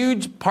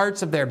huge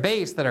parts of their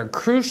base that are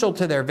crucial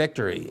to their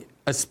victory,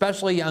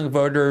 especially young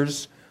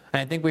voters, and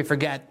I think we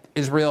forget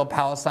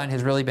Israel-Palestine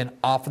has really been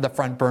off of the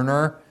front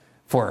burner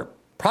for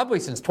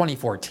probably since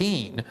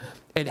 2014.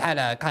 It had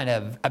a kind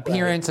of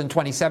appearance in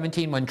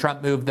 2017 when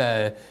Trump moved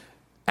the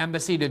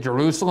embassy to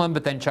Jerusalem,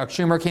 but then Chuck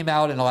Schumer came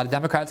out and a lot of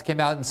Democrats came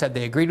out and said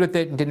they agreed with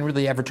it and didn't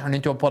really ever turn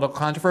into a political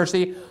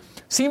controversy.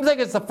 Seems like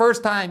it's the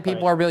first time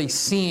people are really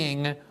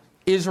seeing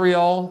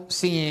Israel,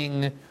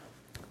 seeing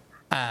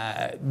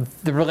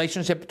the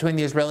relationship between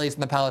the Israelis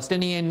and the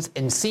Palestinians,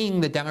 and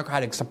seeing the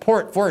Democratic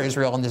support for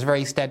Israel in this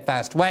very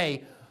steadfast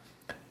way.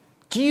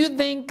 Do you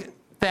think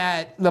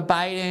that the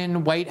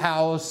Biden White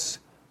House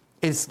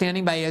is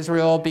standing by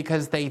Israel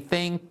because they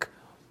think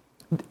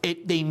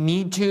they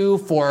need to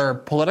for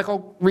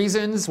political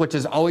reasons, which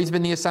has always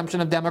been the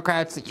assumption of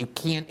Democrats, that you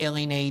can't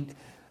alienate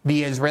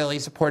the Israeli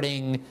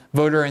supporting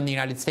voter in the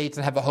United States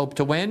and have a hope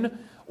to win?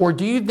 Or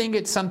do you think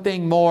it's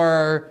something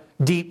more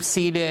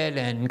deep-seated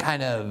and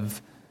kind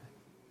of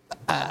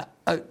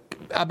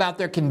about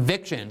their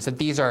convictions, that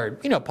these are,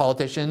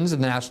 politicians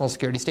in the national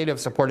security state who have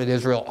supported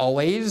Israel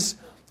always,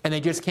 and they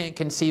just can't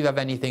conceive of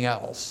anything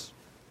else?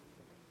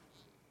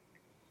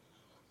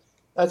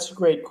 That's a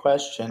great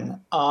question.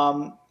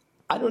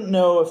 I don't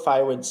know if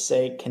I would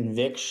say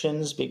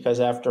convictions, because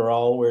after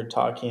all, we're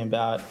talking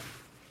about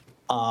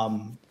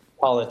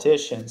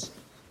politicians,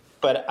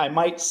 but I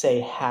might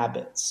say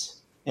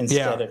habits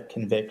instead of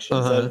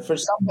convictions. For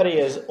somebody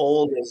as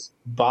old as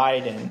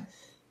Biden,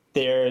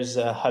 there's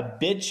a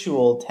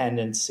habitual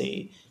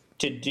tendency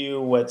to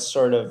do what's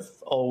sort of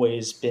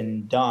always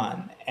been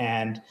done.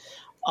 And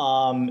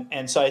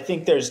so I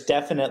think there's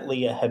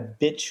definitely a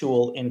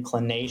habitual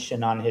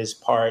inclination on his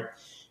part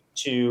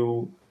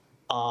to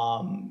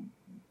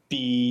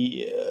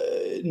be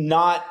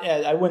not,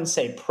 I wouldn't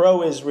say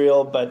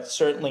pro-Israel, but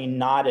certainly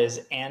not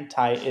as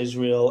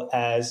anti-Israel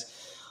as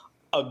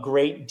a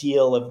great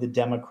deal of the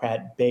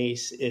Democrat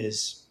base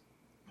is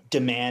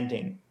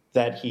demanding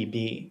that he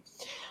be.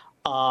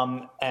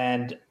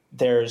 And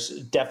there's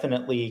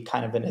definitely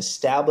kind of an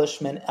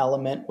establishment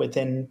element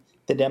within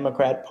the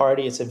Democrat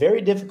Party. It's a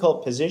very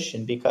difficult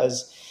position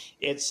because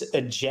it's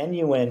a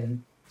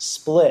genuine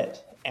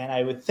split. And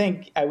I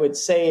would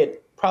say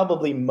it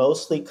probably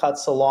mostly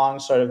cuts along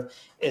sort of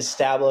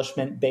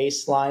establishment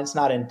baselines,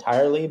 not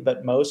entirely,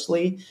 but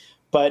mostly.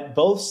 But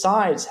both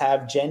sides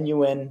have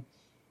genuine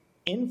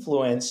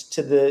influence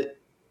to the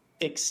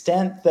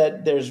extent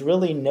that there's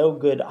really no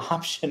good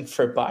option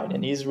for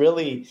Biden. He's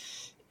really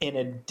in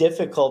a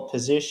difficult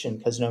position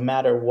because no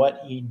matter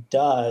what he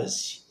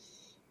does,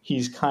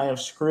 he's kind of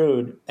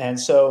screwed. And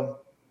so,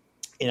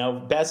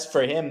 best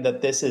for him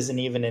that this isn't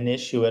even an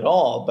issue at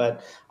all,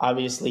 but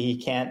obviously he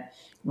can't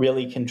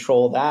really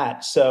control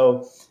that.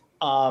 So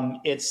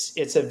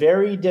it's a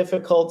very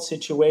difficult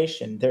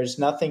situation. There's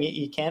nothing,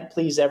 you can't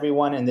please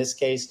everyone. In this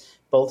case,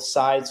 both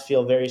sides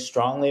feel very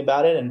strongly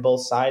about it, and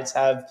both sides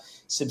have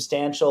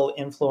substantial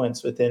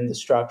influence within the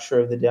structure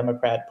of the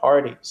Democrat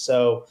Party.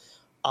 So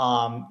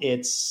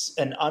it's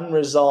an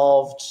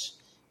unresolved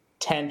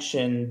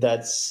tension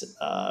that's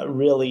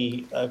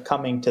really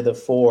coming to the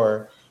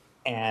fore,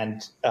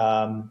 and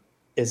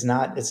it's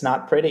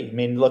not pretty. I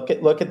mean, look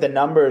at the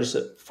numbers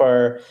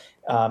for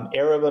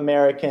Arab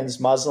Americans,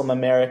 Muslim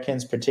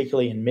Americans,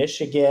 particularly in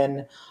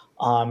Michigan.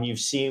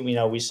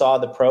 We saw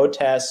the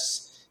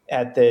protests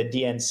at the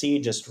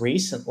DNC just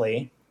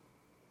recently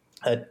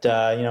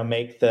that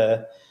make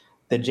the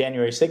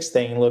January 6th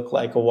thing look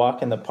like a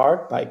walk in the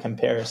park by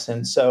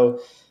comparison. So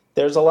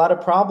there's a lot of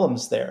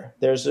problems there.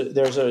 There's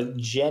a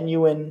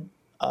genuine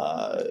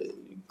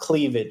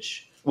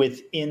cleavage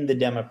within the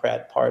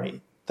Democrat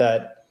Party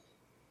that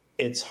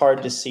it's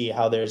hard to see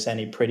how there's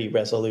any pretty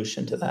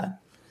resolution to that.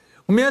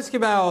 Let me ask you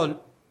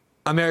about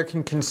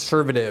American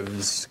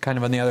conservatives, kind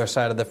of on the other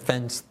side of the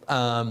fence,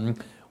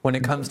 when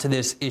it comes to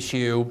this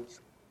issue.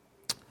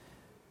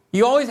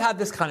 You always have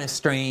this kind of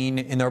strain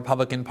in the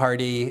Republican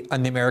Party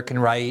on the American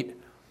right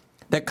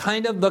that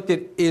kind of looked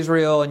at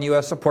Israel and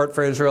U.S. support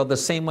for Israel the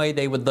same way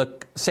they would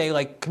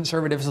like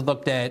conservatives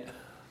looked at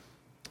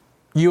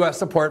U.S.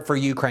 support for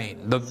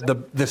Ukraine,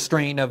 the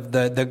strain of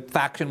the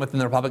faction within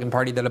the Republican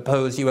Party that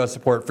opposed U.S.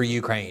 support for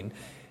Ukraine.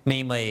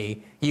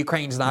 Namely,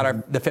 Ukraine's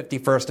not the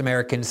 51st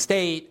American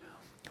state.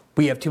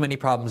 We have too many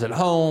problems at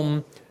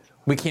home.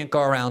 We can't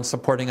go around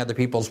supporting other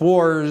people's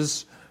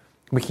wars.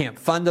 We can't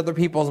fund other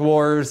people's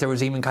wars. There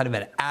was even kind of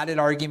an added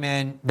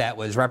argument that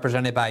was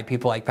represented by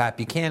people like Pat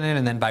Buchanan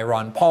and then by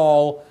Ron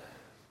Paul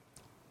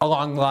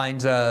along the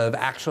lines of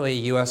actually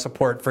U.S.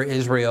 support for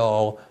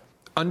Israel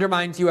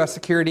undermines U.S.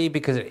 security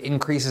because it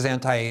increases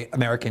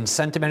anti-American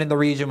sentiment in the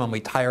region when we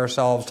tie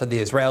ourselves to the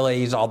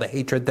Israelis, all the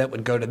hatred that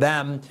would go to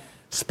them,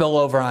 spill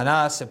over on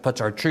us, it puts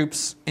our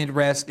troops in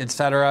risk,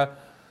 etc.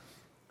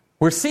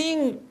 We're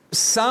seeing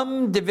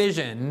some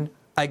division,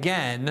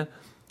 again,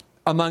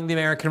 among the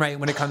American right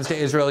when it comes to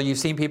Israel. You've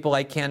seen people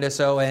like Candace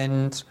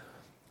Owens,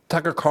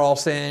 Tucker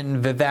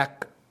Carlson,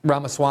 Vivek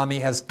Ramaswamy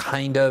has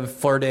kind of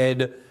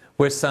flirted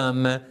with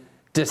some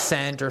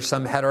dissent or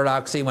some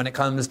heterodoxy when it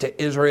comes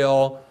to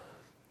Israel.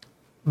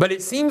 But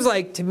it seems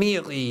like, to me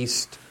at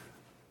least,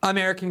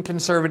 American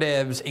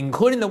conservatives,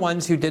 including the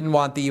ones who didn't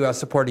want the U.S.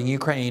 supporting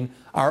Ukraine,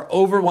 are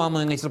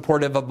overwhelmingly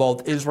supportive of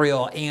both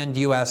Israel and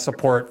U.S.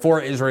 support for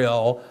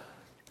Israel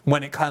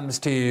when it comes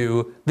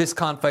to this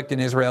conflict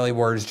and Israeli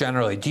wars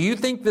generally. Do you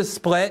think this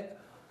split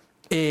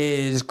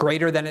is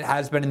greater than it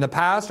has been in the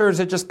past, or is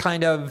it just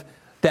kind of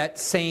that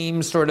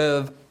same sort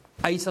of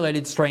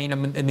isolated strain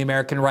in the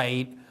American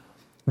right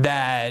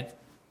that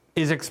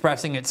is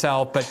expressing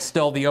itself, but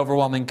still the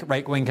overwhelming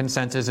right-wing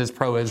consensus is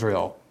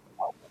pro-Israel?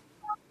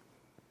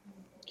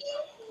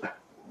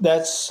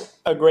 That's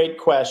a great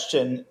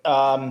question,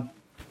 and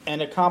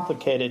a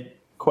complicated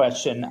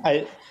question.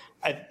 I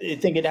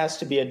think it has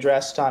to be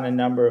addressed on a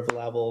number of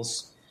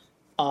levels.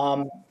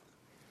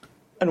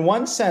 in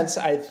one sense,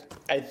 I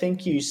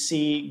think you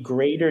see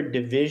greater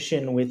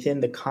division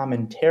within the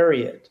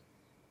commentariat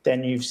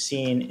than you've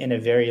seen in a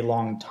very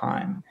long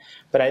time.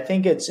 But I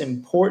think it's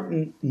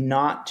important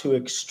not to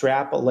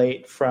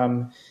extrapolate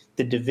from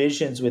the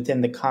divisions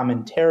within the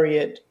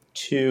commentariat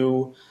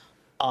to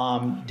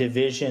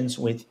divisions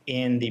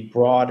within the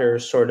broader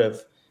sort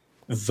of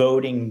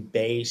voting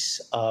base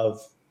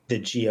of the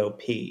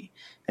GOP.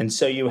 And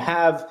so you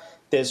have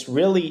this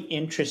really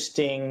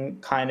interesting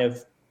kind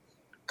of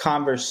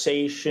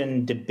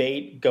conversation,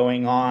 debate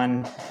going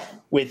on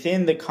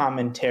within the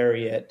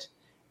commentariat,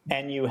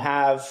 and you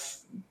have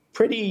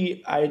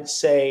pretty, I'd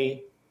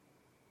say,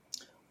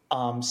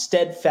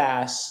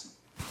 steadfast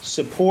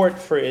support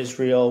for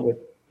Israel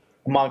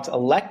amongst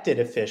elected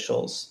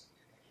officials,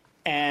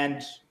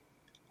 and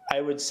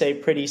I would say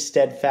pretty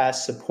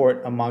steadfast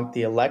support among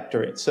the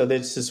electorate. So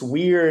there's this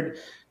weird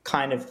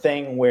kind of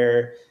thing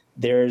where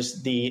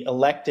there's the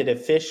elected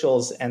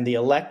officials and the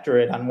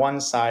electorate on one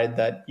side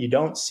that you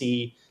don't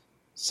see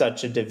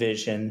such a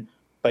division,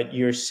 but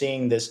you're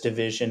seeing this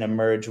division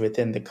emerge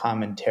within the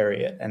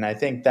commentariat. And I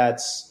think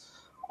that's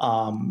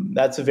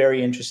a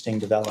very interesting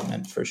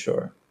development for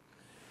sure.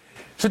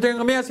 So Darren,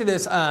 let me ask you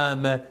this.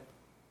 I've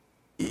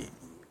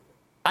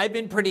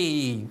been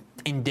pretty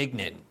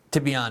indignant, to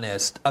be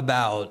honest,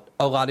 about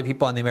a lot of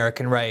people on the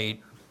American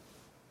right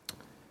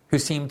who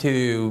seem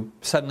to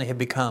suddenly have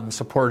become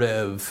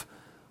supportive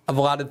of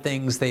a lot of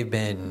things they've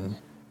been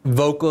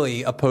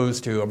vocally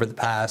opposed to over the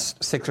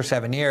past 6 or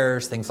 7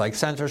 years, things like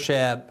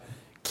censorship,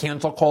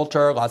 cancel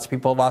culture. Lots of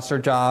people lost their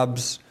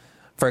jobs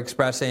for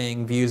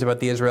expressing views about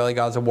the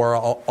Israeli-Gaza war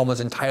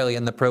almost entirely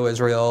in the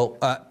pro-Israel,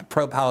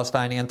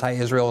 pro-Palestine,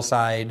 anti-Israel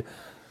side.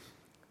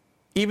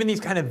 Even these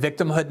kind of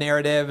victimhood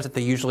narratives that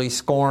they usually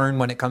scorn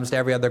when it comes to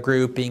every other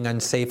group, being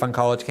unsafe on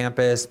college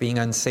campus, being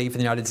unsafe in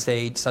the United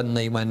States,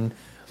 suddenly when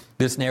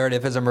this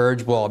narrative has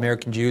emerged, well,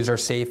 American Jews are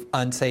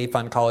unsafe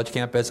on college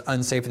campus,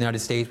 unsafe in the United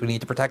States, we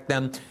need to protect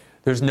them.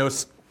 There's no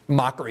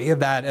mockery of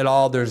that at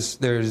all.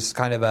 There's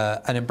kind of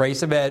an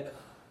embrace of it.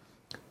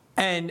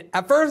 And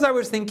at first I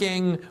was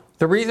thinking,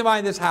 the reason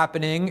why this is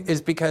happening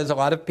is because a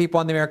lot of people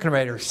on the American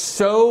right are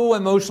so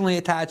emotionally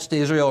attached to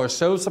Israel or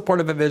so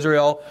supportive of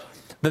Israel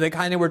that they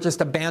kind of were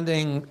just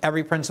abandoning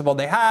every principle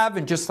they have,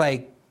 and just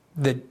like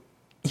the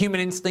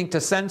human instinct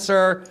to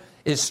censor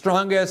is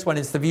strongest when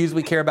it's the views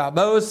we care about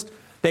most,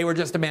 they were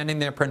just abandoning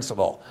their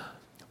principle.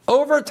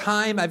 Over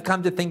time, I've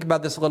come to think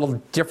about this a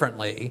little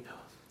differently,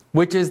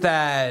 which is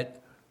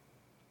that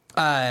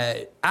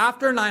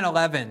after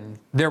 9/11,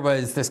 there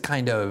was this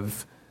kind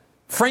of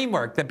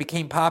framework that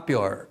became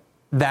popular,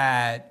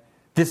 that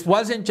this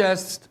wasn't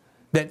just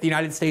that the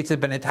United States had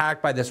been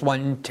attacked by this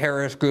one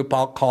terrorist group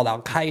called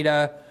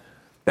Al-Qaeda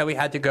that we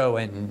had to go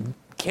and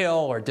kill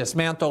or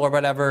dismantle or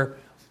whatever,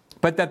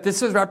 but that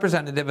this is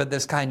representative of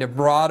this kind of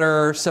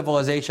broader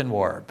civilization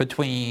war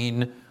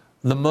between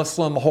the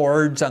Muslim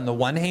hordes on the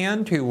one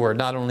hand, who were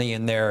not only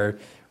in their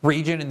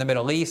region in the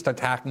Middle East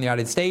attacking the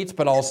United States,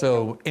 but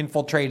also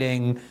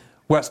infiltrating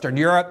Western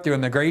Europe through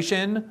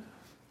immigration,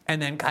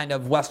 and then kind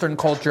of Western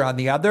culture on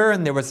the other.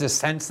 And there was this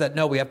sense that,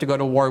 no, we have to go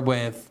to war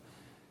with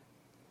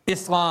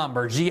Islam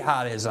or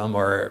jihadism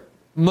or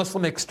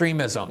Muslim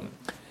extremism.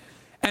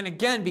 And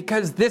again,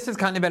 because this has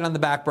kind of been on the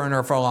back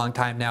burner for a long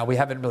time now, we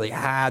haven't really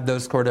had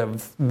those sort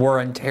of war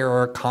and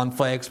terror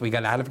conflicts. We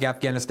got out of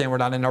Afghanistan. We're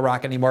not in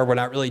Iraq anymore. We're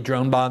not really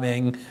drone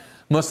bombing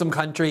Muslim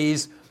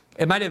countries.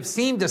 It might have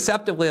seemed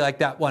deceptively like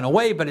that went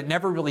away, but it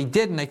never really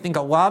did. And I think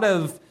a lot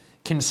of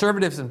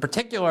conservatives in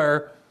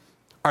particular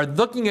are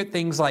looking at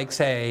things like,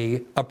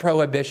 say, a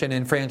prohibition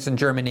in France and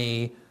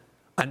Germany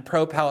on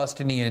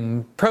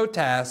pro-Palestinian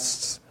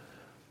protests,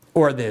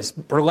 or this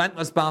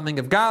relentless bombing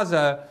of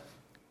Gaza,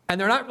 and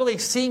they're not really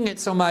seeing it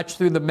so much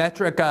through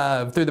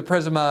the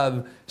prism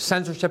of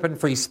censorship and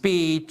free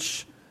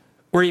speech,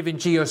 or even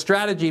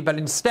geostrategy, but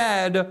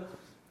instead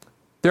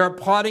they're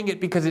applauding it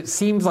because it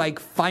seems like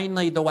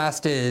finally the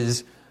West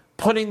is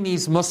putting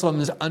these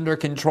Muslims under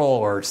control,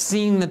 or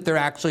seeing that they're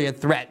actually a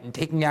threat and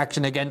taking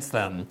action against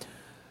them.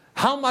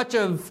 How much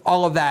of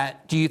all of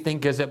that do you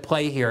think is at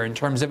play here in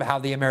terms of how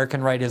the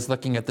American right is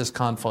looking at this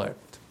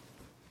conflict?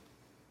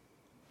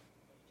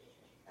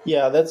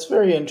 Yeah, that's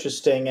very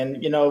interesting.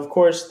 And, of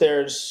course,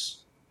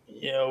 there's,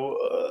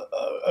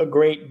 a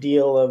great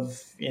deal of,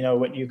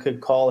 what you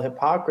could call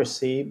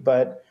hypocrisy.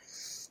 But,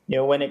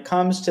 when it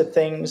comes to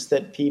things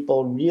that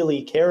people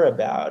really care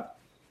about,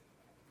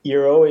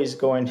 you're always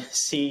going to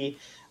see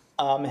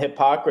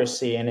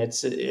hypocrisy. And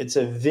it's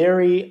a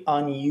very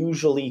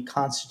unusually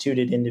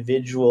constituted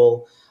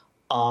individual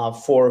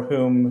for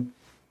whom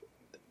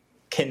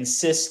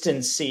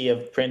consistency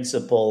of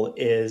principle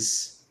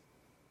is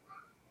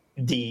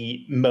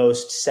the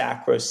most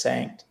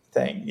sacrosanct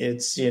thing.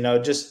 It's,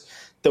 just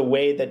the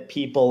way that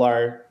people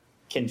are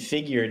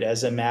configured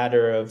as a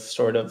matter of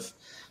sort of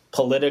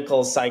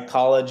political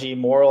psychology,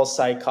 moral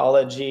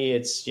psychology.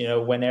 It's,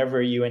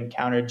 whenever you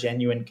encounter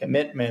genuine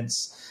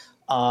commitments,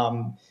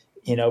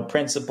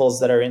 principles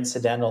that are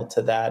incidental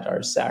to that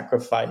are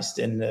sacrificed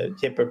in the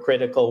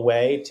hypocritical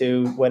way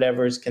to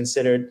whatever is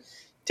considered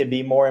to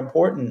be more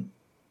important.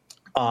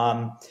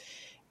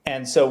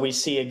 And so we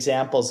see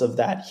examples of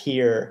that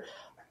here.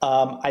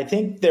 I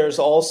think there's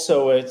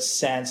also a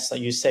sense,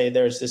 like you say,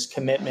 there's this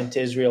commitment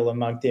to Israel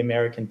among the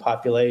American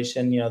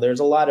population.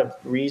 There's a lot of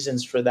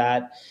reasons for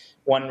that.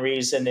 One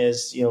reason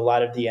is, a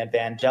lot of the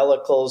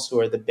evangelicals who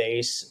are the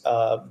base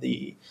of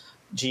the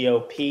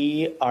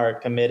GOP are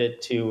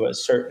committed to a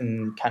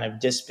certain kind of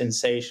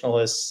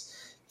dispensationalist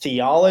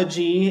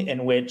theology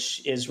in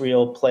which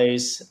Israel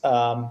plays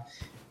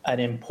an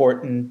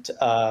important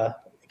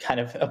kind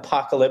of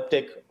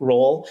apocalyptic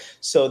role.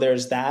 So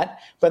there's that.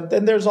 But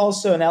then there's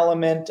also an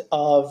element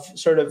of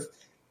sort of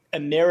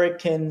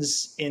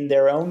Americans in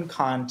their own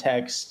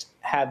context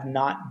have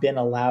not been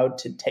allowed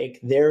to take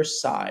their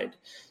side.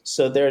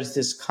 So there's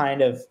this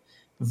kind of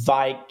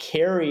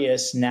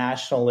vicarious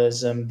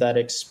nationalism that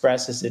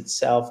expresses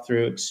itself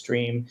through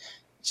extreme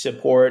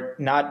support,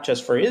 not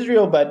just for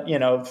Israel, but,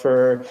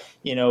 for,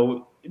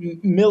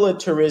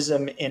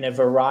 militarism in a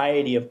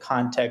variety of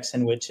contexts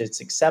in which it's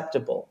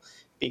acceptable.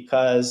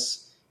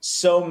 Because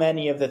so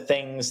many of the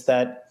things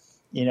that,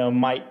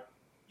 might,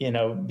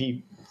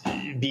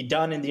 be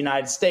done in the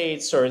United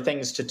States or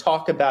things to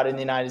talk about in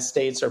the United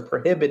States are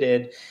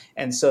prohibited.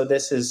 And so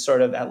this is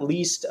sort of at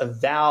least a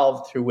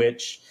valve through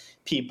which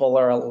people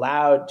are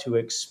allowed to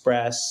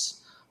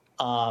express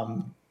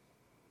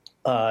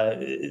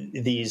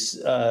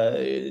these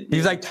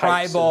like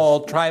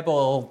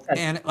tribal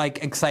and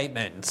like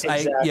excitements.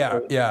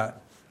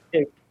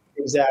 Exactly.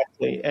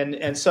 Exactly.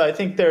 And so I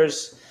think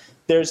there's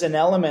an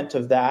element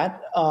of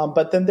that,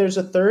 but then there's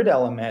a third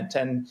element,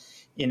 and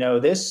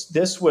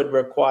this would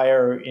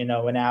require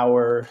an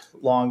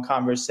hour-long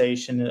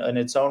conversation in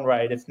its own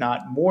right, if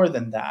not more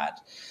than that.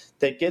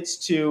 That gets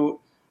to,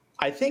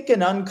 I think,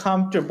 an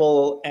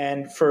uncomfortable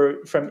and,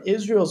 from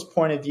Israel's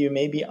point of view,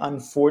 maybe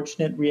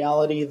unfortunate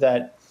reality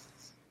that,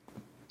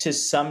 to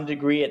some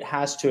degree, it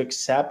has to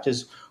accept,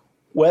 is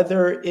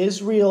whether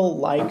Israel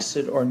likes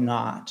it or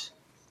not.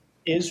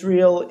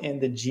 Israel in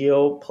the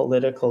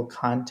geopolitical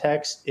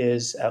context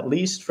is, at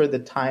least for the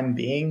time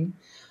being,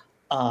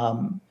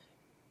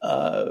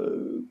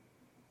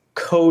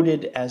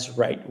 coded as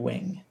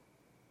right-wing.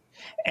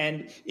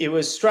 And it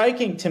was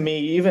striking to me,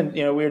 even,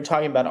 we were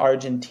talking about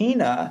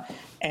Argentina,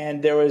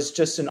 and there was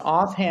just an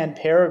offhand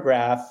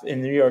paragraph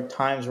in the New York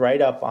Times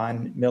write-up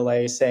on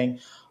Milei saying,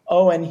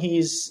 and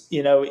he's,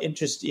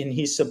 interested, and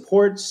he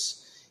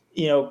supports,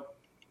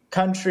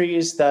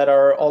 countries that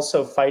are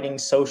also fighting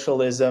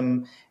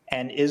socialism,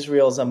 and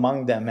Israel's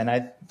among them. And I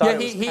thought it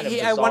was kind of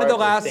bizarre. At one of the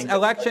last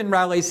election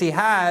rallies he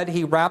had,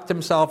 he wrapped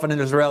himself in an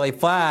Israeli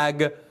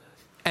flag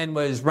and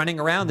was running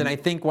around. And I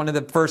think one of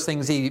the first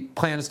things he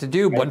plans to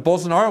do, when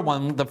Bolsonaro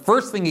won, the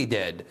first thing he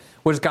did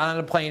was got on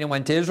a plane and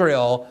went to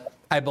Israel.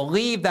 I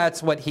believe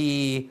that's what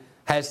he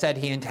has said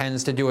he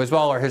intends to do as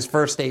well, or his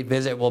first state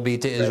visit will be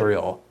to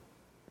Israel.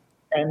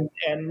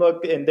 And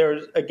look, and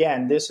there's,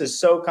 again, this is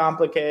so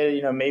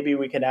complicated, maybe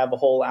we could have a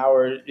whole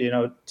hour,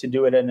 to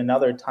do it at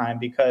another time,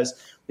 because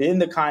in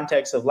the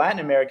context of Latin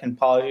American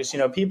politics,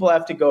 people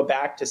have to go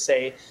back to,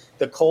 say,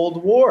 the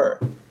Cold War,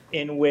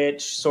 in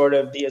which sort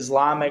of the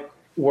Islamic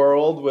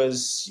world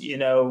was,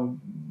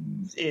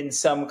 in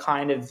some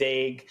kind of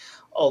vague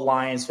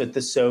alliance with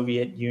the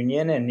Soviet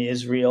Union, and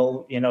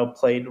Israel,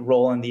 played a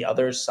role on the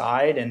other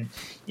side. And,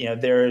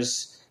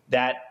 there's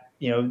that,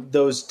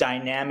 those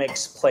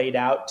dynamics played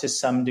out to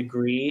some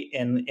degree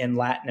in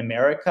Latin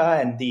America.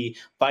 And the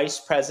vice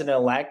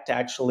president-elect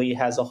actually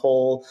has a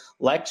whole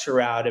lecture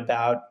out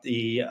about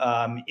the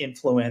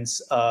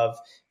influence of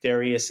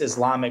various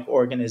Islamic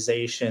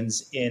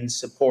organizations in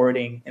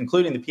supporting,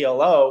 including the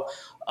PLO,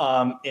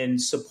 in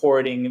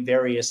supporting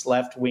various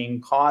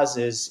left-wing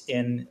causes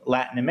in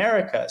Latin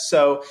America.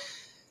 So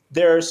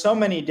there are so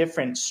many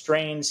different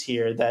strains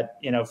here that,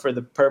 for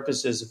the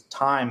purposes of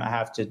time, I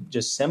have to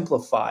just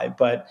simplify.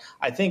 But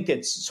I think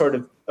it's sort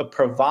of a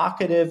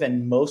provocative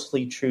and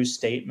mostly true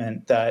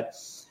statement that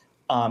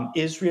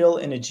Israel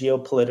in a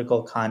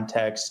geopolitical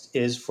context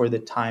is, for the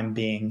time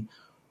being,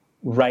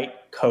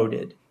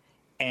 right-coded.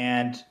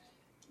 And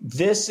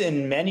this,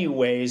 in many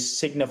ways,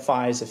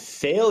 signifies a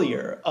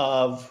failure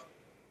of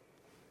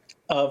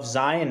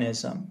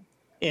Zionism,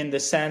 in the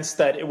sense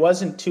that it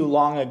wasn't too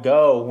long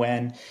ago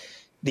when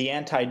the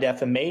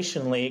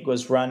Anti-Defamation League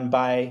was run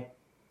by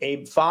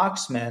Abe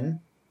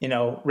Foxman,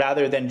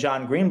 rather than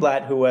John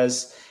Greenblatt, who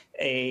was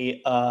an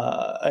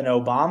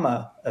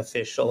Obama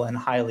official and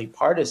highly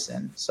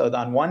partisan. So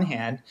on one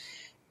hand,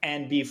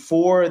 and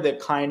before the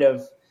kind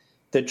of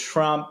the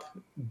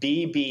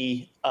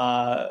Trump-Bibi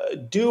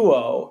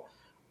duo,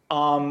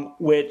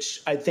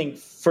 which I think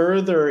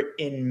further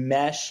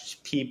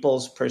enmeshed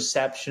people's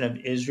perception of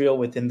Israel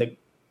within the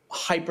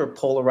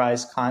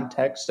hyper-polarized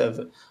context of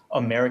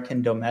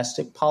American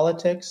domestic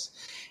politics.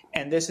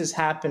 And this has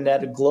happened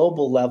at a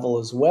global level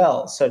as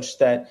well, such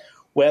that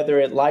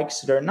whether it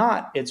likes it or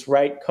not, it's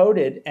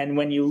right-coded. And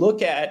when you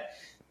look at,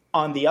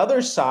 on the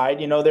other side,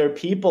 there are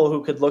people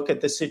who could look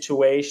at the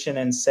situation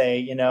and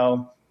say,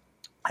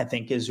 I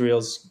think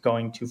Israel's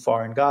going too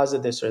far in Gaza,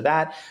 this or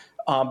that.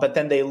 But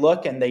then they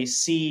look and they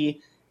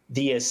see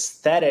the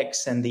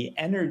aesthetics and the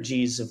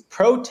energies of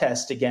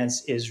protest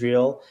against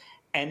Israel,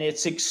 and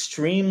it's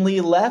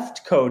extremely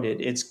left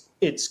coded.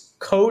 It's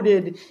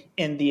coded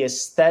in the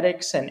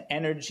aesthetics and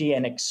energy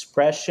and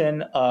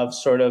expression of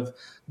sort of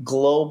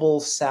global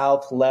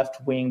South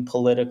left-wing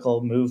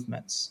political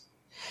movements.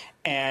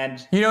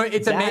 And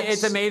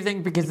it's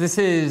amazing because this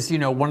is,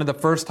 one of the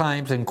first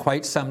times in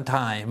quite some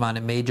time on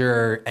a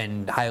major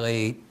and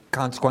highly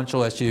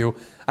consequential issue,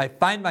 I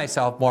find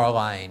myself more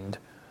aligned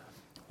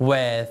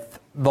with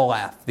the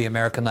left, the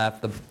American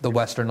left, the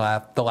Western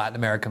left, the Latin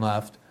American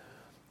left.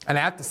 And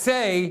I have to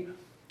say,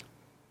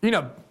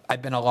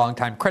 I've been a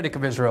longtime critic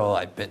of Israel.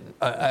 I've been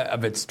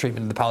of its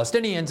treatment of the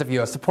Palestinians, of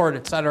U.S. support,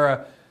 et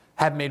cetera.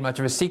 Haven't made much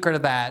of a secret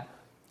of that.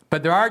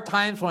 But there are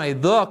times when I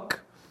look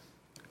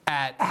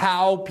at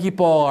how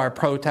people are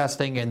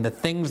protesting and the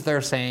things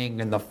they're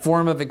saying and the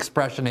form of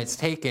expression it's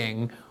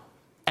taking,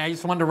 and I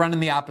just want to run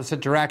in the opposite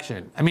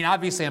direction. I mean,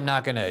 obviously, I'm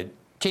not going to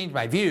change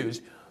my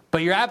views,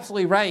 but you're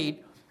absolutely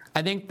right.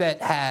 I think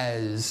that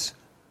has,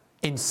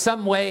 in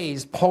some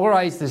ways,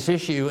 polarized this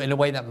issue in a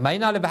way that might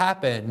not have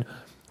happened,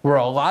 where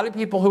a lot of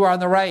people who are on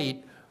the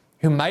right,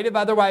 who might have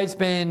otherwise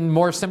been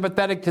more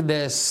sympathetic to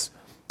this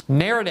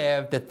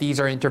narrative that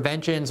these are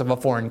interventions of a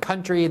foreign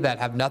country that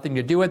have nothing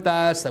to do with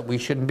us, that we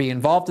shouldn't be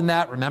involved in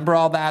that. Remember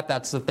all that?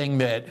 That's the thing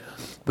that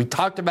we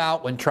talked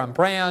about when Trump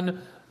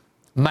ran.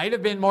 Might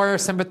have been more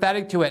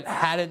sympathetic to it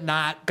had it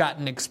not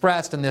gotten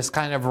expressed in this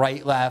kind of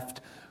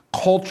right-left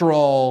culture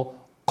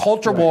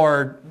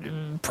war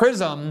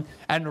prism.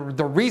 And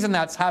the reason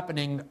that's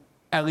happening,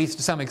 at least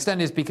to some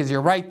extent, is because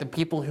you're right. The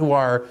people who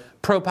are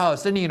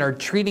pro-Palestinian are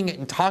treating it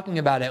and talking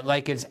about it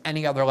like it's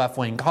any other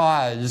left-wing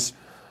cause.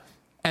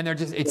 And they're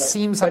just, it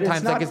seems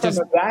sometimes like it's just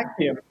a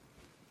vacuum.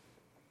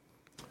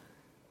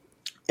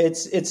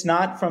 It's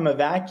not from a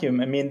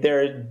vacuum. I mean,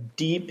 there are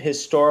deep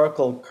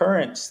historical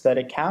currents that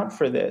account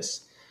for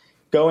this,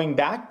 going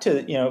back to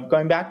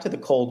the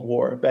Cold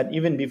War, but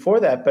even before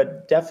that.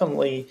 But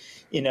definitely,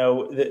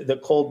 the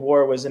Cold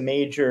War was a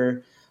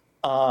major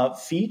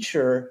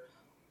feature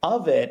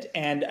of it.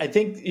 And I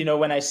think,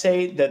 when I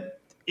say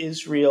that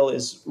Israel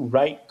is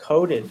right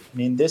coded, I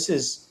mean, this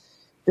is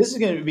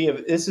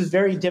a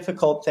very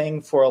difficult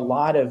thing for a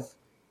lot of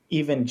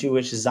even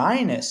Jewish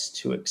Zionists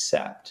to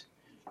accept,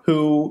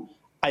 who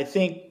I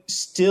think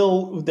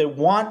still they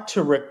want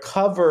to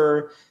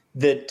recover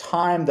the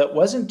time that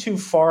wasn't too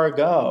far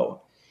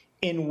ago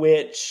in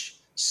which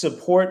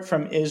support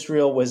from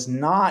Israel was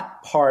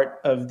not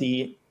part of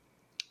the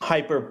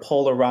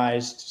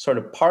hyper-polarized sort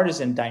of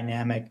partisan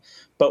dynamic,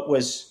 but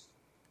was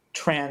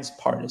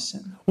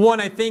transpartisan. Well,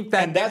 and I think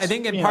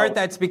in part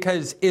that's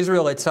because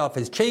Israel itself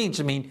has changed.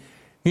 I mean,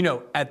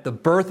 at the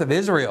birth of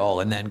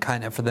Israel, and then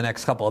kind of for the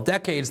next couple of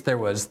decades, there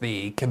was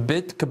the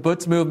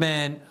kibbutz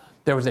movement.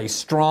 There was a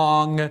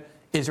strong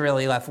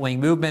Israeli left-wing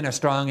movement, a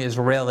strong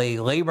Israeli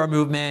labor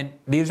movement.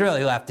 The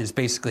Israeli left is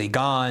basically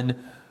gone.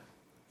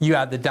 You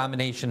have the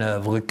domination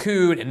of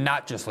Likud, and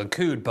not just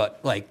Likud, but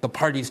like the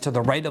parties to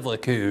the right of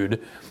Likud,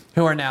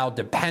 who are now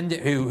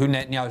dependent, who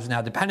Netanyahu is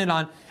now dependent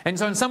on. And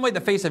so in some way, the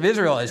face of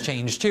Israel has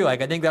changed too.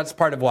 Like, I think that's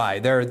part of why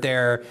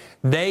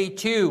they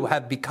too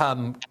have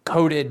become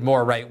coded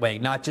more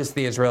right-wing, not just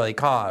the Israeli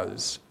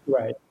cause.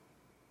 Right.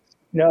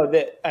 No,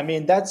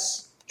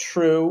 that's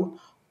true.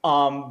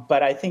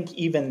 But I think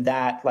even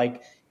that,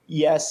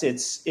 yes,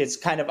 it's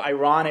kind of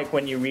ironic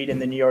when you read in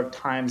the New York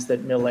Times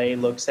that Millet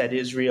looks at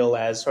Israel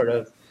as sort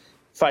of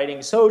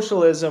fighting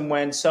socialism,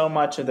 when so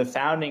much of the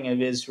founding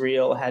of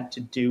Israel had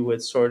to do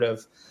with sort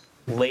of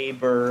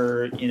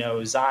labor,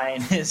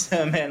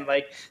 Zionism, and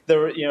I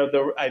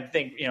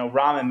think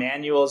Rahm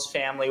Emanuel's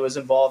family was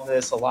involved in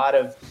this. A lot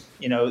of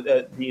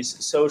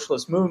these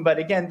socialist movement, but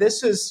again,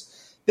 this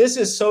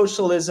is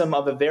socialism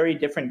of a very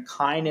different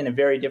kind in a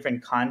very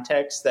different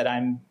context that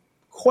I'm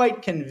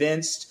quite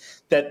convinced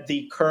that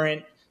the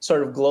current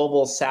sort of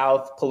global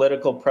South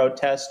political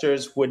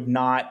protesters would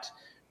not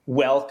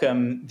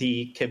welcome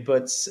the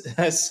kibbutz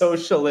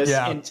socialists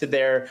into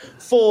their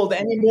fold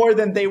any more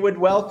than they would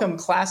welcome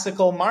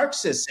classical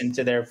Marxists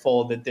into their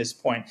fold at this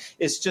point.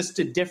 It's just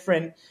a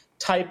different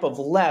type of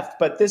left.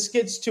 But this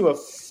gets to a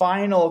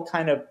final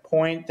kind of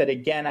point that,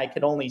 again, I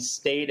could only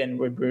state and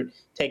would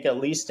take at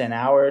least an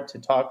hour to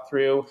talk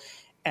through.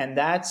 And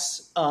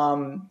that's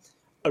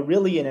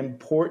really an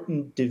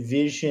important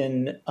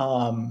division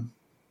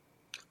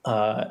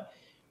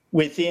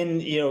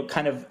within,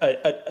 kind of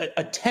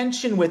a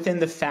tension within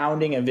the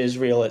founding of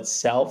Israel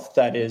itself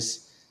that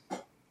is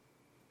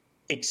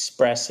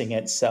expressing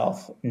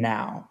itself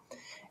now.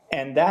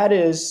 And that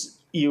is,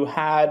 you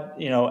had,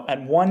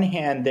 on one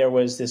hand, there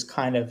was this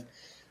kind of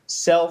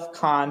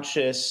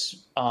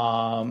self-conscious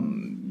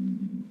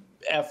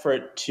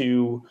effort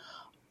to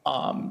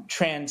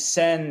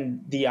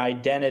transcend the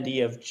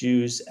identity of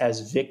Jews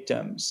as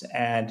victims.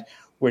 And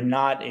we're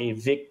not a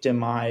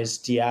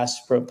victimized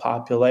diaspora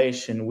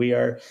population. We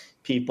are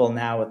people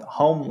now with a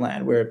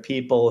homeland. We're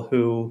people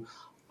who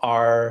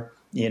are,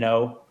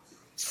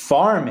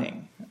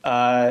 farming.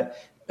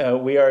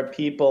 We are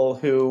people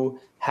who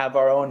have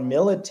our own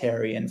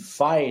military and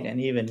fight and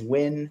even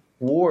win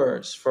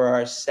wars for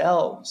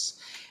ourselves,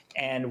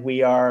 and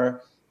we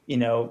are,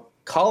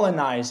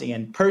 colonizing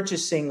and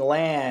purchasing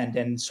land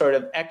and sort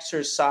of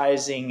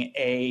exercising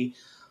a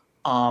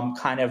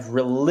kind of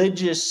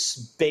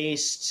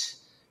religious-based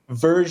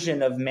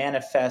version of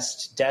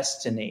manifest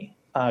destiny,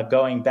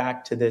 going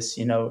back to this,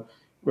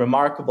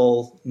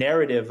 remarkable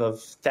narrative of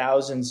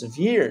thousands of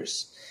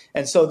years.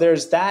 And so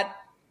there's that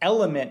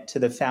element to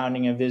the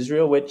founding of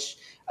Israel, which,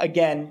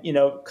 again,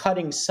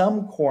 cutting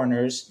some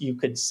corners, you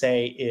could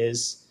say,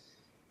 is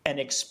an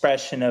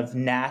expression of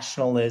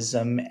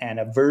nationalism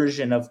and a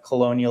version of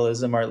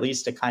colonialism, or at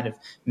least a kind of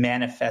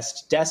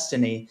manifest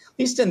destiny, at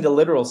least in the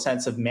literal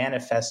sense of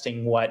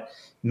manifesting what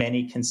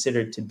many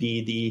considered to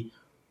be the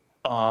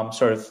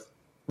sort of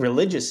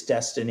religious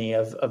destiny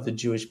of the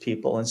Jewish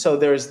people. And so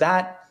there's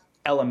that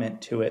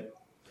element to it.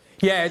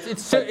 Yeah,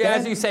 it's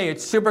as you say,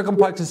 it's super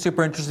complex and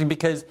super interesting,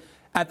 because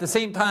at the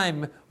same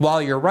time,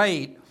 while you're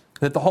right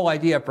that the whole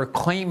idea of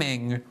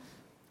proclaiming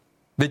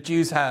that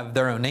Jews have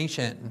their own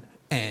nation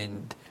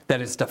and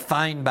that it's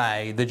defined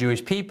by the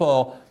Jewish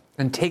people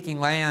and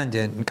taking land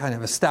and kind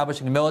of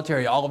establishing a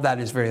military, all of that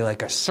is very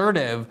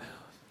assertive.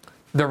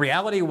 The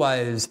reality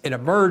was it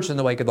emerged in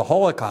the wake of the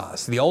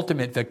Holocaust, the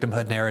ultimate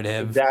victimhood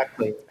narrative.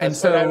 Exactly.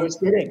 That's what I was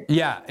getting.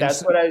 Yeah.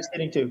 That's what I was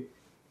getting to.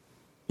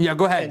 Yeah,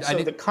 go ahead. And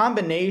so the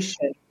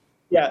combination,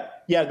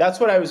 that's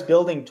what I was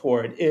building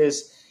toward,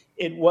 is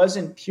it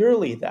wasn't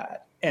purely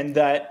that. And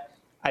that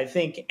I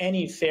think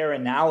any fair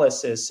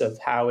analysis of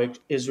how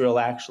Israel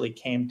actually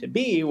came to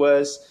be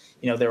was,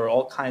 there were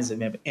all kinds of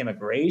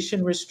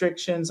immigration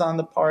restrictions on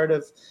the part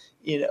of,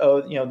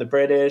 the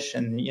British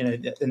and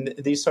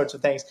these sorts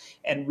of things.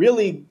 And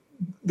really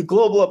the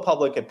global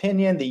public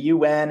opinion, the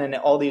UN and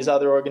all these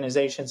other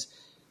organizations,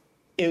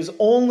 it was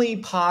only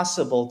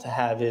possible to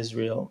have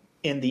Israel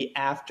in the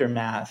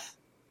aftermath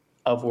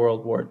of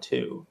World War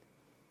II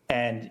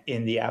and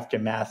in the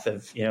aftermath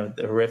of, the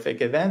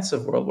horrific events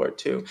of World War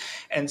II.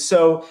 And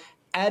so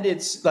at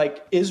its,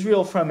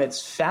 Israel from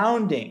its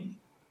founding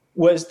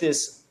was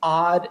this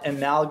odd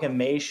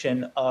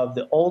amalgamation of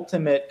the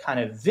ultimate kind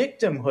of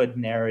victimhood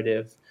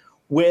narrative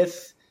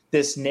with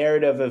this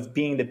narrative of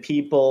being the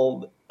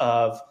people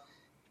of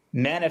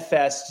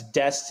manifest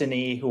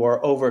destiny who are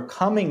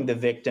overcoming the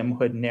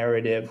victimhood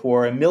narrative, who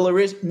are a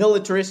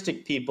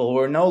militaristic people who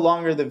are no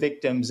longer the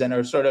victims and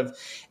are sort of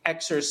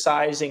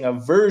exercising a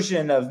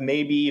version of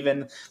maybe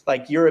even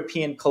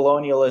European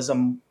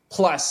colonialism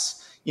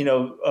plus,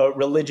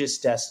 religious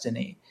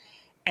destiny.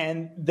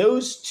 And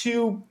those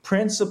two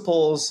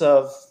principles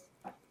of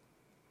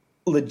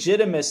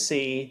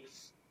legitimacy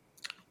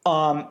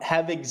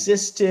have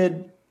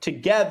existed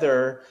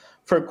together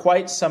for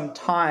quite some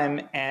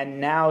time,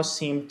 and now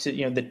seem to,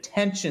 the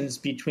tensions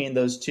between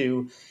those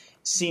two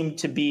seem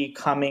to be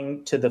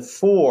coming to the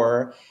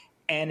fore.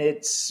 And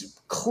it's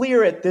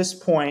clear at this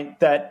point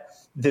that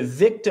the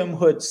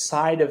victimhood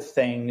side of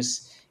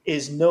things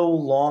is no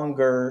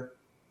longer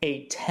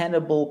a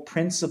tenable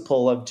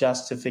principle of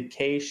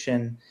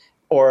justification,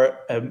 or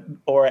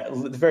at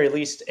the very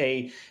least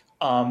a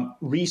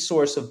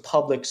resource of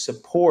public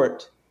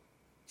support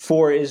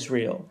for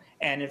Israel.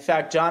 And in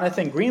fact,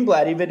 Jonathan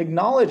Greenblatt even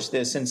acknowledged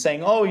this in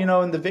saying,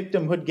 in the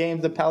victimhood game,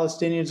 the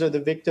Palestinians are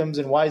the victims,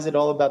 and why is it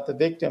all about the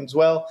victims?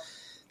 Well,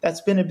 that's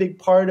been a big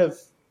part of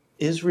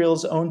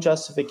Israel's own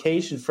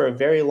justification for a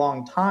very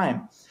long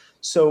time.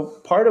 So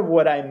part of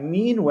what I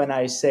mean when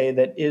I say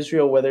that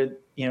Israel, whether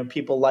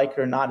people like it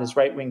or not, is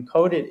right-wing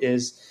coded,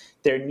 is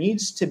there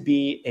needs to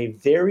be a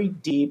very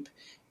deep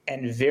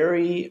and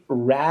very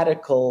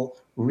radical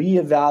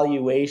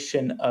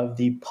reevaluation of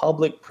the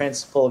public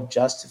principle of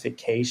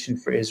justification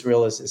for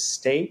Israel as a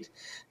state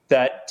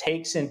that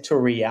takes into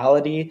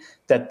reality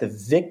that the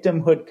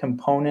victimhood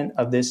component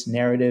of this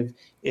narrative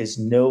is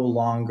no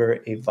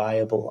longer a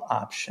viable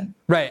option.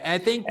 Right. I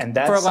think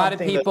for a lot of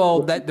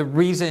people that the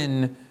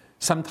reason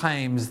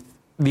sometimes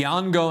the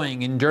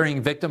ongoing,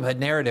 enduring victimhood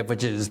narrative,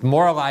 which is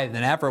more alive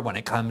than ever when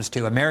it comes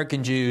to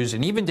American Jews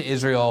and even to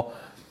Israel,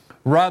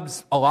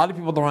 rubs a lot of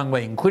people the wrong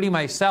way, including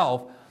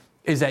myself,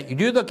 is that you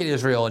do look at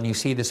Israel and you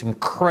see this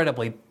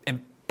incredibly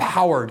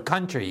empowered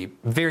country,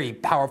 very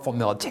powerful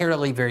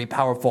militarily, very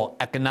powerful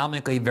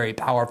economically, very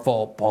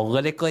powerful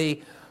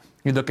politically.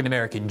 You look at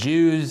American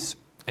Jews,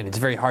 and it's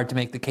very hard to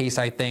make the case,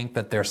 I think,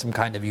 that they're some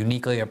kind of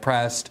uniquely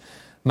oppressed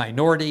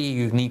minority,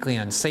 uniquely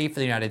unsafe in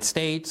the United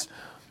States.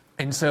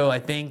 And so I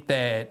think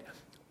that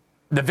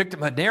the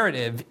victimhood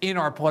narrative in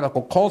our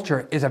political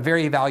culture is a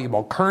very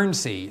valuable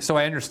currency. So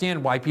I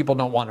understand why people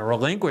don't want to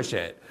relinquish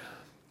it.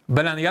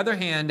 But on the other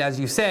hand, as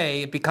you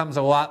say, it becomes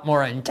a lot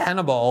more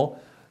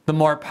untenable the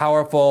more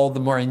powerful, the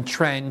more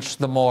entrenched,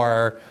 the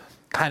more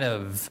kind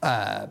of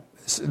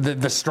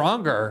the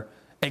stronger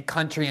a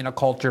country and a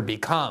culture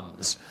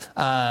becomes.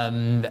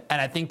 And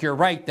I think you're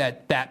right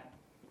that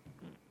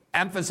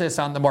emphasis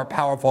on the more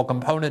powerful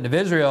component of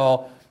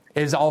Israel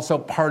is also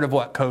part of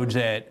what codes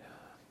it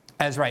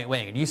as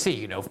right-wing. And you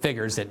see,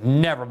 figures that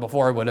never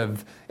before would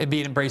have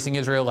been embracing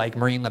Israel, like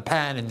Marine Le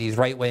Pen and these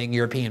right-wing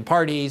European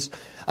parties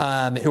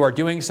who are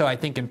doing so, I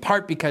think, in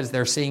part because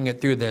they're seeing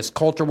it through this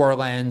culture war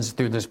lens,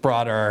 through this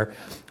broader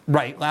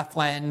right-left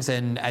lens,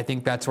 and I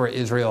think that's where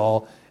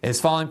Israel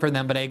is falling for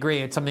them. But I agree,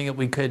 it's something that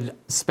we could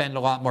spend a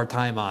lot more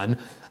time on.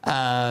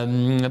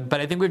 But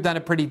I think we've done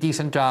a pretty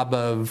decent job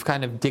of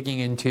kind of digging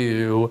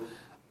into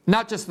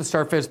not just the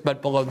surface,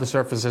 but below the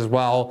surface as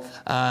well.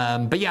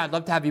 But yeah, I'd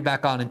love to have you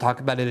back on and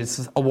talk about it.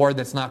 It's a war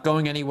that's not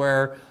going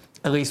anywhere,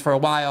 at least for a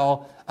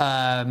while.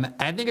 And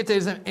I think it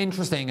is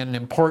interesting and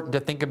important to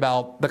think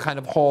about the kind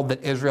of hold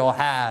that Israel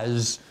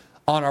has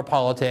on our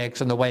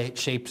politics and the way it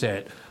shapes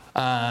it.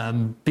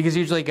 Because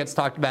usually it gets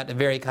talked about in a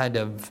very kind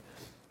of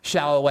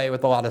shallow way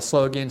with a lot of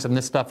slogans, and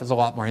this stuff is a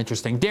lot more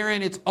interesting.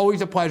 Darren, it's always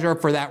a pleasure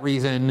for that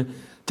reason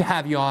to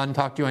have you on,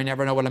 talk to you. I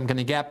never know what I'm going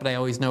to get, but I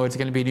always know it's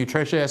going to be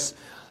nutritious.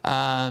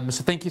 So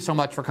thank you so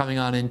much for coming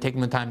on and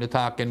taking the time to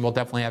talk, and we'll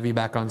definitely have you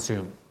back on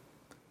soon.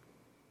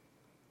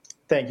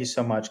 Thank you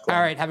so much, Glenn.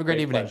 All right, have a great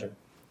evening. Pleasure.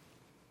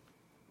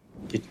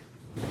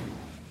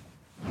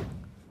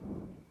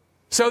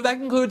 So that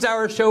concludes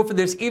our show for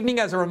this evening.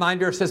 As a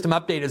reminder, System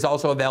Update is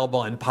also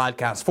available in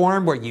podcast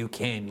form, where you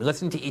can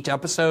listen to each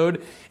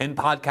episode in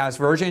podcast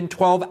version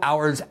 12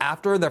 hours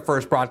after the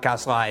first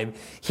broadcast live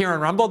here on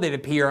Rumble. They'd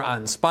appear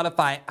on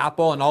Spotify,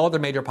 Apple, and all other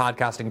major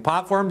podcasting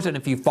platforms. And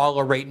if you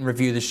follow, rate, and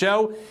review the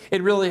show,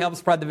 it really helps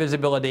spread the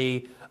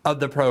visibility of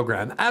the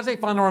program. As a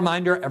final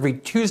reminder, every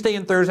Tuesday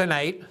and Thursday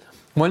night,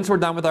 once we're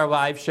done with our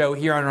live show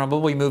here on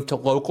Rumble, we move to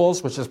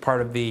Locals, which is part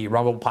of the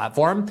Rumble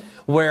platform,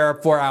 where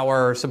for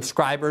our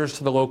subscribers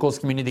to the Locals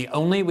community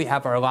only, we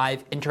have our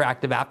live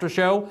interactive after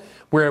show,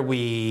 where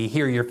we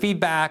hear your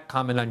feedback,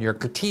 comment on your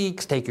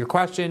critiques, take your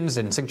questions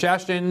and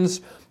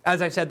suggestions.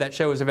 As I said, that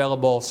show is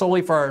available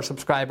solely for our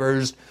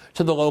subscribers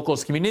to the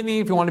Locals community.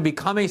 If you want to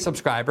become a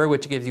subscriber,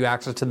 which gives you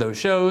access to those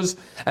shows,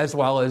 as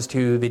well as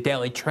to the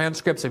daily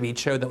transcripts of each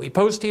show that we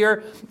post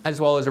here,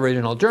 as well as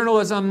original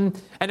journalism,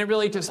 and it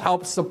really just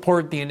helps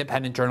support the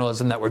independent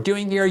journalism that we're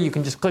doing here. You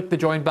can just click the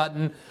join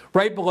button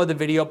right below the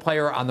video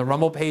player on the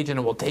Rumble page, and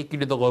it will take you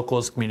to the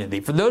Locals community.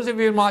 For those of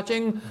you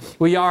watching,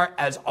 we are,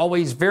 as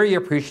always, very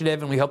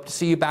appreciative, and we hope to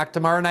see you back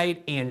tomorrow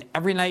night and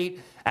every night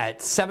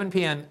at 7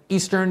 p.m.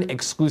 Eastern,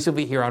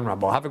 exclusively here on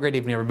Rumble. Have a great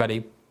evening,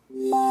 everybody.